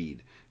Edmonton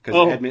feed,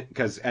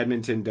 because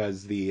Edmonton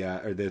does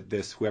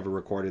this whoever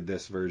recorded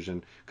this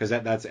version, because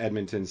that's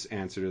Edmonton's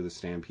answer to the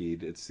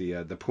Stampede. It's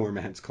the poor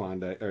man's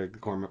Klondike, or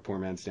the poor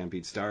man's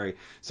Stampede. Sorry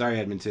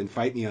Edmonton,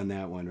 fight me on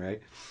that one,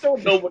 right?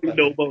 Nobody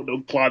know about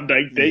no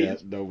Klondike days. Yeah,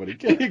 nobody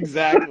can.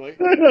 Exactly.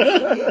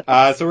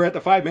 So we're at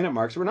the 5-minute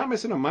mark, so we're not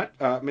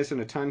missing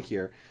a ton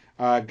here.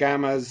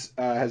 Gama's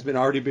has been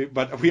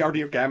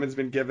Gama's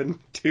been given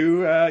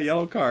 2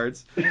 yellow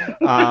cards.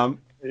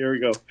 Here we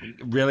go.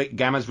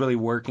 Gama's really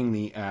working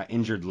the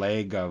injured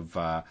leg of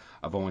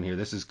Owen here.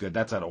 This is good.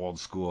 That's that old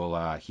school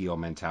heel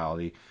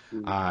mentality.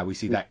 We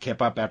see that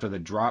kip up after the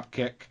drop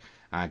kick,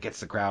 gets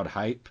the crowd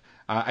hype.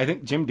 I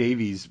think Jim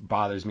Davies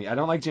bothers me. I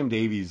don't like Jim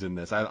Davies in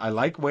this. I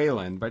like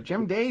Whalen, but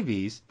Jim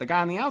Davies, the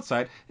guy on the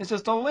outside, is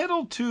just a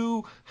little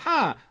too,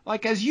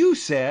 like as you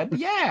said,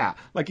 yeah.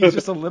 Like he's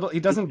just a little, he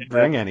doesn't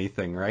bring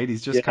anything, right?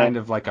 He's just kind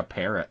of like a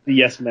parrot.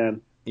 Yes,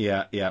 man.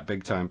 Yeah,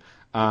 big time.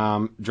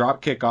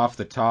 Drop kick off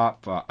the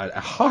top, a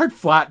hard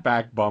flat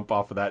back bump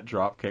off of that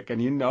drop kick,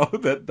 and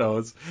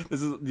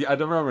that I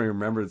don't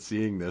remember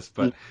seeing this,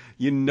 but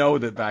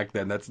that back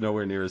then that's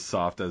nowhere near as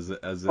soft as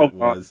it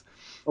was.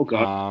 Oh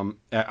God.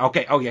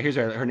 Okay. Oh yeah. Here's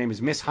her name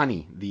is Miss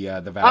Honey, the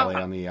valet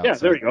on the outside. Yeah,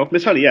 there we go.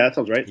 Miss Honey. Yeah, that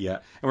sounds right. Yeah,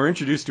 and we're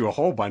introduced to a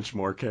whole bunch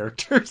more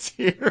characters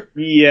here.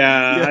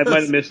 Yeah, yes. I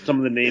might have missed some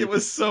of the names. It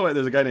was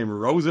there's a guy named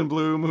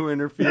Rosenblum who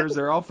interferes.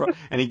 They're all from,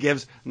 and he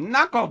gives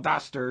knuckle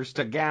dusters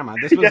to Gama.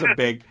 This was a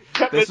big.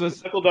 This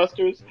was knuckle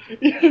dusters.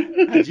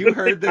 Had you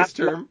heard this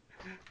term?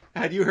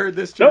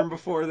 Nope.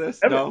 Before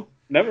this? Never. No.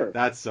 Never.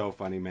 That's so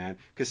funny, man.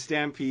 Because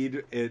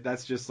Stampede,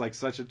 that's just like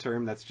such a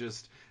term that's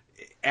just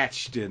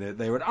etched in it.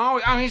 They would,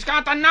 he's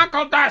got the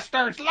knuckle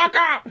dusters. Look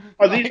out!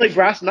 Are these like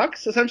brass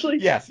knucks, essentially?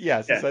 Yes,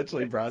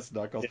 essentially brass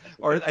knuckles. Yeah.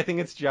 Or I think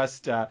it's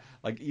just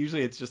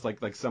usually it's just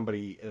like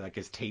somebody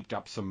has taped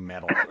up some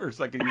metal, or it's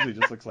it usually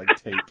just looks like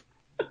tape.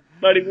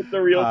 Not even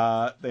the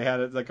real. They had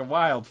it like a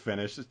wild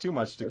finish. It's too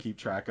much to keep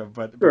track of,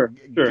 but sure.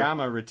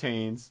 Gama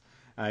retains.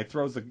 He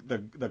throws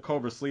the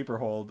Cobra sleeper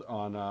hold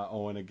on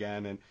Owen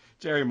again, and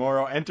Jerry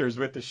Morrow enters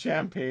with the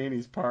champagne.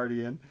 He's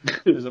partying.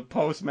 There's a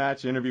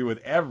post-match interview with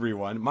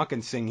everyone.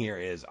 Makhan Singh here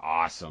is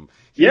awesome.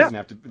 He doesn't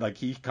have to,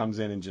 he comes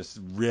in and just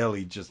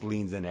really just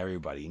leans in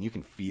everybody, and you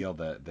can feel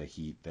the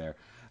heat there.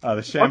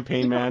 The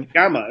champagne man.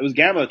 It was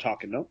Gama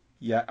talking, no?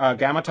 Yeah,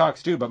 Gama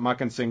talks too, but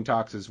Makhan Singh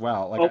talks as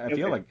well. I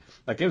feel like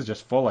it was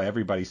just full of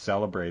everybody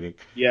celebrating.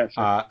 Yeah,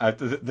 sure.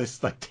 This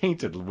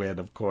tainted win,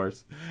 of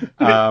course.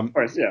 Of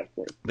course.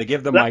 They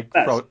give the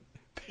microphone.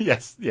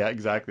 Yes, yeah,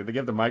 exactly. They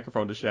give the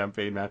microphone to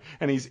Champagne Man,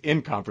 and he's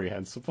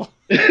incomprehensible.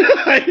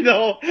 I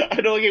know.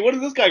 Okay, what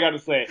does this guy got to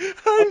say?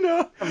 I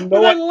know,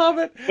 but I love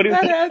it.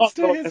 That adds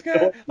to his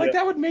guy.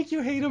 That would make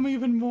you hate him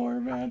even more,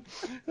 man.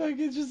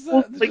 It's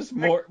just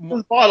more.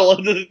 His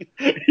bottle.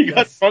 He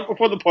got drunk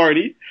before the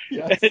party,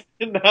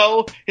 and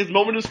now his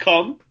moment has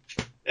come.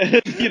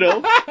 And,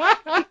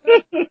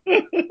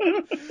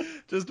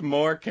 just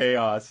more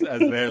chaos as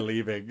they're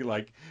leaving.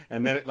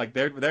 And then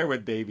they're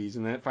with Davies,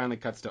 and then it finally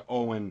cuts to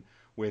Owen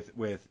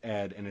with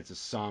Ed, and it's a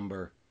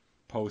somber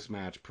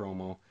post-match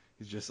promo.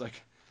 He's just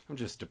like, I'm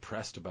just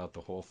depressed about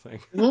the whole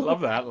thing. I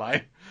love that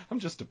line. I'm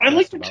just depressed. I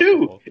like it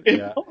too.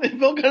 It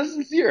felt kind of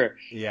sincere.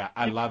 Yeah,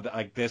 I love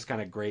that. This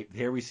kind of great.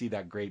 Here we see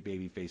that great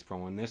babyface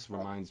promo, and this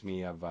reminds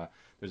me of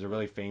there's a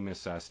really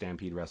famous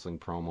Stampede Wrestling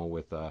promo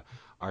with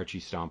Archie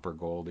Stomper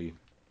Goldie,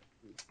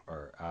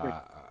 or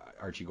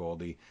Archie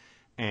Goldie,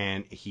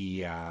 and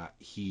he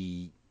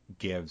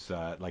gives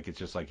it's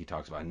just like he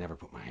talks about, I never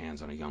put my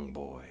hands on a young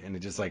boy, and it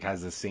just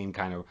has the same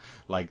kind of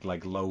like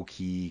low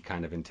key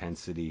kind of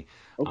intensity.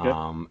 Okay.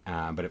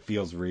 But it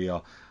feels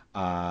real.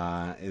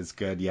 It's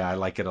good. Yeah, I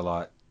like it a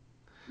lot.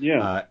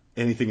 Yeah.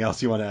 Anything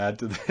else you want to add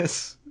to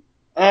this?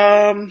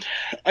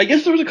 I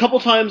guess there was a couple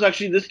times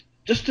actually, this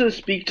just to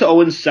speak to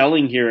Owen's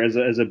selling here as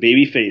a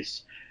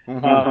babyface.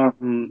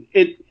 Mm-hmm.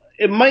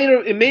 It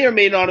may or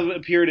may not have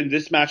appeared in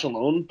this match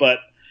alone, but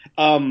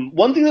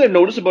one thing that I've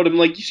noticed about him,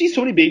 you see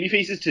so many baby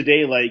faces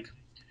today,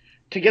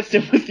 to get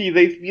sympathy,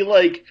 they feel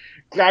like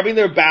grabbing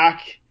their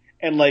back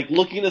and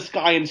looking in the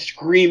sky and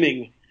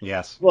screaming.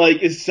 Yes.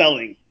 Is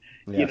selling.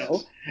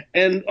 Yes.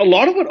 And a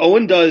lot of what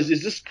Owen does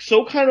is just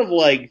so kind of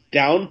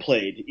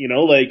downplayed.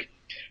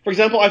 For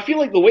example, I feel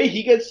like the way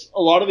he gets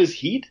a lot of his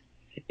heat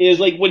is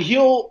when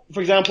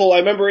for example, I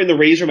remember in the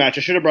Razor match,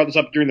 I should have brought this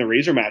up during the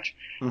Razor match,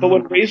 but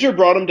when Razor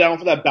brought him down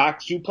for that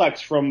back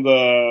suplex from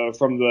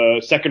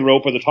the second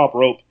rope or the top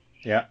rope,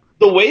 yeah,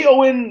 the way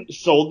Owen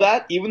sold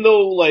that, even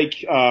though I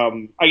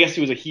guess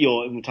he was a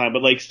heel in the time,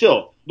 but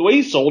still, the way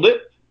he sold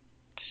it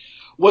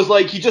was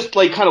he just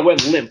kind of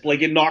went limp,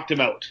 it knocked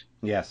him out.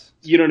 Yes.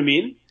 You know what I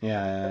mean?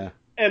 Yeah.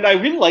 And I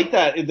really like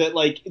that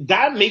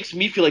that makes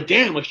me feel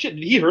damn, shit,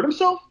 did he hurt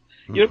himself?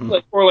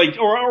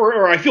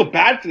 Or I feel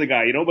bad for the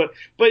guy,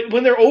 but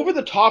when they're over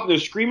the top and they're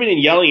screaming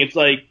and yelling, it's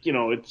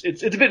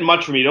it's a bit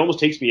much for me. It almost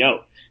takes me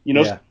out,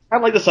 So I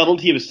like the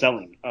subtlety of his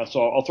selling.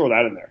 So I'll throw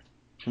that in there.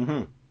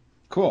 Mm-hmm.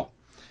 Cool.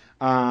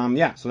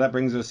 So that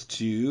brings us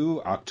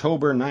to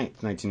October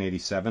 9th,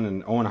 1987,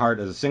 and Owen Hart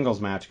as a singles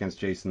match against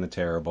Jason the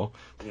Terrible.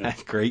 Yeah.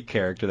 That great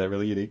character, that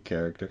really unique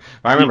character.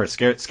 I remember it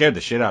scared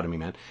the shit out of me,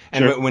 man.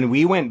 And sure. When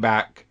we went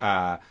back,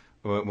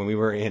 when we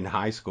were in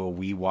high school,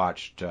 we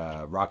watched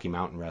Rocky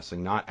Mountain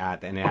Wrestling,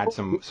 and it had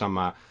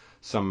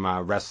some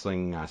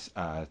wrestling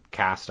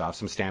cast-off,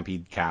 some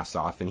Stampede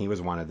cast-off, and he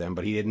was one of them,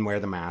 but he didn't wear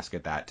the mask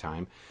at that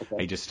time.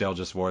 Okay. He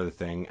just wore the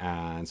thing,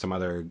 and some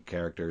other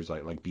characters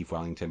like Beef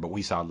Wellington, but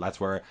that's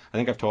where, I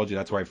think I've told you,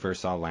 that's where I first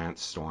saw Lance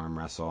Storm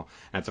wrestle,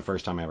 and that's the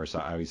first time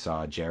I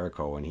saw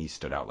Jericho, and he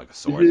stood out like a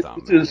sore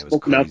thumb, man. It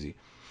was crazy.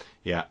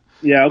 Yeah.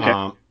 Yeah,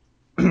 okay.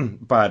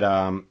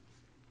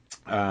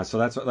 So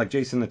that's what, like,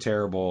 Jason the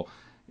Terrible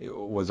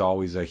was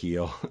always a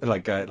heel.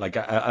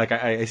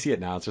 I see it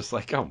now. It's just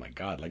like, oh my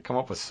god, like, come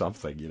up with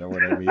something. You know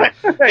what I mean?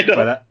 I know.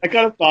 But I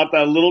kind of thought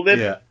that a little bit.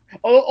 Yeah.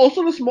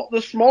 Also,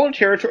 the smaller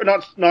territory,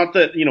 not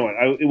that, you know,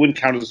 it wouldn't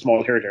count as a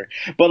small territory,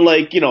 but,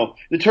 like, you know,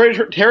 the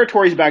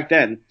territories back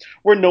then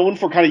were known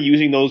for kind of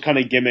using those kind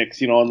of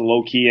gimmicks, you know, on the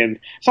low key, and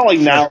it's not like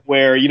now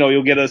where, you know,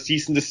 you'll get a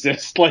cease and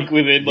desist like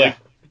within like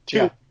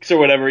 2 weeks or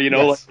whatever, you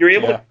know, like you're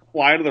able to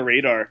fly under the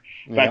radar.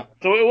 So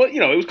it was, you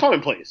know, it was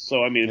commonplace.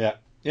 So I mean. Yeah.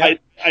 Yeah.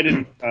 I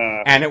didn't.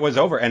 And it was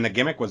over, and the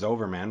gimmick was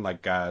over, man.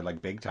 Like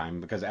big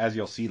time, because as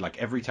you'll see,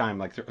 like every time,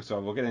 like, so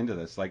we'll get into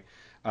this. Like,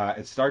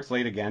 it starts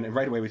late again, and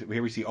right away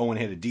we see Owen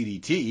hit a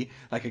DDT.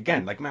 Like,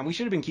 again, like, man, we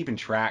should have been keeping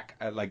track.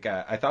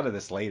 I thought of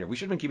this later. We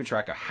should have been keeping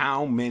track of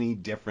how many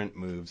different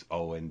moves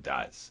Owen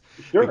does,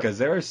 because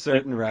there are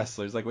certain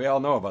wrestlers, like we all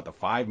know about the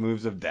 5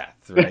 moves of death,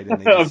 right? And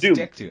they just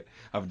stick to it.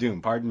 Of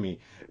Doom, pardon me.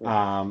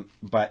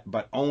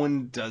 But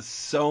Owen does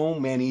so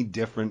many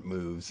different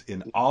moves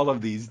in all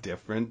of these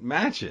different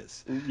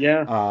matches.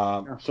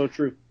 Yeah, so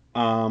true.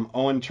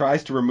 Owen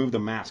tries to remove the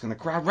mask, and the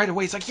crowd right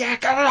away is like, "Yeah,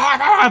 get it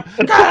off of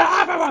him! Get it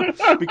off of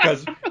him!"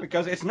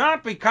 Because it's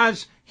not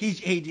because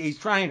he's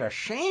trying to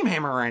shame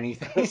him or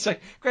anything. It's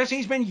like, because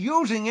he's been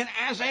using it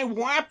as a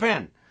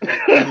weapon.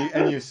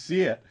 and you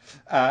see it.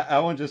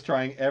 Owen just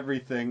trying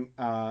everything.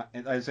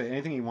 And I say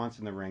anything he wants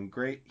in the ring.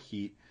 Great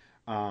heat.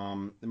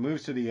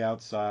 Moves to the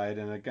outside,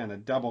 and again a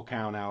double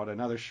count out,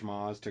 another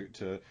schmoz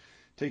to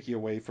take you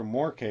away from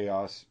more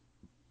chaos.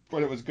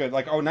 But it was good.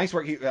 Like, nice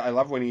work. I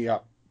love when you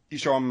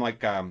show him,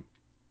 like,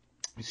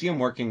 you see him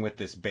working with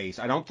this bass.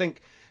 I don't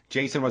think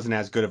Jason wasn't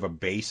as good of a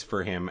bass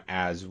for him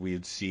as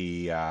we'd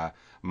see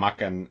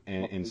Makhan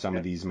in some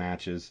of these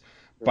matches.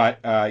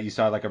 But you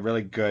saw, like, a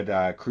really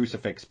good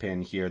crucifix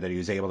pin here that he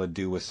was able to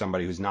do with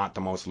somebody who's not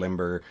the most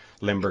limber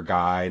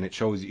guy, and it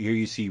shows here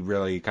you see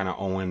really kind of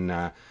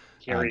Owen.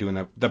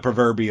 Doing the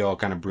proverbial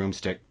kind of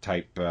broomstick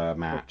type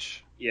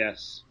match.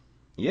 Yes.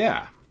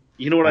 Yeah.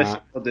 You know what I say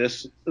about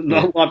this?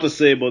 Not a lot to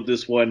say about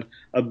this one.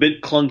 A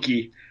bit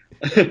clunky.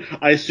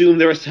 I assume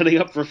they were setting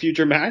up for a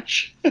future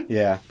match.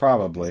 Yeah,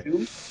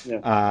 probably.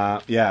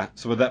 Yeah.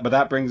 So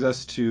that brings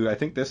us to, I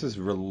think this is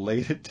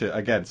related to,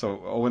 again,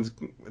 so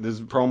this is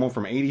a promo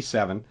from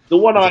 87. The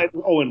one-eyed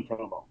Owen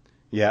promo.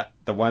 Yeah,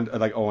 the one,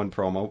 like, Owen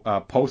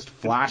promo. Post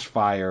flash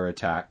fire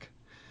attack.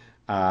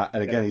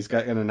 And again, he's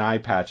got an eye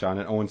patch on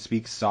it. Owen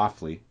speaks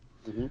softly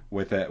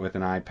with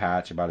an eye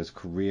patch about his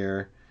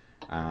career,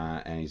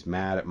 and he's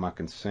mad at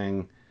Makhan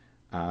Singh.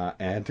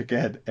 And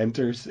again,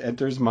 enters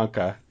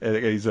Munka.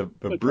 He's a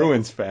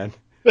Bruins fan.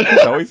 He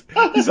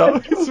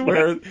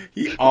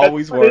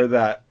always wore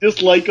that.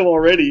 Just like him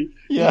already.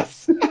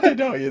 Yes, I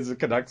know he is a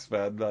Canucks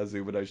fan.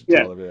 Zubin, I should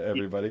tell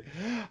everybody.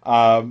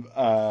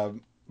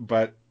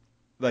 But,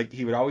 like,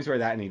 he would always wear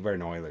that, and he'd wear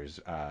an Oilers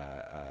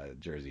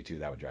jersey too.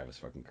 That would drive us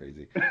fucking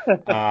crazy.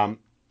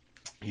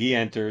 He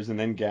enters, and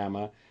then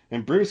Gama,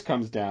 and Bruce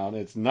comes down.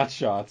 It's nut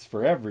shots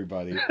for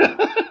everybody.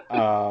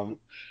 Throwing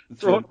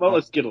all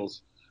the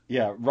Skittles.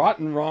 Yeah,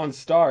 Rotten Ron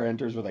Starr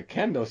enters with a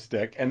kendo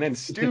stick, and then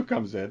Stu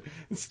comes in.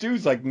 And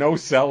Stu's like no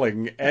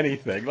selling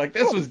anything. Like,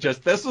 this was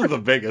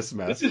the biggest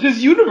mess. This is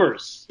his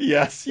universe.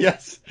 Yes.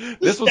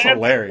 This was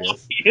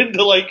hilarious.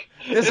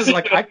 This is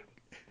like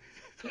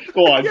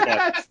Go on.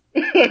 Yes.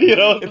 You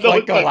know, it's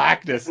like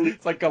Galactus.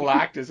 It's like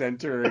Galactus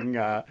entering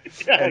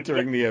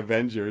the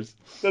Avengers.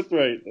 That's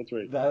right.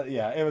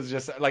 It was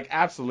just like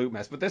absolute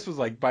mess. But this was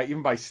like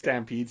even by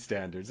Stampede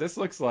standards. This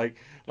looks like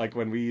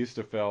when we used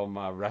to film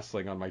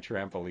wrestling on my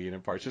trampoline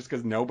in parts, just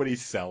because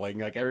nobody's selling.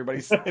 Like,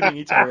 everybody's hitting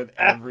each other with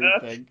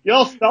everything.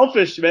 Y'all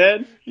selfish,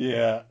 man.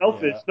 Yeah.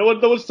 Selfish. Yeah.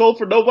 No one sold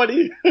for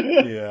nobody.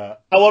 Yeah.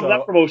 How would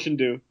that promotion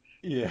do?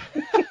 Yeah.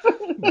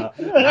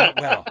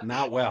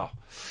 Not well.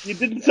 You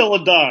didn't sell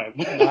a dime.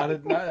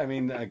 I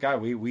mean,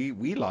 God,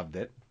 we loved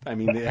it. I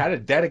mean, it had a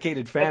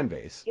dedicated fan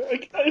base.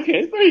 Okay,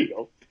 there you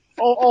go.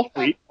 All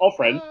free, all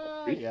friends.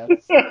 Yes.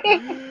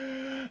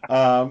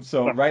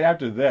 So right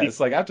after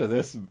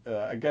this,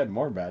 again,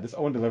 more bad. This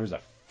Owen delivers a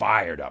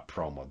fired up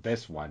promo.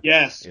 This one,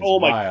 yes. Oh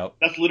my God,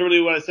 that's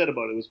literally what I said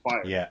about it. It was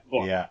fire.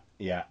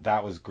 Yeah.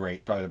 That was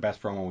great. Probably the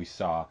best promo we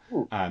saw.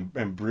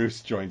 And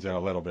Bruce joins in a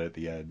little bit at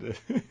the end.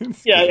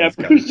 Bruce.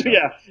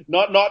 Yeah,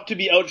 not to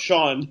be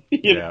outshone.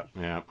 Yeah.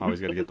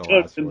 Always got to get the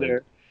last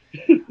word.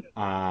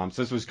 So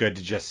this was good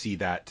to just see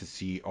that, to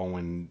see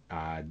Owen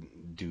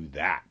do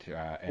that,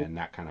 and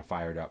that kind of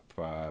fired up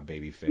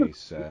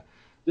babyface.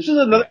 This is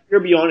another year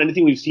beyond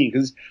anything we've seen,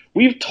 because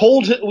we've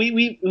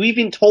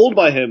been told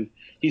by him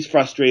he's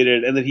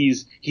frustrated and that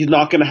he's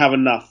not going to have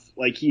enough.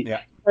 Like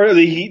that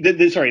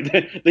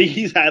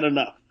he's had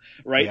enough.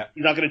 Right? Yeah.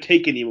 He's not going to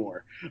take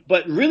anymore.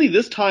 But really,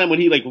 this time when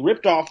he like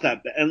ripped off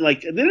that, and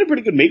like they did a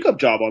pretty good makeup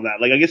job on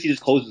that. Like I guess he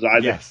just closed his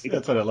eyes. Yes,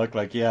 that's what it looked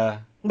like. Yeah.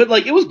 But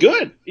like it was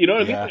good. You know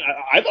what I mean?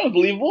 I thought it was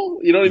believable.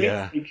 You know what I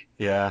mean? Like,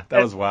 yeah,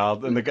 that was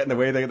wild. And the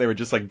way they were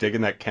just like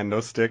digging that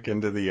kendo stick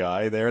into the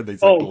eye there.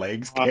 These like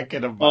legs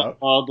kicking about.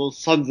 Oh, those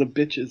sons of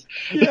bitches.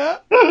 Yeah.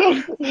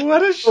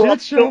 What a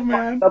shit show,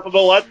 man. A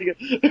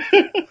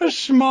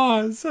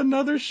schmoz.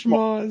 Another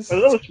schmoz.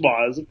 Another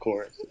schmoz, of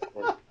course.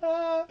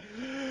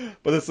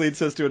 But this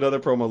leads us to another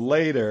promo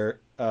later.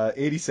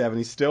 87,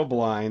 he's still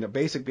blind. A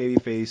basic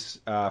babyface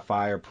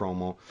fire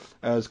promo.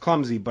 It was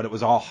clumsy, but it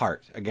was all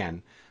heart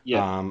again.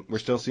 Yeah. We're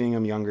still seeing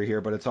him younger here,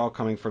 but it's all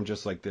coming from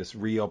just like this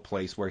real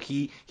place where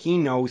he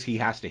knows he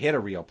has to hit a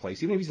real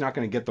place. Even if he's not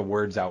going to get the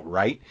words out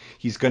right,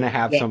 he's going to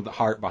have some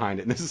heart behind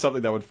it. And this is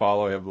something that would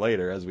follow him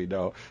later, as we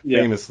know.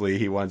 Yeah. Famously,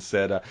 he once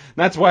said,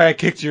 that's why I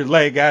kicked your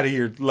leg out of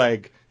your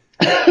leg.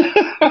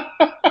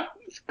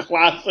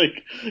 Classic.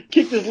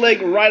 Kicked his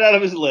leg right out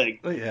of his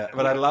leg. Yeah,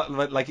 but I love,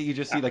 like you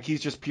just see, like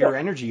he's just pure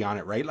energy on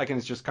it, right? Like, and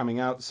it's just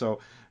coming out. So,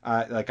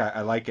 I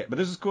like it. But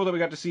this is cool that we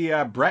got to see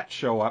Brett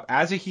show up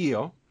as a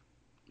heel,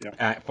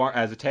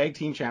 as a tag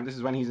team champ. This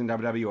is when he's in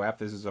WWF.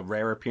 This is a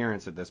rare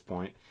appearance at this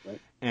point, right.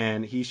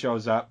 And he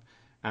shows up.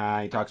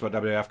 He talks about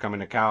WWF coming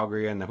to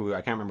Calgary and I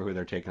can't remember who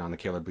they're taking on, the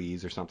Killer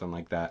Bees or something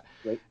like that.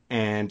 Right.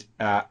 And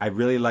I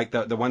really like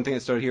the one thing that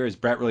stood here is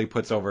Brett really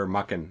puts over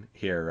Makhan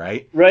here,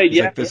 right? Right.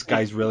 He's like, this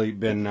guy's really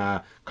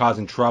been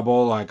causing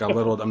trouble. Like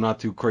I'm not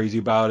too crazy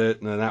about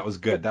it, and that was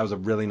good. That was a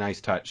really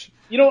nice touch.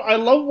 You know, I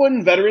love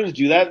when veterans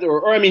do that.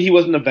 Or I mean, he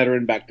wasn't a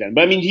veteran back then,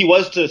 but I mean, he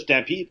was to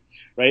Stampede,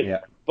 right? Yeah.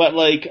 But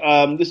like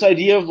this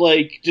idea of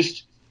like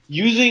just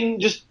using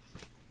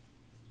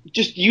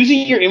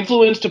your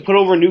influence to put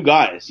over new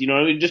guys, you know.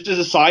 I mean, just as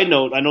a side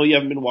note, I know you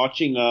haven't been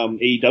watching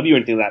AEW or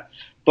anything like that,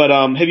 but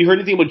have you heard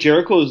anything about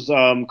Jericho's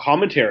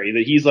commentary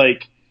that he's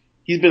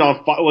been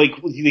on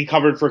he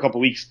covered for a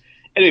couple of weeks?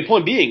 Anyway,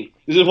 point being,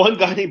 there's one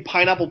guy named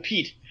Pineapple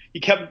Pete.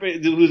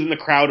 Who was in the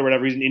crowd or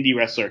whatever. He's an indie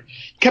wrestler.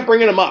 He kept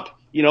bringing him up.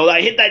 You know,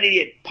 I hit that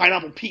idiot,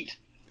 Pineapple Pete.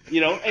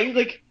 You know, and he's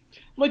like.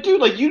 I'm like,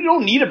 dude, like, you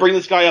don't need to bring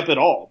this guy up at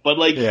all. But,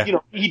 like, you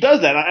know, he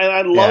does that.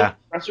 I love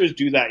wrestlers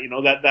do that, you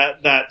know,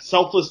 that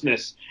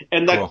selflessness.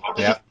 And that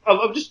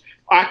of just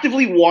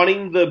actively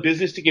wanting the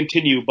business to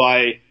continue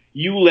by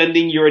you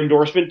lending your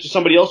endorsement to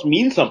somebody else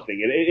means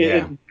something.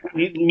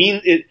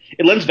 It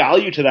lends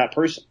value to that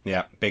person.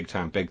 Yeah, big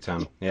time.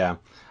 Yeah.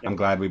 I'm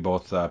glad we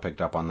both picked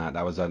up on that.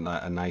 That was a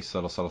nice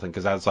little subtle thing,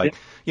 because that's like,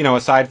 you know,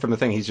 aside from the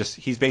thing,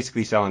 he's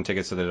basically selling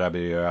tickets to the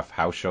WWF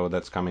house show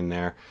that's coming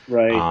there.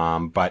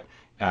 Right. But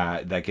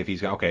like if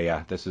he's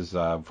this is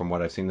from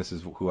what I've seen, this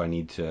is who I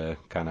need to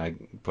kind of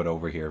put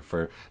over here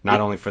for not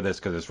only for this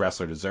because this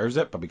wrestler deserves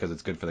it, but because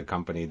it's good for the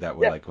company that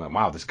we're like,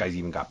 wow, this guy's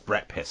even got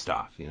Brett pissed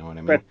off. You know what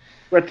I mean?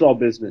 Brett's all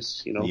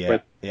business, you know.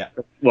 Yeah.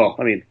 Well,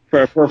 I mean,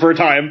 for a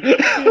time.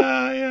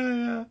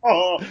 Yeah.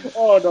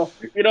 Oh no,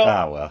 you know.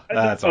 Well,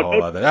 that's a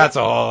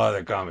whole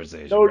other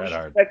conversation. No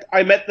respect.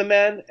 I met the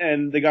man,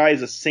 and the guy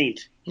is a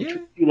saint. He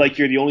treats you like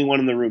you're the only one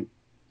in the room.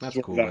 That's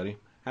cool, buddy.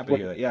 Happy to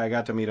hear that. Yeah, I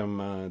got to meet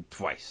him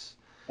twice.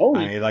 Oh,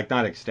 I mean, like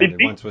not extended.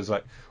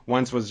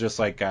 Once was just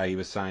like he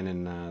was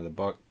signing the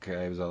book. He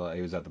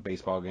was at the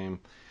baseball game.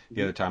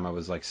 The other time I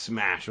was like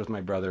smashed with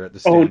my brother at the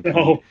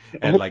Stampede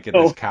and like at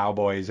this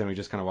Cowboys, and we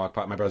just kind of walked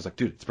by. My brother's like,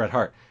 dude, it's Bret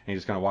Hart, and he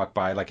just kind of walked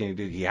by, like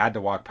he had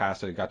to walk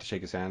past it. I got to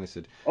shake his hand. I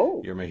said,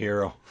 "Oh, you're my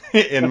hero."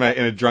 in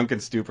a drunken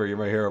stupor, you're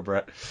my hero,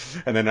 Bret.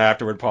 And then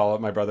afterward, Paul,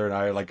 my brother, and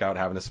I are like out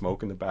having a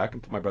smoke in the back,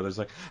 and my brother's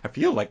like, I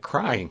feel like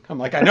crying. I'm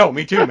like, I know,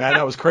 me too, man.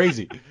 That was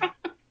crazy.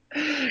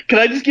 Can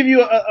I just give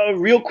you a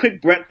real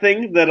quick Bret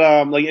thing that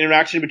like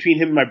interaction between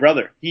him and my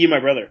brother? He and my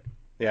brother.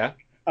 Yeah.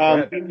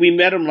 We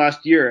met him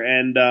last year,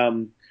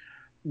 and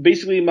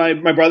basically my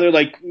brother,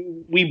 like,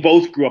 we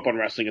both grew up on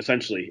wrestling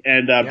essentially,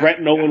 and Bret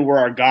and Owen were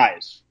our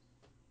guys,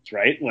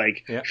 right?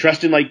 Like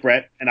Tristan liked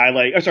Bret, and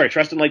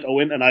Tristan liked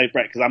Owen, and I liked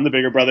Bret because I'm the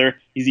bigger brother,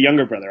 he's the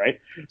younger brother,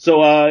 right?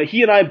 So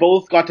he and I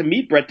both got to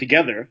meet Bret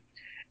together,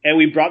 and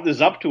we brought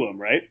this up to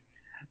him, right?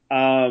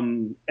 I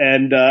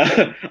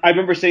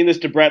remember saying this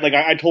to Bret, like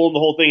I told him the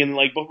whole thing, and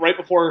like right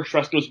before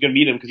Tristan was going to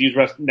meet him because he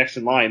was next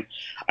in line,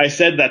 I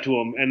said that to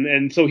him,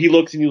 and so he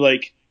looks and he's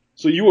like,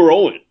 so you were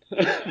Owen?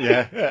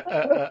 Like,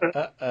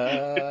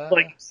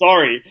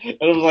 sorry. And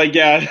I was like,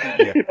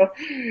 you know?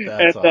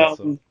 That's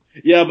awesome.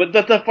 Yeah, but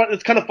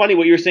it's kind of funny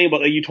what you were saying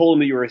about, like, you told him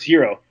that you were his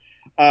hero.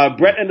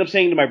 Bret ended up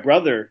saying to my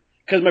brother,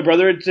 because my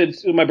brother had said,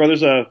 my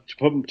brother's to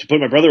put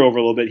my brother over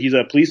a little bit, he's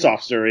a police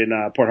officer in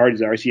Port Hardy,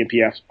 he's an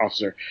RCMP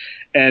officer,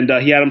 and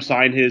he had him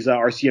sign his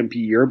RCMP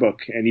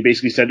yearbook, and he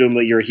basically said to him,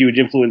 like, you're a huge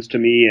influence to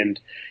me, and,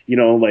 you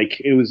know,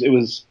 like, it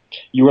was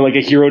you were like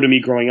a hero to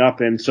me growing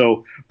up. And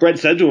so Bret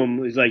said to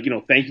him, he's like, you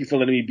know, thank you for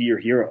letting me be your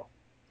hero.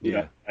 You know,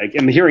 Yeah. like,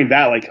 and hearing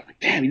that, like, I'm like,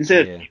 damn, he didn't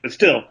say it, but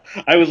still,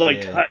 I was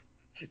like, Yeah.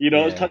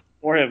 I was touched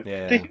for him.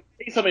 Yeah. Say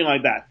something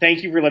like that.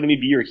 Thank you for letting me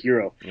be your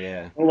hero.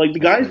 Yeah. Well, like the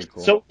That's guy's pretty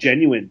cool. so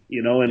genuine,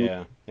 and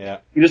Yeah. Yeah.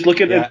 you just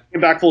look at Yeah.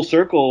 it back full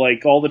circle,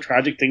 like all the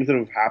tragic things that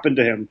have happened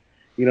to him.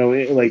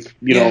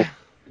 Yeah.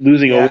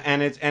 Losing Yeah, over.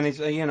 and it's and he's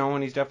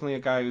definitely a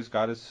guy who's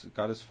got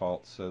his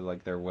faults, so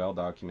like they're well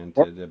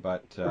documented,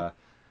 but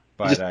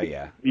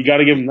yeah. You got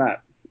to give him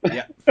that.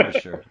 Yeah,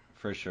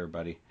 for sure,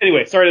 buddy.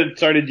 Anyway, sorry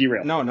to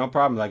derail. No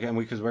problem. Like, and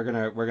because we're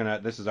gonna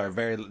this is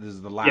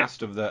the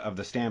last of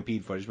the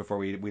Stampede footage before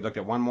we looked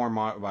at one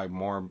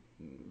more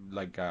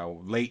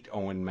late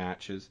Owen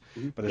matches,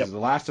 but this is the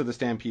last of the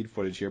Stampede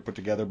footage here put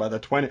together by the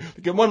 20.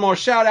 Give one more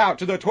shout out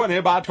to the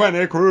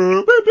 20x20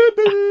 crew.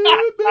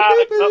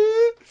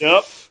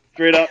 Yep,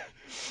 straight up.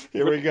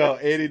 Here we go,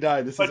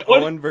 89. This is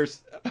Owen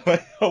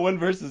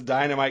versus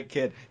Dynamite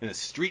Kid in a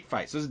street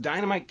fight. So this is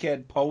Dynamite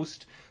Kid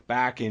post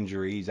back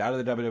injury. He's out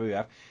of the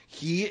WWF.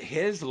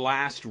 His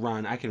last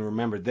run, I can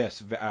remember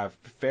this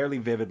fairly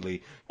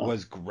vividly,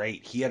 was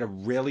great. He had a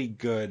really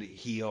good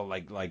heel,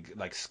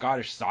 like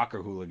Scottish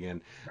soccer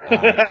hooligan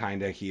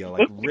kind of heel,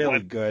 like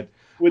really good.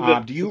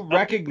 Do you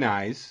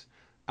recognize?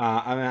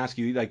 I'm gonna ask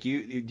you,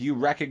 do you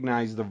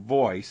recognize the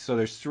voice? So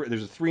there's a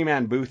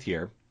 3-man booth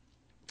here.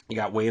 You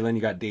got Waylon,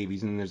 you got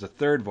Davies, and then there's a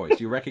third voice.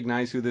 Do you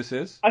recognize who this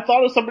is? I thought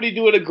it was somebody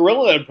doing a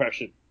gorilla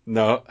impression.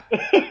 No.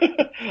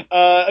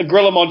 A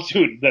gorilla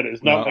monsoon, that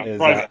is.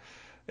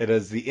 It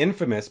is the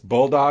infamous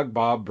Bulldog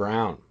Bob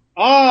Brown.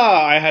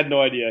 Ah, I had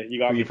no idea. You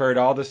got me. You've heard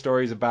all the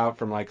stories about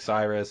from like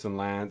Cyrus and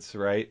Lance,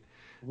 right?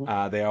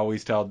 They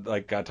always talk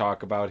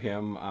about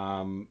him.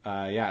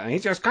 And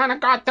he's just kind of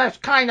got this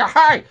kind of,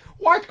 hey,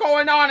 what's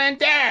going on in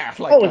there?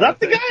 Was that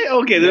the guy?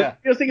 Okay, I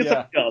was thinking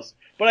something else.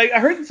 But I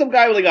heard some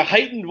guy with like a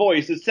heightened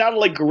voice. It sounded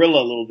like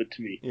gorilla a little bit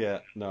to me.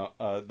 Yeah, no,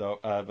 but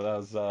that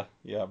was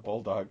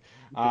Bulldog.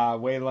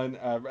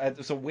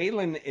 Waylon. So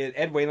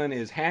Ed Waylon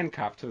is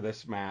handcuffed to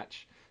this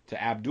match to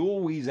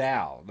Abdul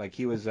Weasel. Like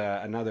he was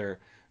another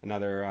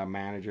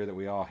manager that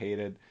we all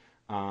hated.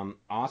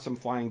 Awesome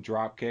flying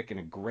drop kick and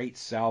a great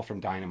sell from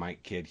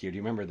Dynamite Kid here. Do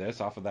you remember this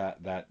off of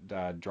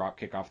that drop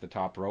kick off the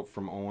top rope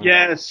from Owen?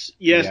 Yes.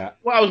 Yeah.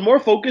 Well, I was more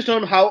focused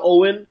on how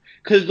Owen,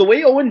 because the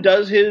way Owen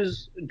does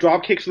his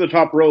drop kicks on the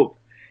top rope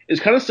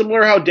is kind of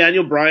similar how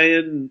Daniel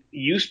Bryan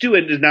used to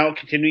and is now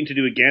continuing to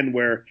do again,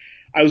 where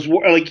I was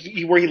like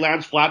where he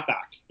lands flat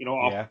back,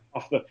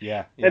 off the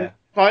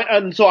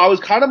and so I was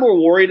kind of more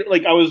worried.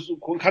 Like I was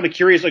kind of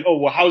curious, like, oh,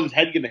 well, how's his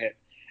head gonna hit?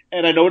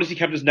 And I noticed he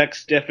kept his neck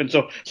stiff, and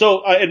so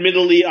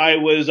admittedly, I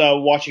was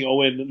watching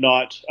Owen,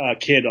 not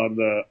Kid, on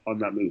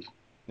that move.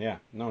 Yeah,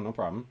 no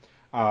problem.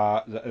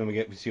 And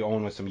we see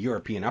Owen with some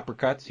European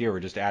uppercuts. Here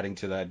we're just adding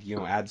to that,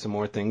 add some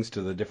more things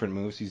to the different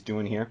moves he's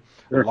doing here.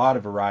 Sure. A lot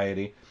of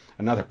variety.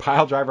 Another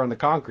pile driver on the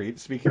concrete.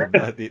 Speaking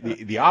of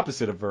the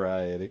opposite of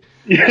variety,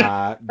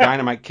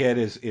 Dynamite Kid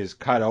is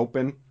cut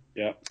open.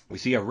 Yeah. We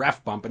see a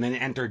ref bump and then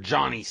enter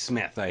Johnny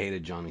Smith. I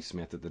hated Johnny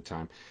Smith at the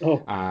time.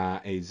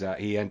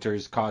 He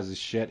enters, causes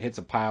shit, hits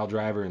a pile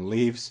driver and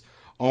leaves.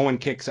 Owen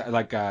kicks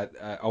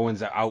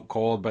Owen's out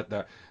cold, but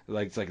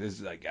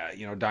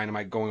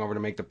Dynamite going over to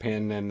make the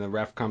pin, and the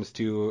ref comes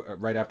to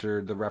right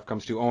after the ref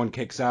comes to. Owen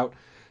kicks out.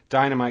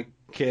 Dynamite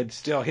Kid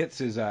still hits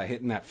his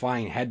hitting that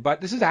flying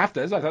headbutt. This is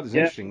after. I thought this was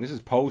interesting. This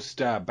is post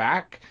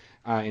back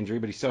injury,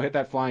 but he still hit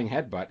that flying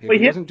headbutt. But he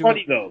hit it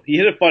funny, though. He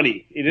hit it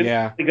funny. He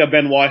didn't like a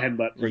Benoit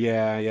headbutt.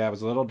 Yeah, it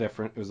was a little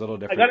different.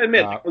 I gotta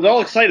admit, I was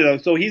all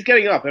excited. So he's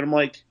getting up, and I'm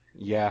like,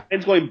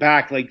 and going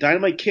back, like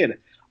Dynamite Kid.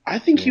 I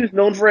think he was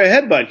known for a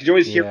headbutt, because you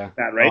always hear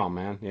that, right? Oh,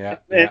 man,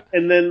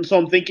 And then, so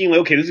I'm thinking,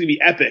 like, okay, this is going to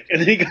be epic. And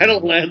then he kind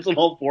of lands on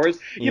all fours.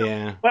 He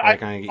had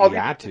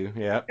to.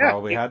 Yeah,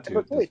 probably had to.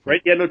 No choice,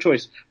 right? Yeah, no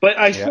choice. But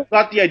I still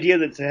got the idea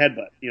that it's a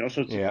headbutt,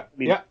 so it's,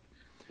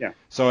 Yeah.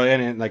 So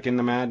in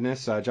the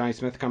madness, Johnny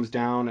Smith comes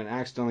down and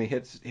accidentally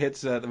hits.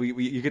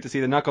 You get to see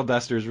the knuckle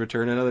dusters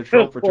return, another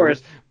trope return,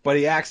 but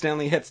he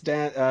accidentally hits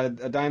a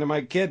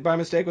Dynamite Kid by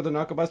mistake with a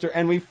knuckle buster,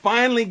 and we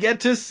finally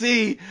get to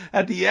see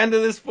at the end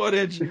of this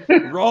footage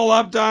roll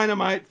up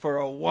Dynamite for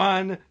a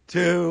 1,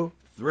 2,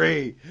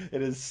 3.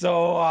 It is so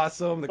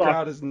awesome. The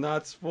crowd is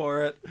nuts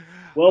for it.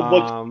 Well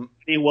booked.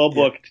 Well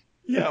booked.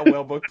 Yeah,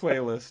 well booked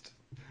playlist.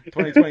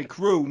 2020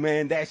 crew,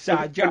 man, that's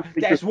our job.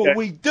 That's what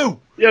we do.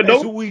 Yeah,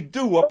 that's what we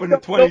do up in the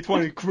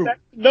 2020 crew.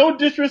 No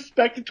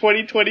disrespect to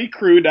 2020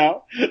 crew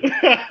now.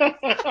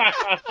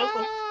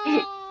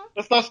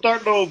 Let's not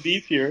start no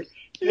beef here.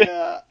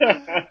 Yeah.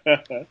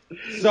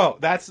 So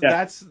that's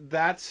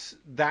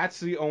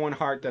the Owen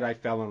Hart that I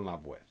fell in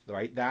love with,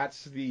 right?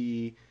 That's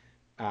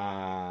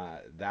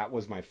that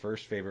was my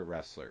first favorite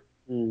wrestler.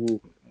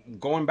 Mm-hmm.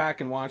 Going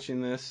back and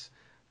watching this.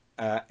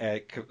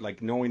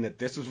 Knowing that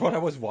this was what I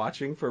was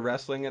watching for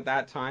wrestling at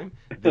that time,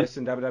 this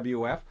and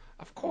WWF,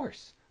 of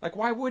course. Like,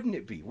 why wouldn't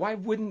it be? Why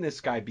wouldn't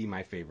this guy be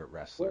my favorite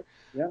wrestler?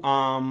 Yeah.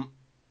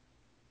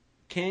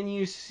 Can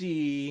you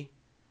see,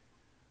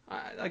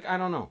 I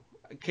don't know.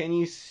 Can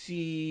you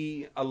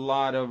see a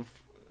lot of,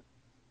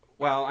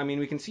 well, I mean,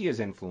 we can see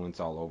his influence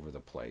all over the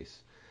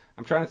place.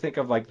 I'm trying to think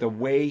of like the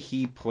way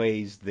he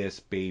plays this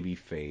baby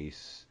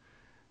face.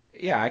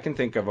 Yeah, I can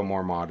think of a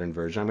more modern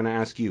version. I'm going to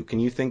ask you. Can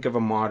you think of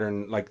a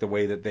modern, like the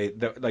way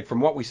that like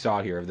from what we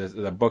saw here,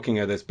 the booking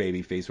of this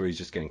baby face where he's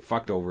just getting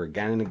fucked over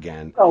again and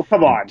again? Oh,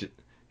 come on. And,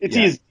 It's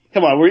yeah, easy.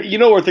 Come on.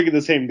 We're thinking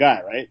the same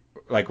guy, right?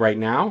 like right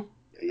now.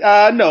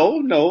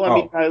 No. I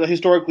mean, Oh,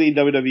 historically in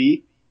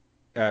WWE,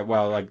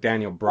 well, like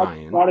Daniel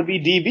Bryan. gotta be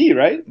DB,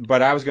 right?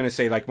 But I was going to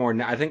say like more.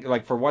 I think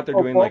like for what they're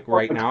doing like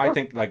right now, I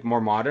think like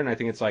more modern. I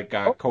think it's like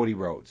Cody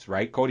Rhodes,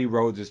 right? Cody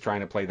Rhodes is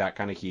trying to play that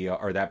kind of heel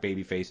or that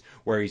baby face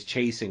where he's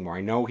chasing more.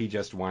 I know he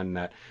just won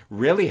that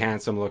really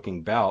handsome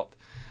looking belt.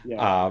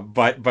 Yeah.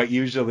 But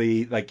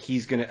usually like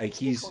he's gonna like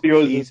he's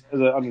He's as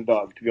an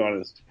underdog, to be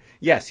honest.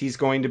 yes, he's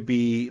going to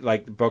be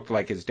like booked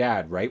like his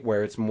dad, right?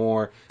 Where it's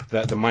more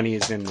the money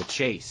is in the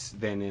chase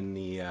than in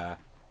the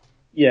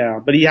Yeah,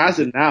 but he has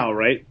it now,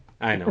 right?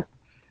 I know.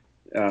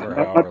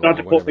 Not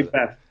to quote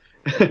Macbeth.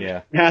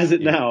 Yeah. He has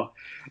it Yeah. now.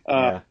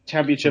 Yeah.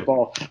 Championship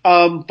all.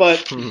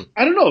 But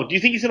I don't know. Do you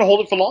think he's gonna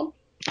hold it for long?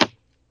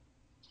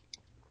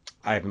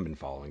 I haven't been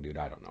following, dude.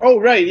 I don't know. Oh,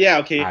 right. Yeah.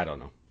 Okay. I don't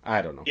know.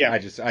 Yeah. I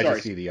just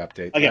see the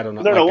updates. Okay. I don't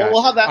know. No,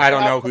 we'll have that. I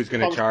don't know we'll who's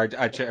going to charge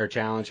or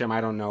challenge him.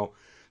 I don't know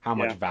how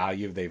much Yeah.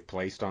 value they've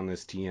placed on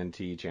this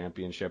TNT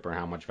championship or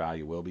how much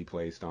value will be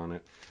placed on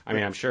it. I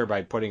mean, I'm sure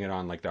by putting it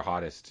on like the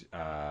hottest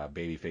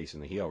baby face in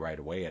the heel right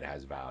away, it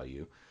has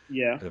value.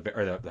 Yeah.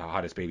 Or the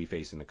hottest baby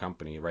face in the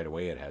company right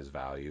away, it has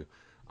value.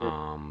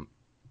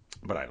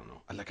 But I don't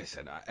know. Like I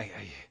said,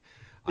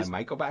 I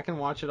might go back and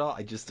watch it all.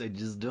 I just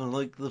don't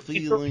like the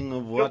feeling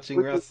of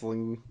watching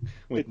wrestling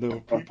with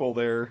the people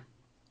there.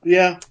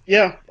 Yeah.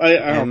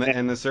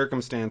 And the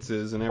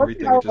circumstances and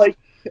everything.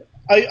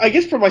 I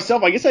guess for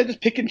myself, I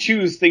just pick and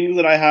choose things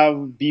that I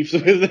have beefs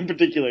with in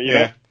particular. You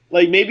know?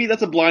 Like maybe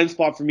that's a blind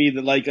spot for me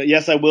that like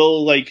yes, I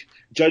will like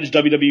judge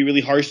WWE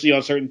really harshly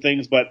on certain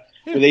things, but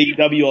with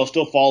AEW I'll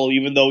still follow,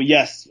 even though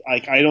yes,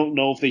 like I don't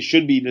know if they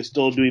should be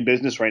still doing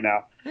business right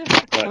now.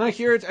 But, and I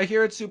hear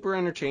it's super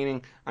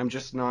entertaining. I'm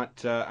just not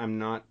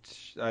throughout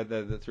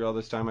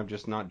this time I'm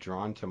just not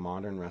drawn to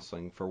modern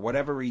wrestling for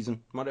whatever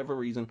reason.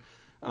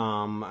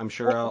 I'm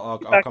sure I'll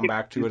come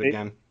back to it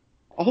again.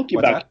 I'll hook you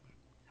What's back.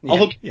 That? I'll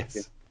hook you.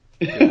 Yes.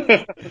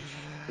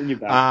 Bring you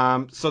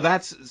back. So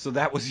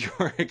that was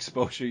your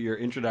exposure, your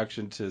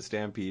introduction to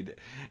Stampede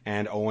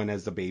and Owen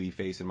as the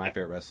babyface in My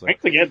Favorite Wrestler.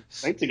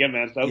 Thanks again,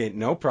 man. Yeah,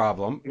 no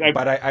problem.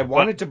 But I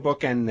wanted to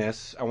bookend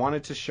this. I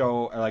wanted to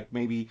show like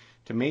maybe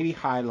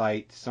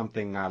highlight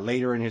something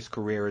later in his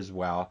career as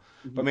well,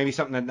 but maybe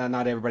something that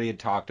not everybody had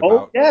talked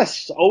about.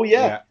 Oh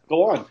yeah.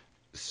 Go on.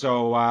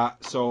 So I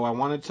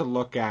wanted to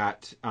look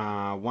at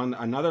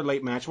another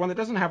late match, one that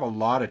doesn't have a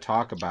lot of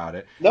talk about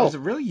it. No. It's a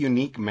really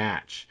unique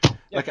match.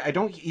 Yeah.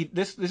 Like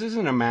this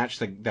isn't a match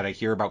that I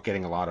hear about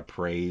getting a lot of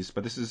praise,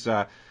 but this is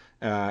from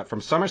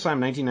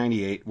SummerSlam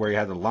 1998 where he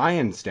had the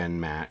Lion's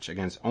Den match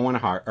against Owen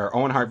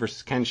Hart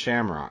versus Ken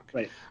Shamrock.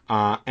 Right.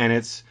 And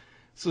this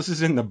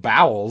is in the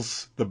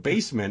bowels, the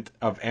basement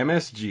of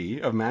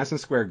MSG of Madison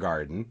Square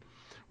Garden,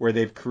 where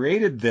they've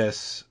created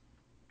this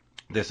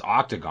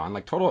octagon,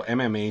 like total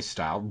MMA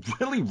style,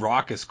 really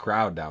raucous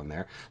crowd down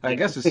there. I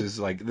guess this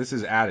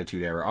is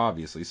Attitude Era,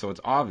 obviously, so it's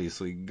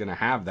obviously gonna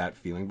have that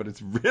feeling, but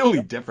it's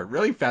really different.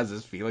 Really has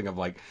this feeling of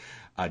like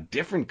a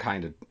different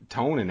kind of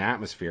tone and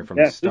atmosphere from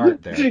the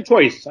start there. Interesting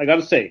choice, I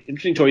gotta say.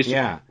 Interesting choice.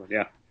 Yeah.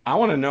 I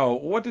want to know,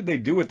 what did they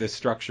do with this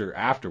structure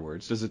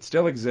afterwards? Does it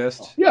still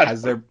exist?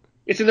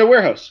 It's in their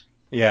warehouse.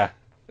 Yeah.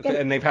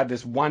 And they've had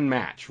this one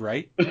match,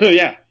 right?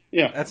 Yeah.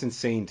 That's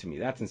insane to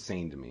me.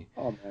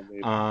 Oh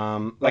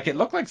man, like it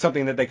looked like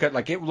something that they could,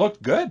 like it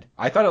looked good.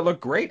 I thought it looked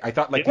great. I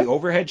thought the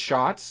overhead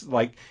shots,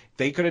 like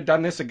they could have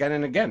done this again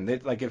and again.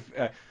 Like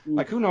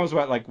who knows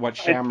what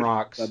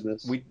Shamrock's,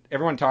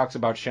 everyone talks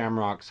about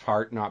Shamrock's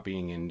heart not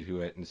being into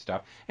it and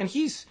stuff. And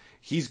he's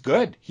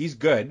good. He's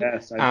good.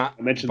 Yes, I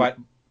mentioned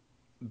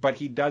but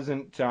he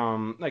doesn't,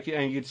 and you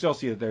can still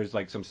see that there's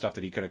like some stuff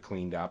that he could have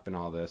cleaned up and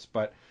all this,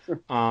 but,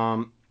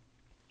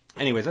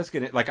 anyways, let's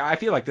get it. Like, I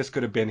feel like this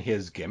could have been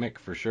his gimmick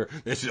for sure.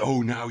 This is,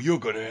 now you're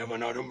gonna have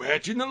another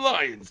match in the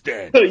Lion's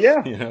Den.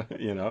 Yeah.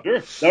 You know. Sure.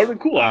 That would have been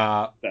cool.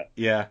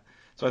 Yeah.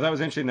 So I thought it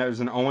was interesting that there was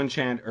an Owen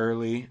chant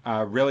early.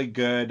 Really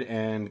good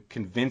and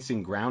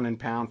convincing ground and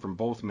pound from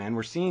both men.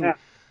 We're seeing. Yeah.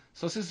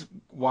 So this is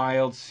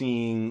wild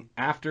seeing,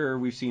 after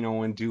we've seen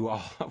Owen do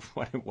all of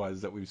what it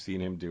was that we've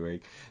seen him doing,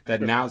 that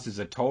now this is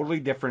a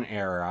totally different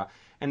era.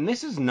 And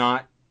this is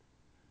not,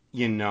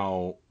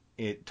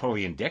 it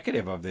totally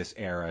indicative of this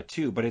era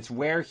too, but it's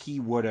where he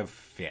would have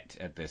fit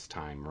at this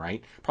time,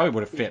 right? Probably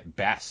would have fit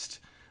best,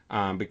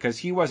 because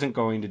he wasn't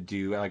going to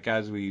do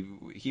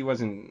he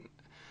wasn't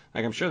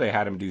like, I'm sure they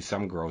had him do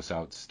some gross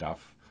out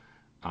stuff,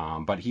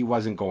 but he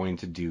wasn't going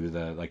to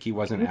do he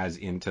wasn't as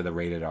into the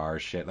rated R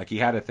shit. Like he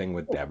had a thing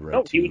with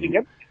Deborah too.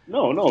 He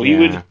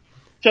would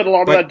shut a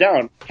lot of that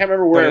down. Can't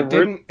remember where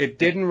it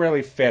didn't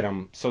really fit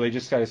him, so they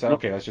just kind of said,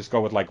 okay, let's just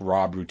go with like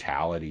raw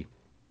brutality.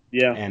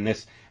 Yeah. And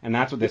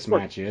that's what this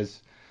match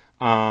is.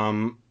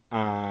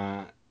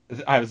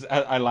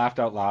 I laughed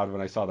out loud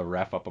when I saw the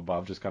ref up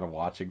above, just kind of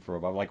watching from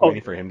above, like Oh,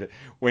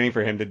 waiting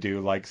for him to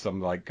do like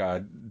some like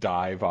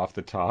dive off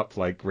the top,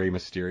 like Rey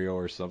Mysterio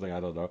or something. I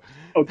don't know.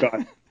 oh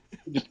God,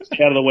 just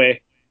get out of the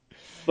way.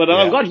 But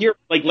I'm Yeah, glad here,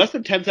 like less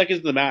than 10 seconds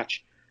of the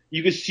match,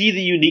 you can see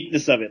the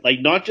uniqueness of it. Like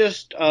not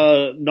just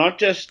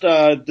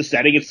the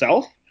setting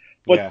itself,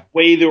 but yeah. the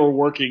way they were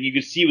working. You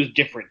could see it was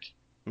different.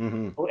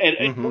 Mhm.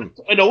 And Mhm.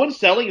 and Owen's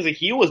selling as a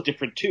heel was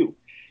different too.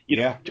 You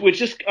know, Yeah. which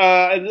just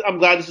I'm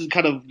glad this is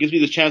kind of gives me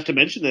the chance to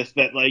mention this,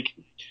 that like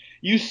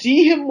you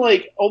see him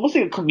like almost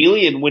like a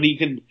chameleon when he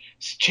can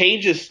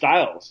change his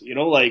styles. You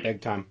know,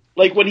 Big time.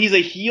 like when he's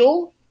a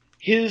heel,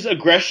 his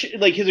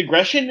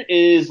aggression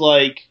is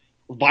like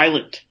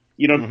violent.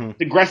 You know, Mhm.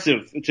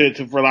 aggressive to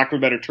for lack of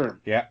a better term.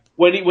 Yeah.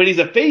 When he's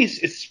a face,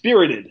 it's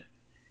spirited.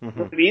 You know Mhm.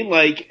 what I mean?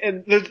 Like,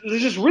 and there's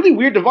this really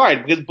weird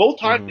divide because both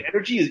times Mhm. the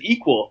energy is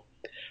equal.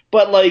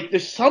 But like,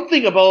 there's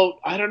something about,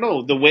 I don't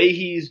know, the way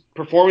he's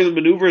performing the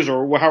maneuvers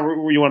or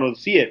however you want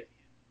to see it.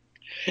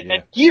 And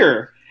Yeah.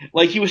 here,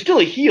 like, he was still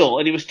a heel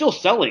and he was still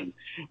selling,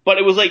 but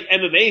it was like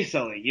MMA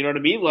selling. You know what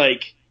I mean?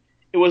 Like,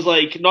 it was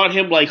like not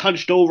him like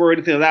hunched over or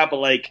anything like that, but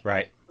like,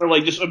 Right. or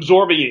like just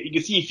absorbing it. You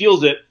can see he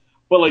feels it,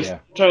 but like Yeah.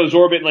 trying to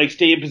absorb it and like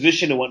stay in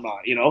position and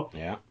whatnot. You know?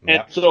 Yeah. And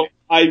Yeah. so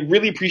I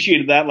really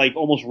appreciated that, like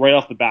almost right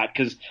off the bat,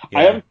 because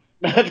I Yeah. haven't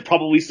matched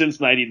probably since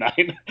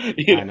 '99.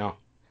 You know? I know.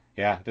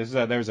 Yeah,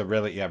 there's a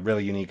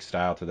really unique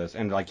style to this,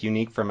 and like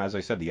unique from, as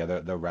I said,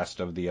 the rest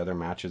of the other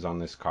matches on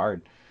this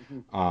card,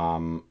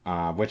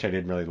 which I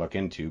didn't really look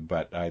into,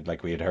 but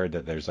like we had heard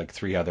that there's like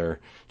 3 other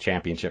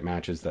championship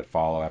matches that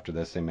follow after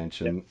this. They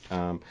mentioned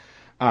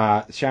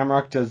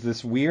Shamrock does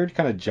this weird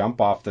kind of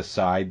jump off the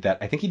side that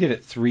I think he did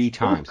it 3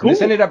 times, and this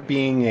Cool. ended up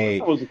being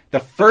That was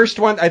the first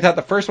one. I thought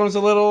the first one was a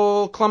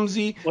little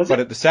clumsy, was it?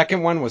 but the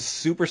second one was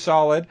super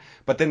solid.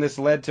 But then this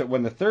led to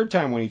when the third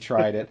time when he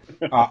tried it,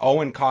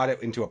 Owen caught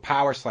it into a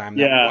power slam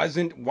that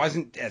Yeah.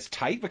 wasn't as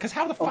tight, because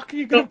how the Oh, fuck are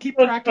you no, gonna keep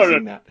no, no, no.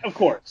 practicing that? Of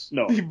course,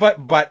 no.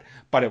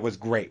 But it was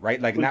great, right?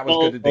 Like, It and was that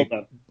was good that well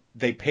done.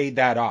 they paid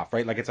that off,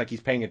 right? Like, it's like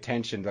he's paying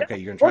attention. Yeah, Okay,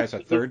 you're gonna of try course.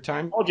 this a There's third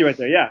time? technology right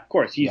there. Yeah, of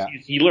course. Yeah,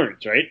 He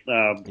learns, right?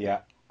 yeah,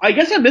 I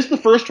guess I missed the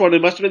first one.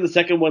 It must have been the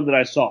second one that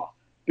I saw,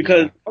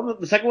 because yeah,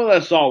 the second one that I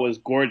saw was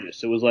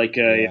gorgeous. It was like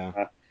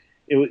yeah,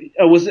 it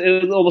was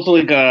almost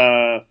like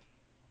a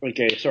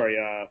sorry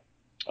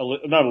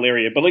not a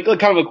lariat, but like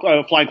kind of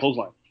a flying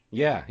clothesline.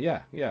 yeah,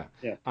 yeah, yeah.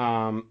 Yeah.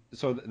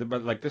 So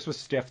but like this was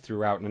stiff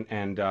throughout,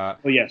 and Oh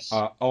yes.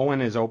 Owen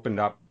is opened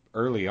up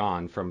early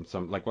on from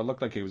some like what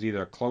looked like it was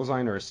either a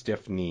clothesline or a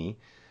stiff knee.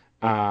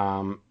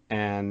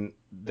 And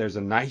there's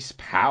a nice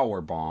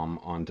power bomb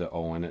onto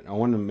Owen, and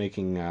Owen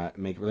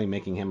really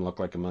making him look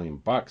like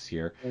 $1,000,000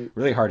 here. Right.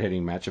 Really hard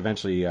hitting match.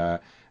 Eventually,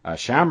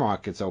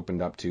 Shamrock gets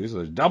opened up too, so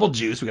there's double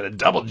juice. We got a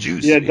double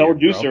juice Yeah, here, double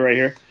bro. juicer right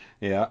here.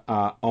 Yeah.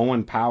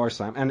 Owen power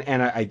slam,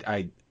 and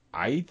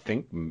I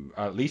think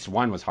at least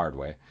one was hard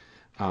way.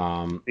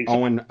 I think so.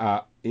 Owen,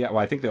 yeah, well,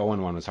 I think the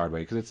Owen one was hard way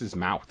because it's his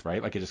mouth,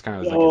 right? Like it just kind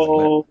of was like his lip.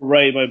 Oh,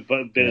 right, my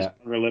butt bit his Yeah.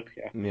 upper lip.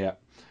 Yeah.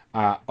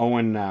 Yeah.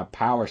 Owen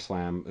power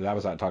slam. That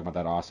was talking about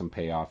that awesome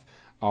payoff.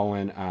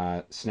 Owen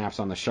snaps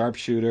on the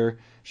sharpshooter.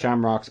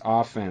 Shamrock's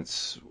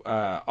offense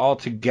all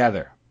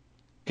together.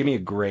 Give me a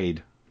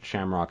grade.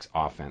 Shamrock's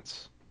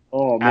offense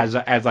Oh man.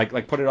 as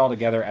like put it all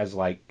together as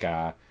like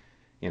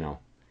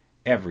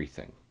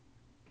everything,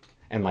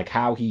 and like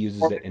how he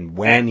uses it and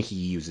when he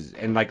uses it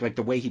and like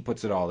the way he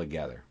puts it all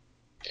together.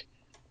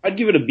 I'd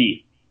give it a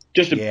B.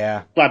 Just a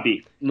Yeah. flat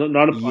B.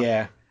 Not a plus.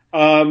 Yeah.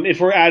 If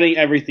we're adding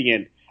everything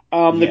in.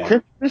 The Yeah.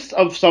 crispness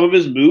of some of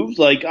his moves,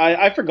 like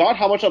I forgot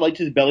how much I liked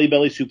his belly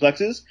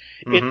suplexes.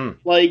 It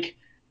Mm-hmm. like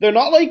they're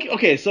not like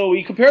okay, so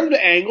you compare them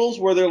to angles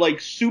where they're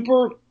like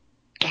super.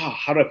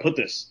 How do I put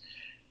this?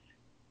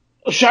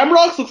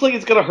 Shamrocks looks like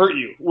it's gonna hurt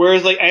you,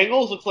 whereas like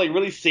angles looks like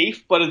really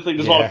safe, but it's like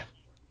there's a lot of, Yeah.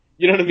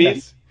 you know what I mean?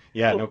 Yes.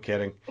 Yeah. No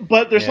kidding.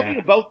 But there's Yeah. something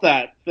about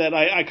that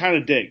I kind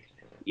of dig,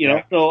 you know.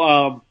 Yeah.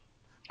 So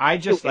I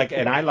just like,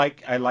 and I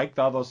liked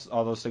all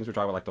those things we're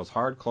talking about, like those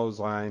hard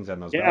clotheslines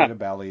and those belly yeah, to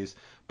bellies.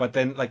 But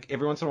then, like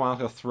every once in a while,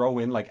 he'll throw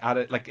in like out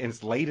of like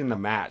it's late in the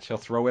match, he'll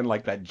throw in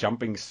like that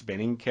jumping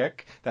spinning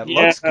kick that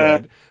looks yeah,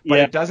 good, but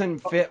yeah. it doesn't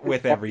fit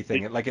with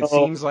everything. It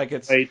Oh, seems like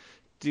it's, right.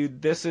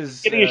 dude, this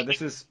is Getting a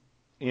this is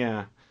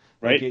yeah.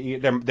 Like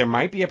right. there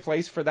might be a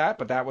place for that,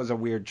 but that was a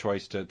weird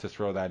choice to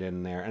throw that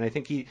in there. And I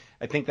think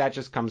that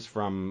just comes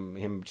from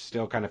him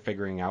still kind of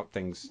figuring out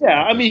things Yeah,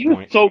 at I this mean he was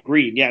point. so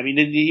green. Yeah, I mean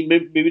he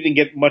maybe didn't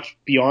get much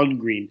beyond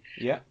green.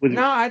 Yeah. With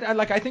No,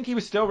 I think he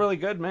was still really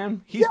good,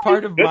 man. yeah, he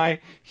was good.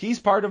 He's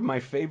part of my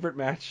favorite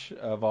match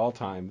of all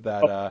time,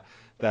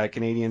 that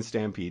Canadian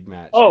Stampede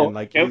match. Oh, And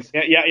like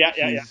okay.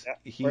 Yeah.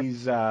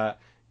 he's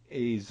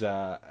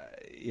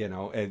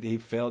and he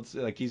feels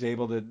like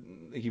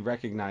he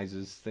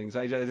recognizes things.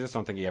 I just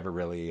don't think he ever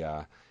really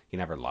he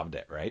never loved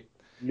it, right?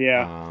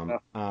 Yeah.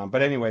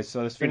 But anyway,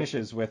 so this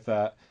finishes with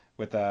the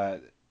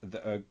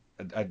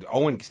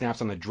Owen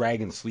snaps on the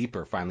Dragon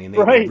Sleeper finally, and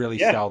they really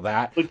sell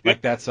that.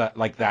 Like that's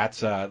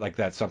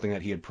something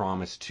that he had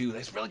promised too.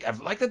 It's really, I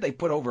like that they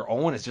put over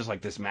Owen as just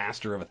like this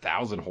master of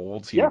 1,000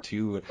 holds here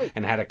too,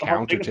 and had a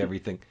counter to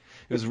everything.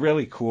 It was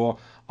really cool.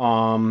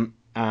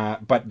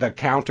 But the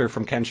counter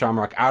from Ken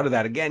Shamrock out of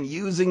that again,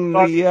 using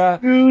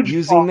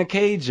the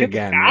cage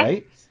again,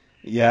 right?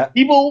 Yeah.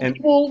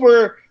 People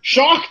were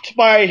shocked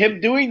by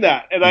him doing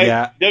that, and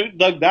I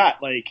dug that.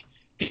 Like,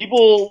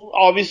 people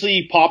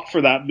obviously popped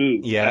for that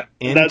move. Yeah.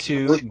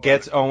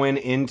 Gets Owen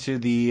into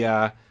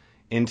the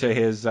into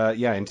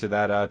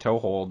that toe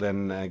hold,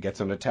 and gets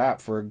him to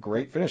tap for a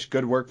great finish.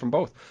 Good work from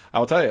both.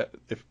 I'll tell you,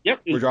 if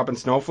we're dropping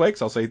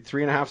snowflakes, I'll say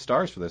 3.5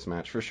 stars for this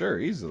match for sure,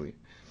 easily.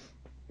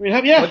 I mean,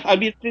 I'd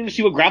be interested to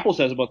see what Grapple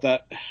says about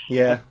that.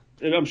 Yeah.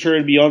 I'm sure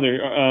it'd be on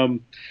there.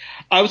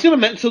 I was going to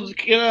mention,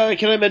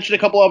 can I mention a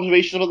couple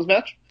observations about this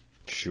match?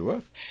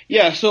 Sure.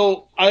 Yeah,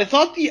 so I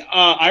thought the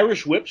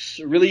Irish whips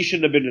really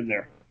shouldn't have been in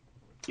there.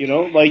 You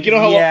know, like, you know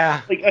how,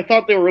 I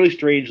thought they were really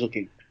strange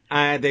looking.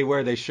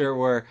 They sure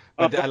were.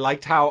 But I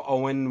liked how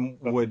Owen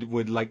would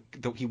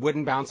he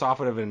wouldn't bounce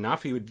off of it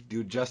enough. He would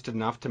do just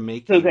enough to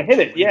make to hit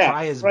it.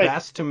 Try his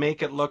best to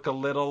make it look a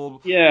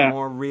little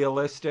more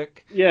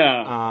realistic.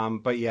 Yeah.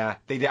 But yeah,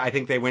 I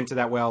think they went to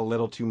that well a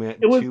little too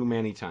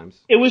many times.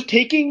 It was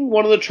taking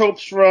one of the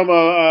tropes from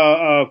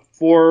a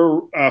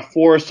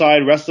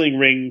four-side wrestling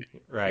ring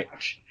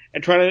match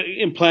and trying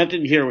to implant it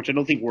in here, which I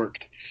don't think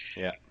worked.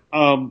 Yeah.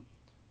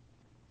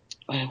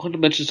 I wanted to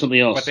mention something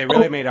else. But they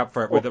really made up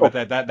for it with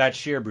that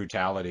sheer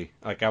brutality.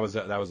 Like that was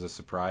a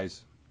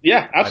surprise.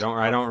 Yeah,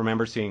 absolutely. I don't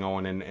remember seeing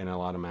Owen in a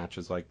lot of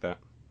matches like that.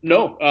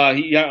 No,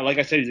 like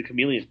I said, he's a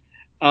chameleon.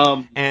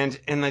 And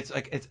it's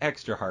like it's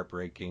extra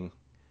heartbreaking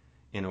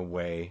in a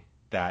way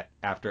that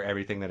after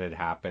everything that had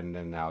happened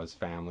and now his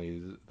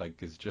family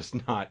is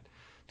just not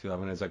too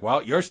loving. It's like,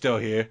 well, you're still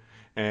here,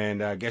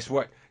 and guess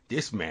what?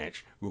 This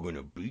match, we're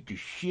gonna beat the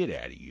shit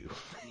out of you.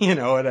 You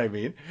know what I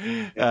mean?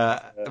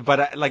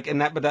 But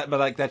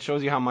that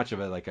shows you how much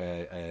of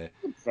a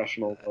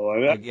professional,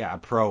 a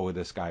pro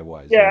this guy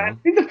was. Yeah, you know? I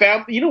think the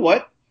family. You know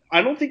what?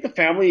 I don't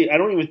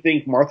even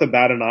think Martha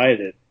bat an eye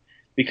at it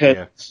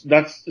because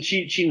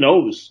she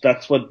knows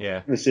that's what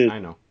this is. I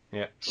know.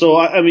 Yeah. So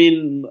I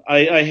mean,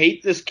 I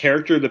hate this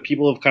character that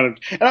people have kind of.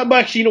 And I'm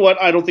actually, you know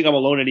what? I don't think I'm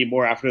alone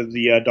anymore after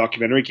the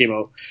documentary came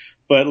out.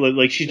 But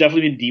like, she's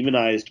definitely been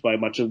demonized by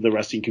much of the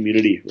wrestling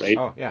community, right?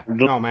 Oh yeah,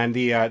 no man,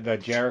 the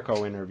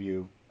Jericho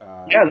interview,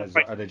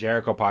 the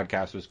Jericho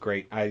podcast was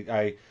great.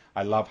 I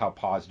love how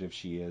positive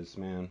she is,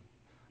 man.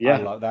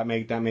 Yeah, that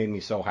made me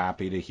so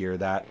happy to hear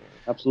that.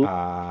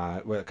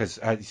 Absolutely.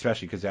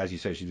 Especially because, as you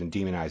say, she's been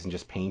demonized and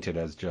just painted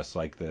as just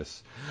like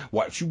this.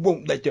 What, she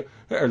won't let you,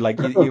 or like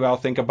you all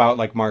think about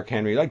like Mark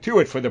Henry, like do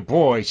it for the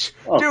boys,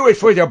 do it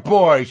for the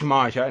boys,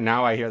 Marsha. And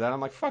now I hear that, I'm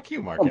like, fuck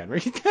you, Mark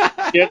Henry.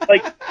 Yeah,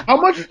 like how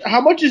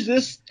much is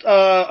this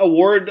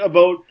award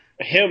about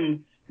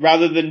him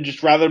rather than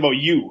about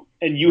you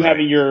and you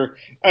having your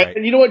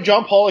and you know what,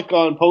 John Pollock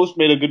on Post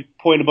made a good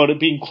point about it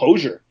being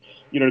closure.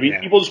 You know what I mean?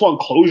 Yeah. People just want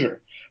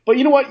closure. But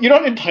you know what? You're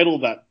not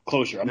entitled to that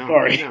closure. I'm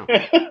sorry. No.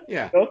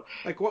 Yeah. You know?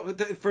 Like what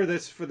for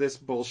this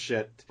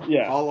bullshit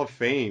Hall of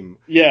Fame.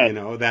 Yeah. You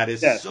know, that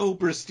is so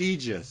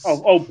prestigious.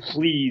 Oh,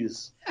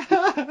 please.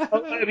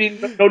 I mean,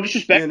 no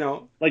disrespect. You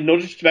know, like no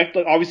disrespect.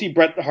 Like, obviously,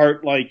 Bret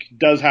Hart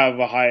does have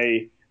a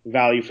high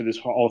value for this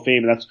Hall of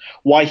Fame, and that's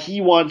why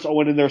he wants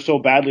Owen in there so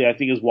badly. I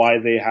think is why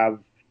they're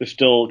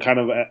still kind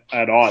of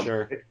at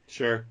odds.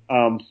 Sure.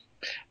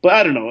 But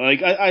I don't know.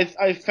 Like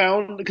I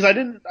found, because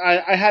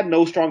I had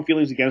no strong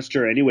feelings against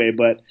her anyway,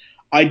 but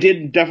I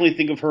did definitely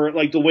think of her,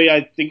 like the way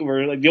I think of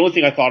her, like the only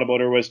thing I thought about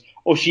her was,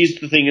 oh, she's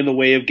the thing in the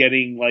way of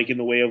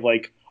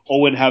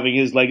Owen having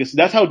his legacy.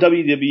 That's how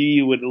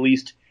WWE would at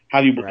least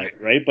have you believe,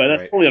 right? But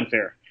that's totally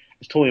unfair.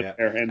 It's totally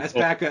unfair. And that's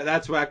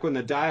back when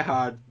the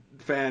diehard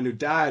fan who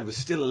died was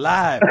still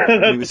alive.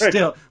 When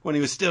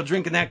he was still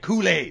drinking that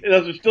Kool-Aid.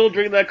 That's still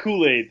drinking that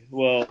Kool-Aid.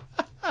 Well,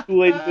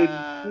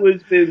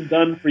 Kool-Aid's been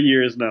done for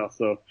years now.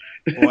 So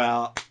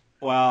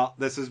well,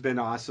 this has been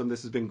awesome.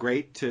 This has been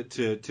great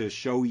to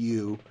show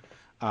you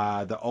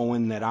the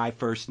Owen that I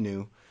first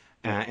knew.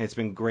 It's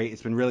been great.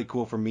 It's been really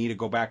cool for me to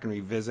go back and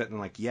revisit and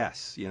like,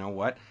 yes, you know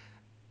what?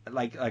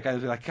 Like I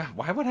was like, God,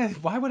 why would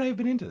I have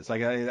been into this?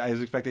 Like I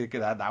was expecting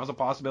that was a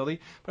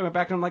possibility, but I went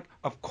back and I'm like,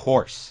 of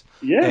course.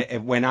 Yeah.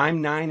 When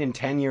I'm 9 and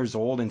 10 years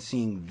old and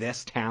seeing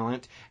this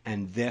talent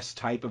and this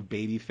type of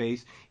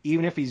babyface,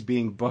 even if he's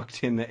being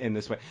booked in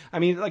this way, I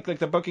mean, like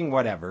the booking,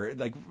 whatever,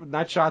 like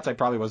nut shots, I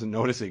probably wasn't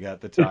noticing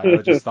at the time.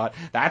 I just thought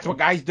that's what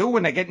guys do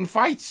when they get in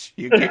fights.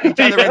 You kick each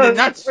other in the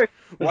nuts.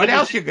 What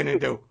else you gonna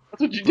do?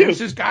 That's what you do. Bruce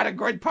has got a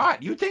good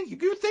pot. You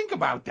think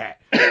about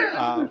that.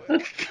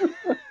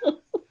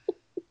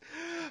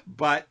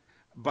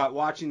 But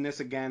watching this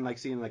again, like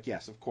seeing like,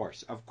 yes, of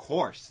course,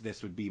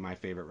 this would be my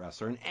favorite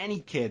wrestler. And any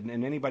kid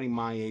and anybody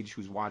my age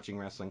who's watching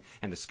wrestling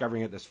and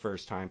discovering it this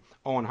first time,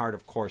 Owen Hart,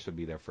 of course, would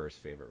be their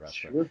first favorite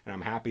wrestler. Sure. And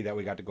I'm happy that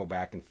we got to go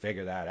back and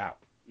figure that out.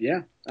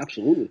 Yeah,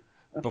 absolutely.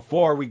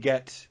 before we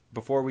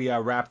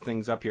wrap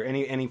things up here,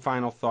 any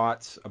final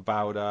thoughts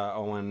about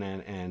Owen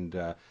and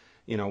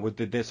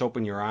did this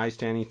open your eyes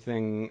to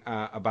anything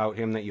about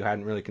him that you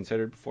hadn't really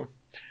considered before?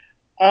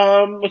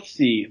 Let's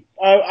see.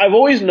 I've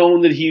always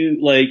known that he,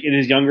 like, in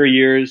his younger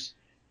years,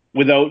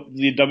 without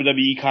the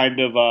WWE kind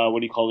of,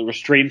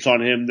 restraints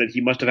on him, that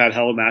he must have had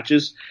hella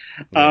matches.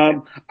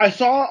 Yeah. I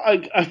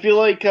feel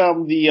like,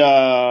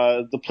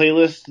 the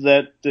playlist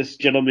that this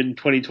gentleman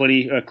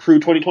 2020, Crew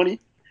 2020,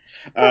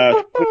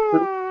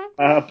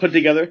 put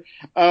together.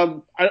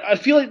 I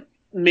feel like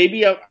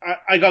maybe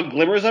I got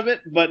glimmers of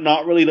it, but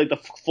not really like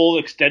the full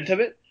extent of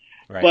it.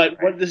 Right.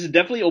 But what this has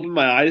definitely opened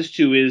my eyes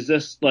to is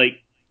this,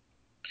 like,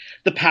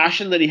 the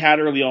passion that he had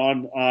early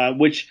on,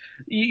 which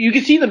you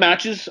can see the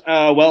matches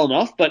well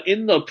enough, but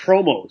in the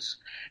promos,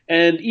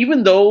 and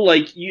even though,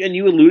 like,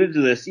 you alluded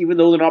to this, even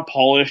though they're not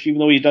polished, even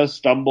though he does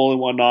stumble and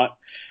whatnot,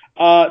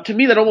 to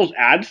me that almost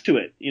adds to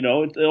it. It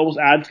almost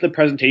adds to the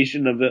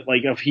presentation of it,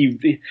 like, if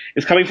he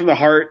is coming from the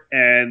heart,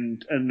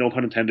 and no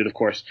pun intended, of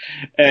course,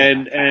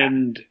 and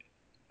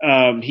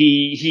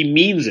he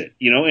means it,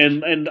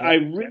 and I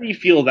really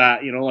feel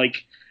that,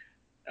 like.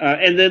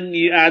 And then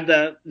you add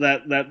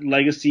that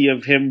legacy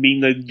of him being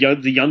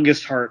the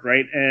youngest Hart,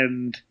 right?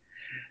 And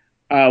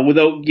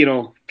without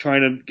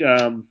trying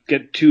to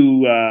get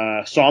too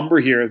somber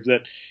here,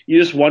 that you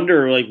just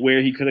wonder, like, where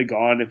he could have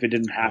gone if it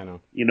didn't happen,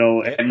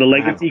 and the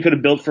legacy he could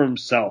have built for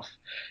himself,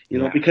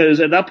 because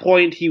at that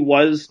point he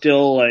was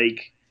still,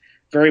 like,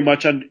 very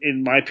much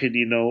in my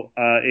opinion,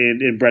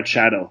 in Brett's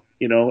shadow,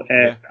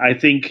 and I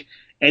think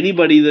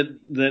anybody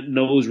that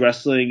knows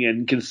wrestling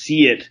and can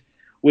see it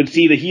would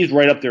see that he's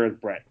right up there with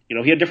Brett. He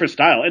had a different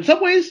style. In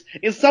some ways,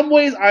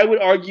 I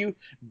would argue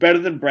better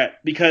than Brett,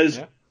 because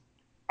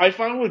I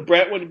found with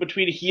Brett, when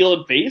between heel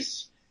and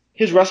face,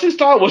 his wrestling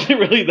style wasn't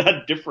really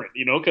that different,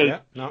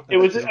 because it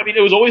was, true. I mean,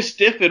 it was always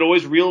stiff and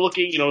always real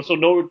looking, so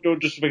no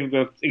disrespect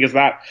against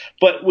that.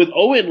 But with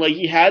Owen, like,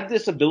 he had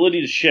this ability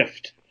to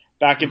shift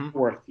back and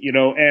forth,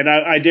 and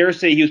I dare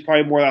say he was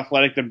probably more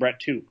athletic than Brett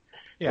too.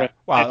 Yeah,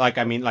 well, like,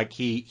 I mean, like,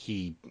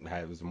 he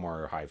was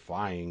more high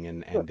flying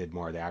and did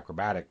more of the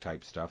acrobatic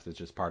type stuff that's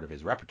just part of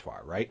his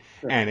repertoire, right?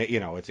 Sure. And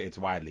it's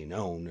widely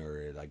known,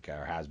 or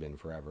has been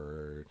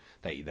forever,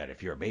 that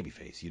if you're a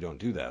babyface, you don't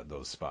do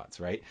those spots,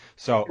 right?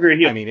 So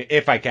I mean,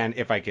 if I can,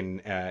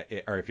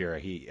 or if you're a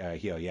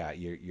heel, yeah,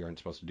 you aren't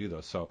supposed to do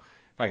those. So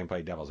if I can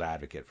play devil's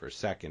advocate for a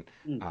second,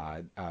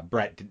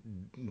 Brett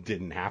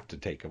didn't have to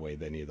take away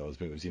any of those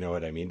moves. You know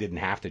what I mean? Didn't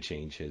have to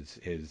change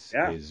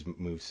his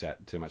move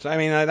set too much. I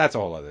mean, that's a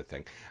whole other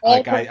thing.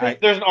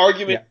 There's an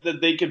argument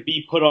that they could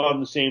be put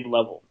on the same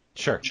level.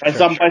 Sure. By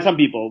some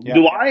people. Yeah.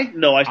 Do I?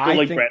 No, I still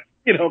like Brett.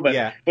 But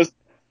yeah. But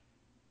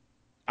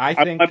I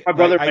think my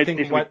brother. I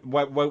think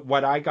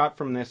what I got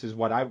from this is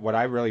what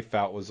I really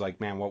felt was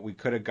like, man, what we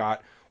could have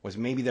got was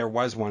maybe there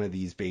was one of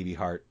these baby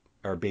Hart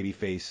or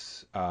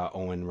babyface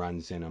Owen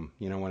runs in him.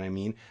 You know what I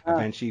mean?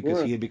 Eventually,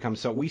 because he had become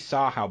so. We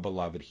saw how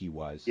beloved he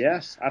was.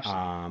 Yes,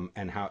 absolutely.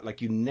 And how,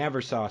 like, you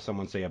never saw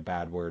someone say a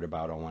bad word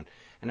about Owen,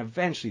 and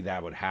eventually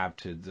that would have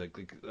to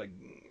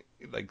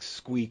like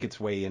squeak its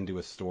way into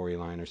a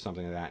storyline or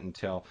something like that,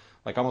 until,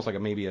 like, almost like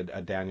maybe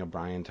a Daniel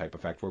Bryan type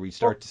effect, where we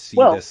start to see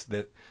this.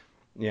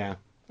 Yeah.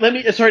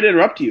 Sorry to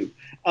interrupt you,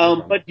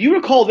 but do you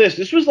recall this?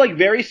 This was, like,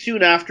 very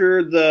soon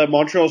after the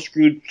Montreal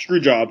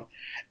screw job.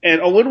 And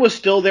Owen was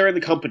still there in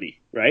the company,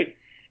 right?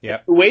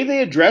 Yeah. The way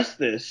they addressed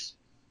this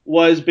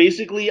was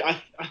basically,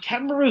 I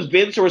can't remember if it was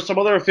Vince or some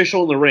other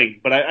official in the ring,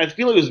 but I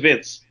feel it was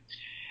Vince.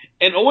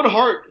 And Owen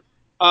Hart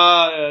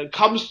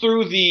comes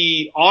through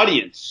the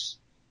audience,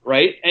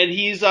 right? And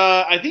he's,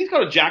 I think he's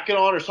got a jacket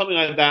on or something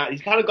like that.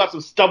 He's kind of got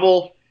some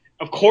stubble.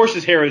 Of course,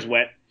 his hair is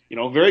wet.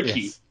 Very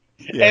key.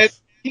 Yes.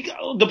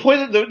 And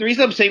the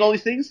reason I'm saying all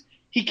these things,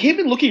 he came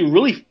in looking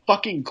really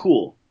fucking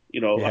cool.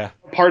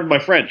 Pardon my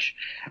French.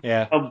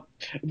 Yeah.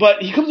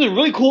 But he comes in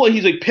really cool, and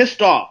he's, like,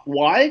 pissed off.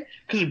 Why?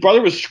 Because his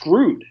brother was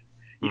screwed.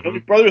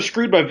 His brother was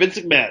screwed by Vince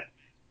McMahon.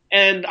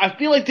 And I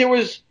feel like there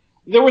was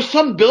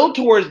some build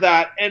towards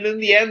that, and in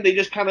the end, they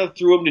just kind of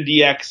threw him to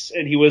DX,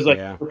 and he was, like,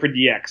 for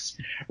DX,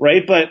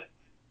 right? But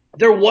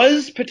there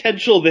was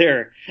potential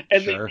there,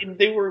 and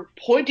they were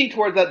pointing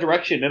towards that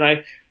direction, and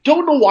I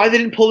don't know why they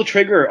didn't pull the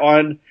trigger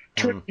on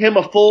turning him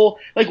a full,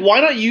 like, why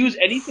not use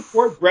any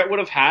support Brett would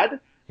have had?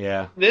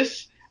 Yeah.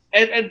 This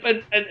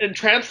and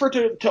transfer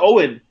to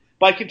Owen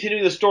by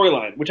continuing the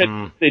storyline, which I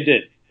think they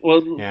did.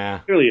 Well,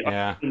 clearly.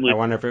 Yeah. I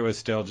wonder if it was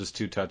still just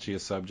too touchy a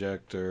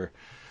subject, or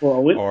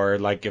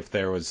like if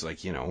there was, like,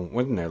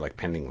 wasn't there, like,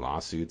 pending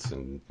lawsuits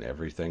and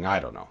everything? I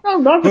don't know.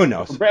 Who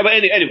knows? But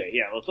anyway,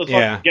 let's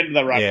get into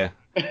that rabbit.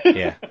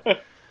 Yeah.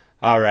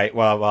 All right.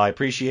 Well, I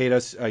appreciate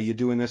you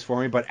doing this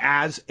for me, but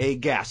as a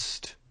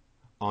guest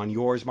on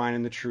Yours, Mine,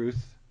 and the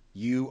Truth,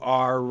 you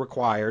are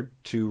required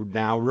to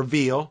now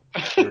reveal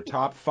your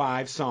top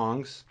 5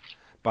 songs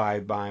by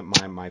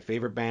my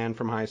favorite band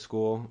from high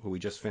school, who we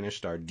just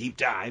finished our deep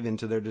dive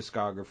into their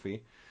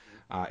discography,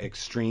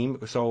 Extreme.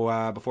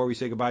 So before we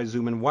say goodbye,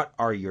 Zubin, what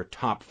are your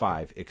top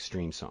 5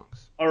 Extreme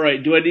songs? All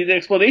right. Do I need an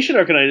explanation,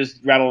 or can I just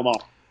rattle them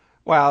off?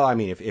 Well, I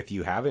mean, if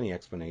you have any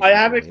explanation. I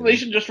have an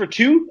explanation just for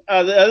 2. The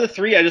other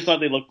 3, I just thought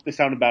they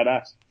sounded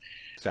badass.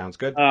 Sounds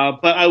good.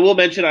 But I will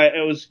mention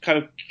I was kind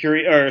of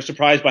curious or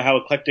surprised by how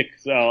eclectic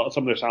some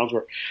of their sounds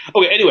were.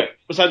 Okay, anyway,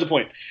 besides the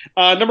point.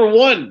 Number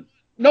 1.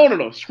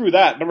 No, screw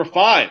that. Number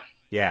 5.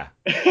 Yeah.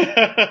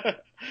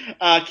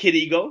 Kid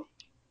Ego.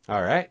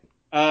 All right.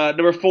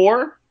 Number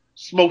 4,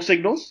 Smoke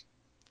Signals.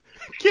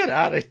 Get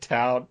out of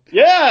town.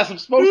 Yeah, some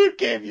smoke. Who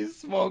gave you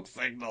Smoke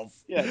Signals?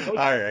 Yeah. All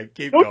right,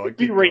 keep don't going.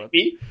 berate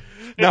me.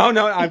 No,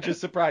 I'm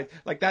just surprised.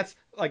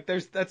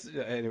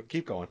 Anyway,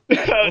 keep going.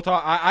 We'll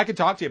talk. I could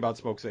talk to you about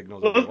Smoke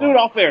Signals. Let's do it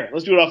off there.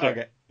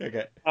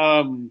 Okay.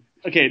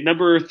 Okay.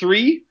 Number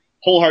 3,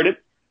 Wholehearted.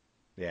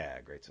 Yeah,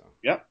 great song.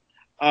 Yep.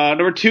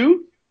 Number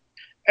 2,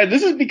 and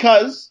this is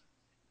because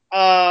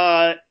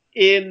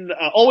in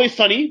Always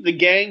Sunny, the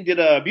gang did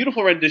a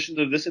beautiful rendition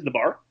of this in the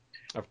bar.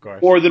 Of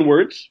course. More Than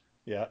Words.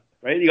 Yeah.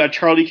 Right? You got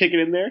Charlie kicking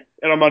in there,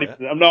 and I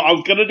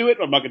was gonna do it,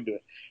 but I'm not gonna do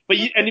it. But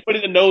anybody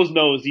that knows,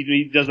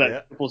 he does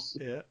that.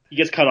 Yeah. He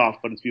gets cut off,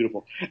 but it's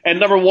beautiful. And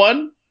number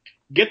 1,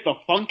 Get the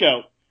Funk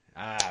Out.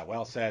 Ah,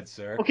 well said,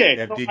 sir. Okay.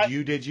 Yeah,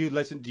 did you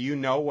listen? Do you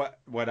know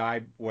what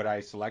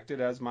I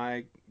selected as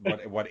my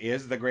what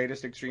is the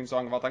greatest extreme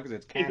song of all time? Because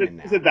it's canon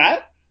now. Is it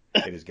that?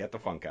 It is Get the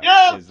Funk Out.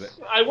 Yes,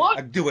 I won.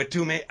 I do it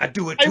to me.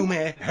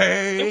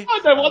 Hey.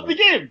 I won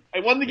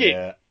the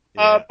game.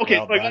 Yeah, okay,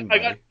 well so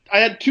done, I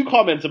had 2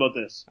 comments about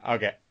this.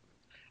 Okay.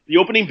 The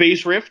opening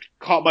bass riff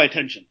caught my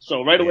attention.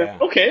 So right away, Yeah.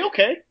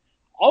 okay.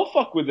 I'll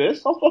fuck with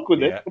this. Yeah.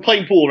 it. We're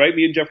playing pool, right?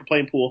 Me and Jeff are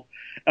playing pool.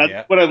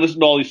 When I listened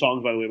to all these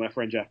songs, by the way, my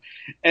friend Jeff.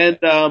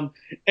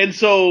 And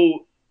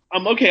so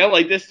I'm okay, I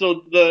like this.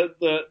 So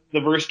the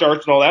verse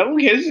starts and all that.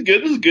 Okay, this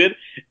is good.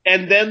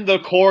 And then the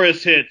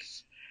chorus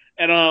hits.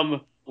 And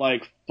I'm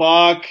like,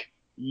 fuck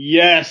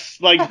yes.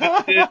 Like,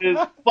 this is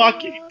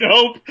fucking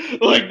dope.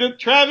 Like,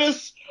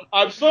 Travis,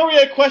 I'm sorry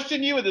I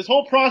questioned you in this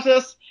whole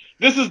process.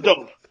 This is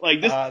dope. Like,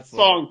 this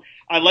song,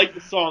 I like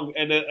the song,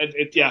 and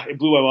it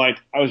blew my mind.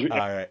 I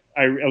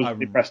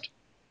was impressed.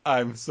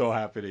 I'm so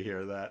happy to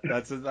hear that.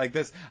 That's like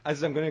this. I'm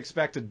going to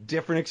expect a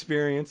different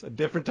experience, a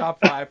different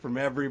top 5 from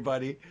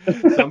everybody.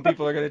 Some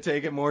people are going to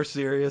take it more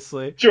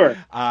seriously. Sure.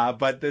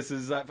 But this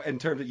is in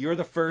terms of you're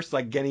the first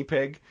guinea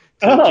pig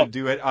to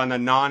do it on a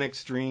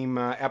non-extreme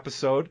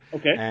episode.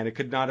 Okay. And it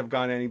could not have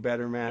gone any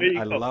better, man.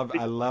 I love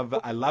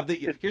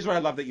that. Here's what I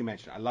love that you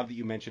mentioned. I love that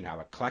you mentioned how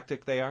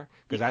eclectic they are,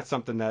 because that's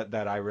something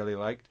that I really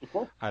liked.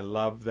 I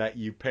love that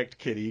you picked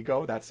Kid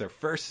Ego. That's their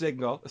first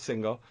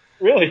single.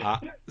 Really?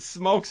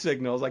 Smoke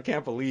Signals, I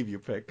can't believe you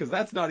picked, because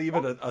that's not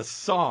even a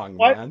song,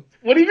 what? man.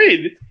 What do you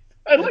mean?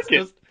 I like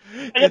it.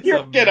 I gotta hear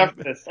it again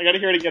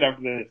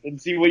after this. And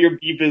see what your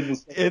beef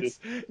is.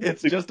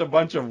 It's just a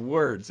bunch of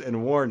words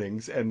and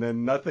warnings, and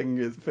then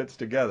nothing fits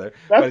together.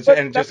 That's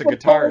just a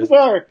guitarist.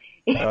 All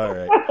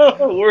right.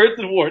 Words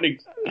and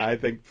warnings. I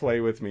think Play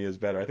With Me is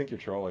better. I think you're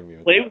trolling me.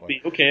 Play With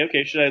Me. Okay.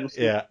 Should I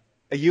listen? Yeah.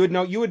 You would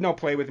know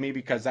Play With Me,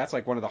 because that's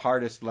like one of the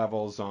hardest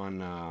levels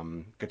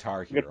on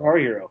Guitar Hero. Guitar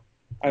Hero.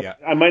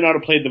 I might not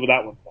have played with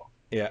that one though.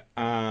 Yeah.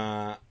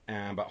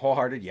 But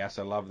Wholehearted, yes,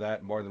 I love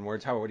that. More Than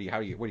Words. What are you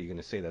going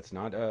to say? That's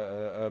not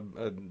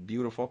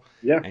beautiful.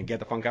 Yeah. And Get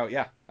the Funk Out.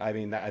 Yeah. I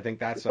mean, I think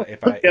that's It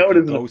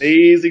is an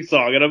amazing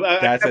song, and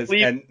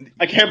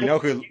I can't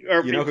believe.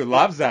 You know who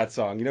loves that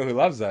song?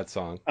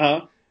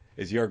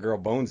 Is your girl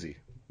Bonesy.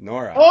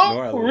 Nora. Oh,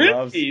 Nora really?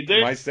 loves,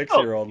 my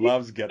 6-year-old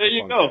loves Get the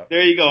Funk Out.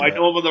 There you go. Yeah. I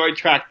know I'm on the right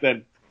track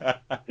then.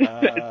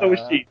 So is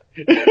she.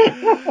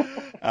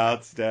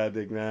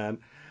 Outstanding, man.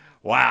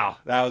 Wow,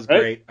 that was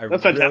great. I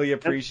really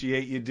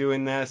appreciate you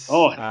doing this.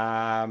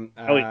 Yeah,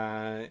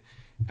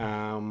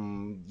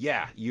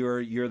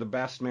 you're the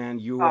best, man.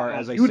 You are,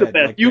 as I said, the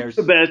best. You're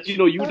the best. You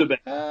know, you're the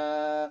best.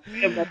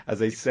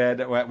 As I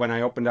said, when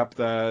I opened up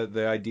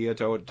the idea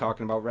to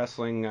talking about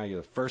wrestling,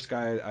 you're the first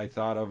guy I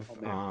thought of,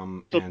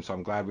 and so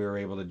I'm glad we were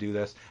able to do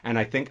this. And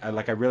I think, I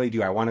really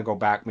do. I want to go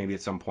back maybe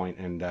at some point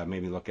and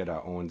maybe look at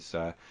Owen's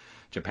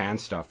Japan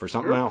stuff or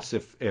something else.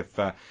 If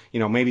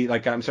maybe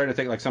I'm starting to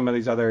think some of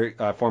these other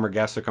former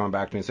guests are coming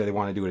back to me and say they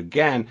want to do it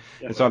again,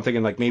 and so I'm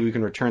thinking maybe we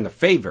can return the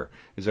favor.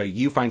 Is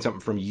you find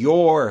something from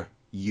your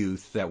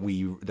youth that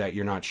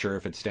you're not sure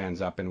if it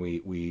stands up, and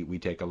we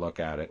take a look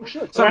at it.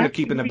 Sure. Something to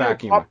keep in the back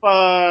of your mind.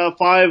 Top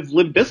 5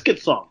 Limp Bizkit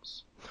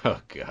songs. Oh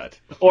God.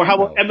 Or how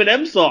about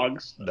Eminem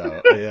songs?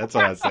 No, that's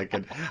what I was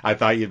thinking. I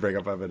thought you'd bring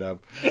up Eminem.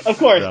 Of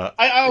course. No.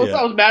 I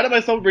was mad at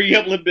myself bringing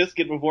up Limp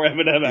Bizkit before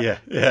Eminem.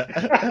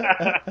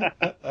 Yeah.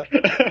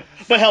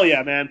 But hell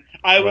yeah, man!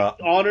 I was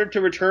honored to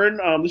return.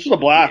 This was a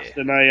blast,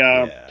 and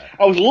I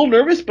was a little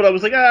nervous, but I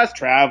was like, it's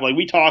Trav. Like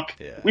we talk.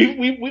 Yeah.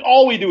 We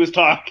all we do is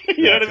talk.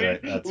 You know what I mean?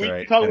 That's we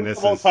right. talk all the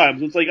time.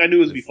 So it's like I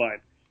knew it would be fine.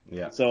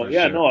 Yeah. So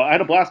no, I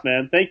had a blast,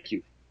 man. Thank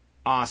you.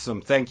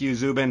 Awesome. Thank you,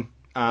 Zubin.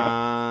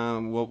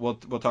 We'll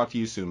talk to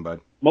you soon,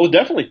 bud. Most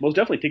definitely.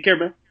 Take care,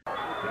 man.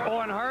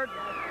 Owen Hart,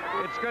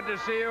 it's good to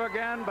see you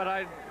again, but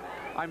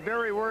I'm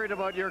very worried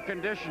about your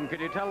condition.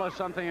 Could you tell us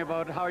something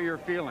about how you're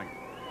feeling?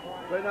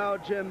 Right now,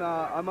 Jim,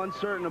 I'm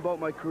uncertain about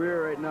my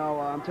career right now.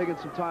 I'm taking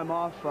some time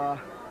off.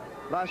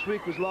 Last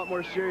week was a lot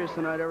more serious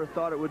than I'd ever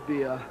thought it would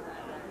be.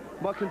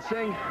 Makhan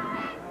Singh,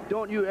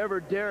 don't you ever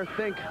dare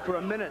think for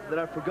a minute that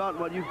I've forgotten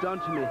what you've done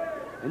to me.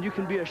 And you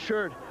can be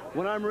assured,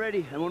 when I'm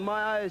ready and when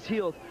my eye is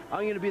healed,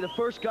 I'm going to be the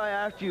first guy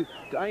after you.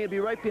 I'm going to be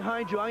right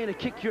behind you. I'm going to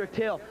kick your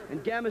tail.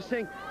 And Gama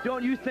Singh,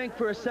 don't you think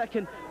for a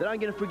second that I'm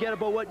going to forget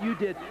about what you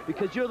did,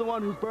 because you're the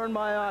one who burned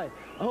my eye.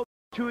 I hope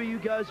two of you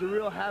guys are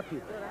real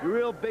happy. You're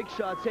real big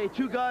shots. Hey,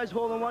 two guys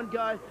holding one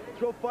guy,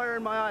 throw fire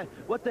in my eye.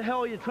 What the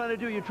hell are you trying to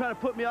do? You're trying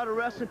to put me out of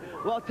wrestling?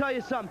 Well, I'll tell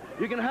you something.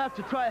 You're going to have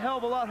to try a hell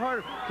of a lot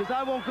harder, because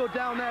I won't go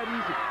down that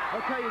easy.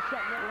 I'll tell you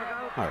something.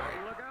 All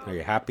right. Are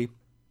you happy?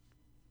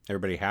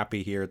 Everybody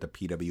happy here at the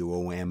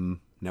PWOM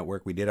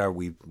network? We did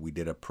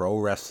a pro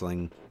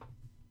wrestling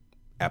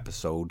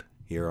episode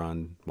here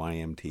on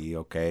YMT.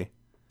 Okay,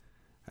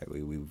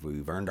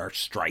 we've earned our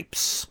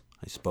stripes,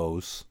 I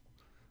suppose.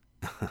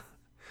 No,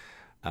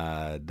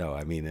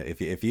 I mean,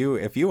 if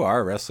you are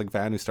a wrestling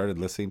fan who started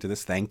listening to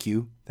this, thank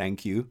you.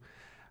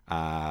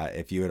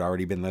 If you had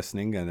already been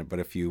listening, but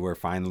if you were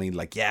finally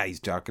like, yeah, he's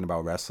talking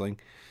about wrestling,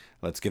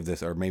 let's give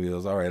this, or maybe it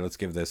was all right, let's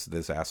give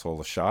this asshole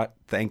a shot.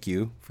 Thank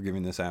you for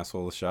giving this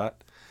asshole a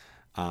shot.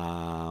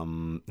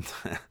 Yeah,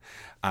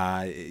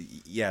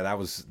 that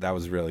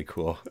was really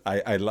cool.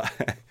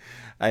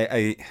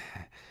 I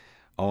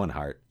Owen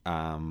Hart,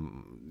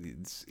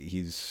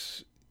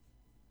 he's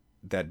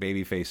that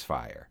babyface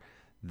fire.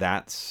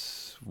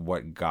 That's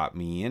what got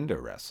me into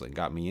wrestling,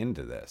 got me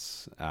into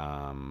this.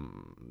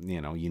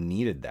 You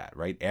needed that,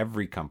 right?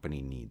 Every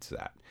company needs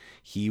that.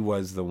 He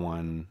was the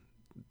one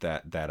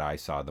that I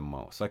saw the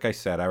most. Like I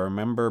said, I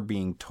remember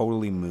being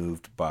totally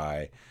moved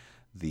by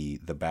the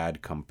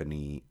Bad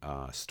Company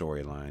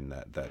storyline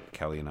that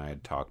Kelly and I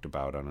had talked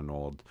about on an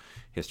old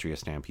History of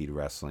Stampede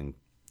Wrestling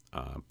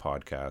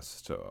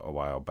podcast a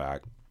while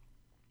back,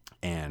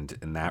 and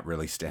that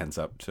really stands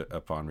up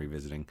upon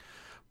revisiting.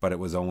 But it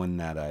was Owen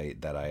that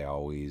I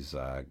always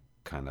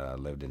kind of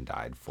lived and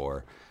died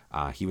for.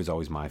 He was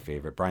always my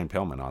favorite. Brian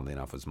Pillman, oddly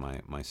enough, was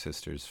my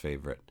sister's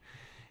favorite.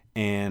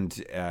 And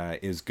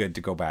it was good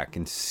to go back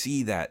and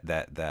see that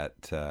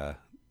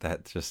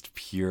just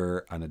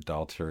pure,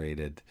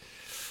 unadulterated,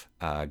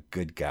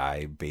 good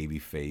guy,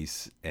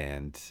 babyface,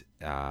 and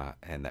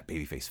that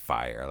babyface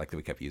fire. I like that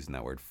we kept using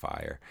that word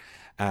fire,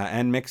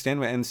 and mixed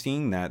in and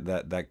seeing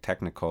that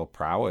technical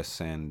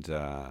prowess and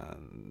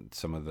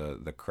some of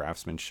the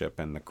craftsmanship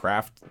and the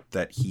craft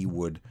that he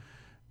would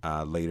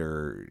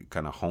later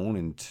kind of hone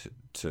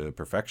into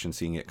perfection.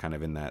 Seeing it kind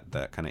of in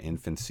that kind of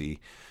infancy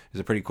is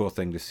a pretty cool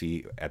thing to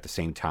see at the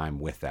same time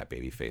with that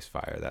babyface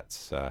fire.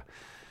 That's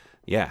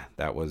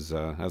that was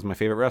my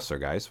favorite wrestler,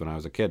 guys, when I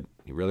was a kid.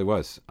 He really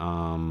was.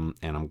 And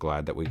I'm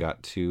glad that we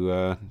got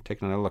to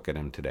take another look at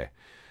him today.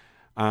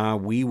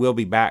 We will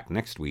be back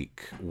next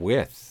week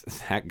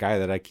with that guy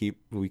that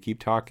we keep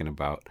talking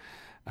about,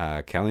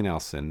 Kelly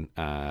Nelson.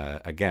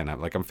 Again,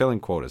 I'm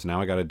filling quotas.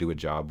 Now I got to do a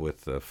job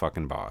with the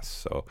fucking boss.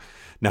 So,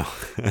 no,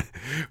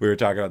 we were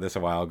talking about this a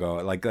while ago.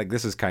 Like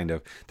this is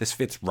this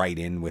fits right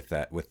in with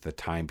the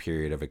time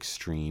period of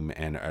Extreme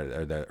and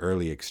or the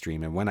early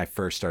Extreme. And when I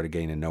first started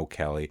getting to know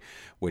Kelly,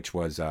 which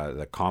was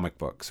the comic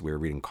books, we were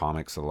reading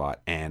comics a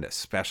lot, and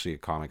especially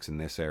comics in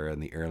this era in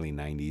the early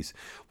 90s.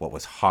 What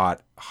was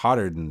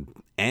hotter than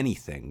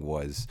anything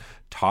was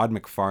Todd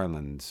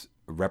McFarlane's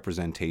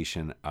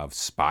representation of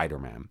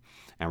Spider-Man.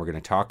 And we're going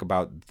to talk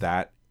about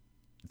that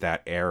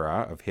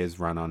era of his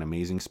run on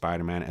Amazing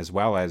Spider-Man, as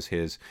well as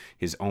his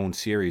own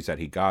series that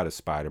he got as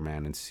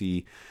Spider-Man, and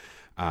see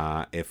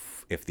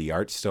if the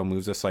art still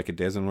moves us like it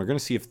does. And we're going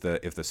to see if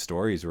the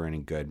stories were any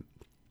good.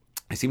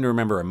 I seem to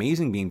remember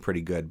Amazing being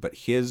pretty good, but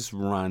his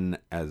run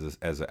as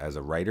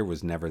a writer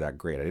was never that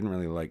great. I didn't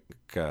really like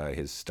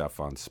his stuff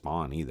on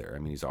Spawn either. I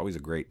mean, he's always a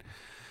great.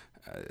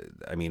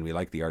 We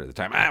like the art at the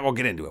time. We'll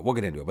get into it.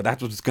 But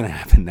that's what's going to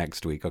happen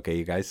next week, okay,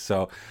 you guys?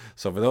 So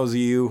for those of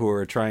you who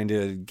are trying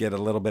to get a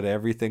little bit of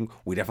everything,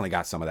 we definitely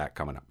got some of that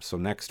coming up. So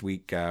next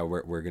week,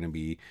 we're going to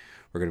be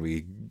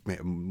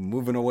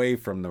moving away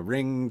from the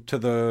ring to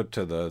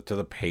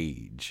the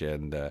page,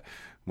 and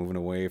moving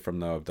away from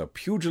the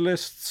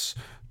pugilists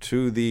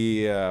to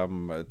the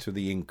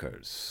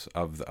inkers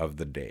of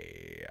the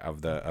day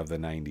of the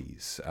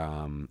 90s,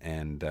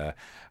 and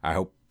I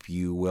hope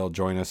you will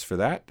join us for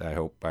that.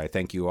 I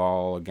thank you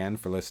all again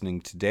for listening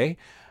today.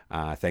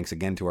 Thanks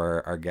again to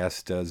our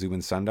guest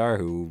Zubin Sundar,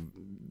 who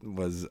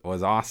was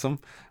awesome,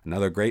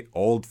 another great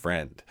old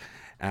friend.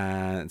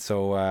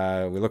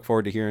 So we look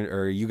forward to hearing,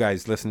 or you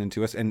guys listening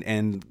to us,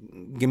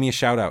 and give me a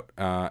shout out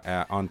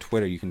on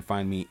Twitter. You can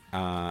find me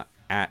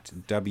at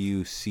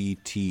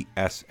WCTSS.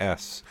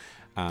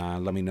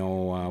 Let me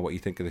know what you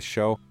think of the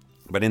show.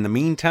 But in the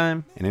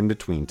meantime, and in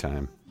between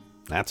time,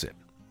 that's it.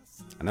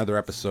 Another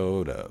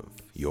episode of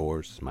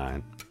Yours,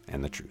 Mine,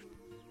 and the Truth.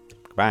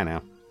 Goodbye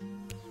now.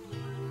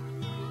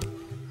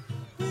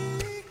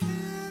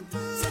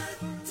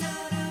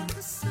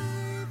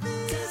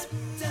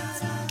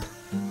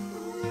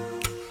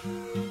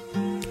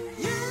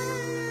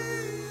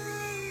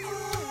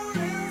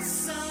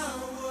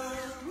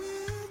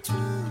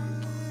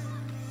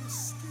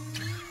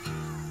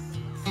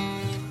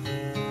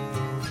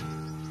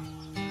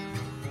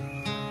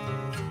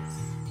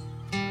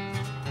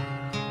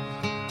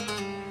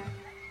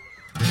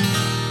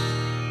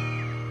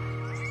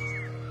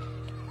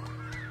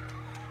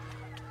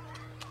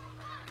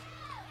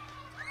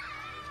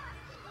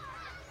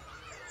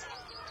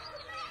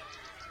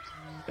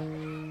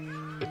 Bye.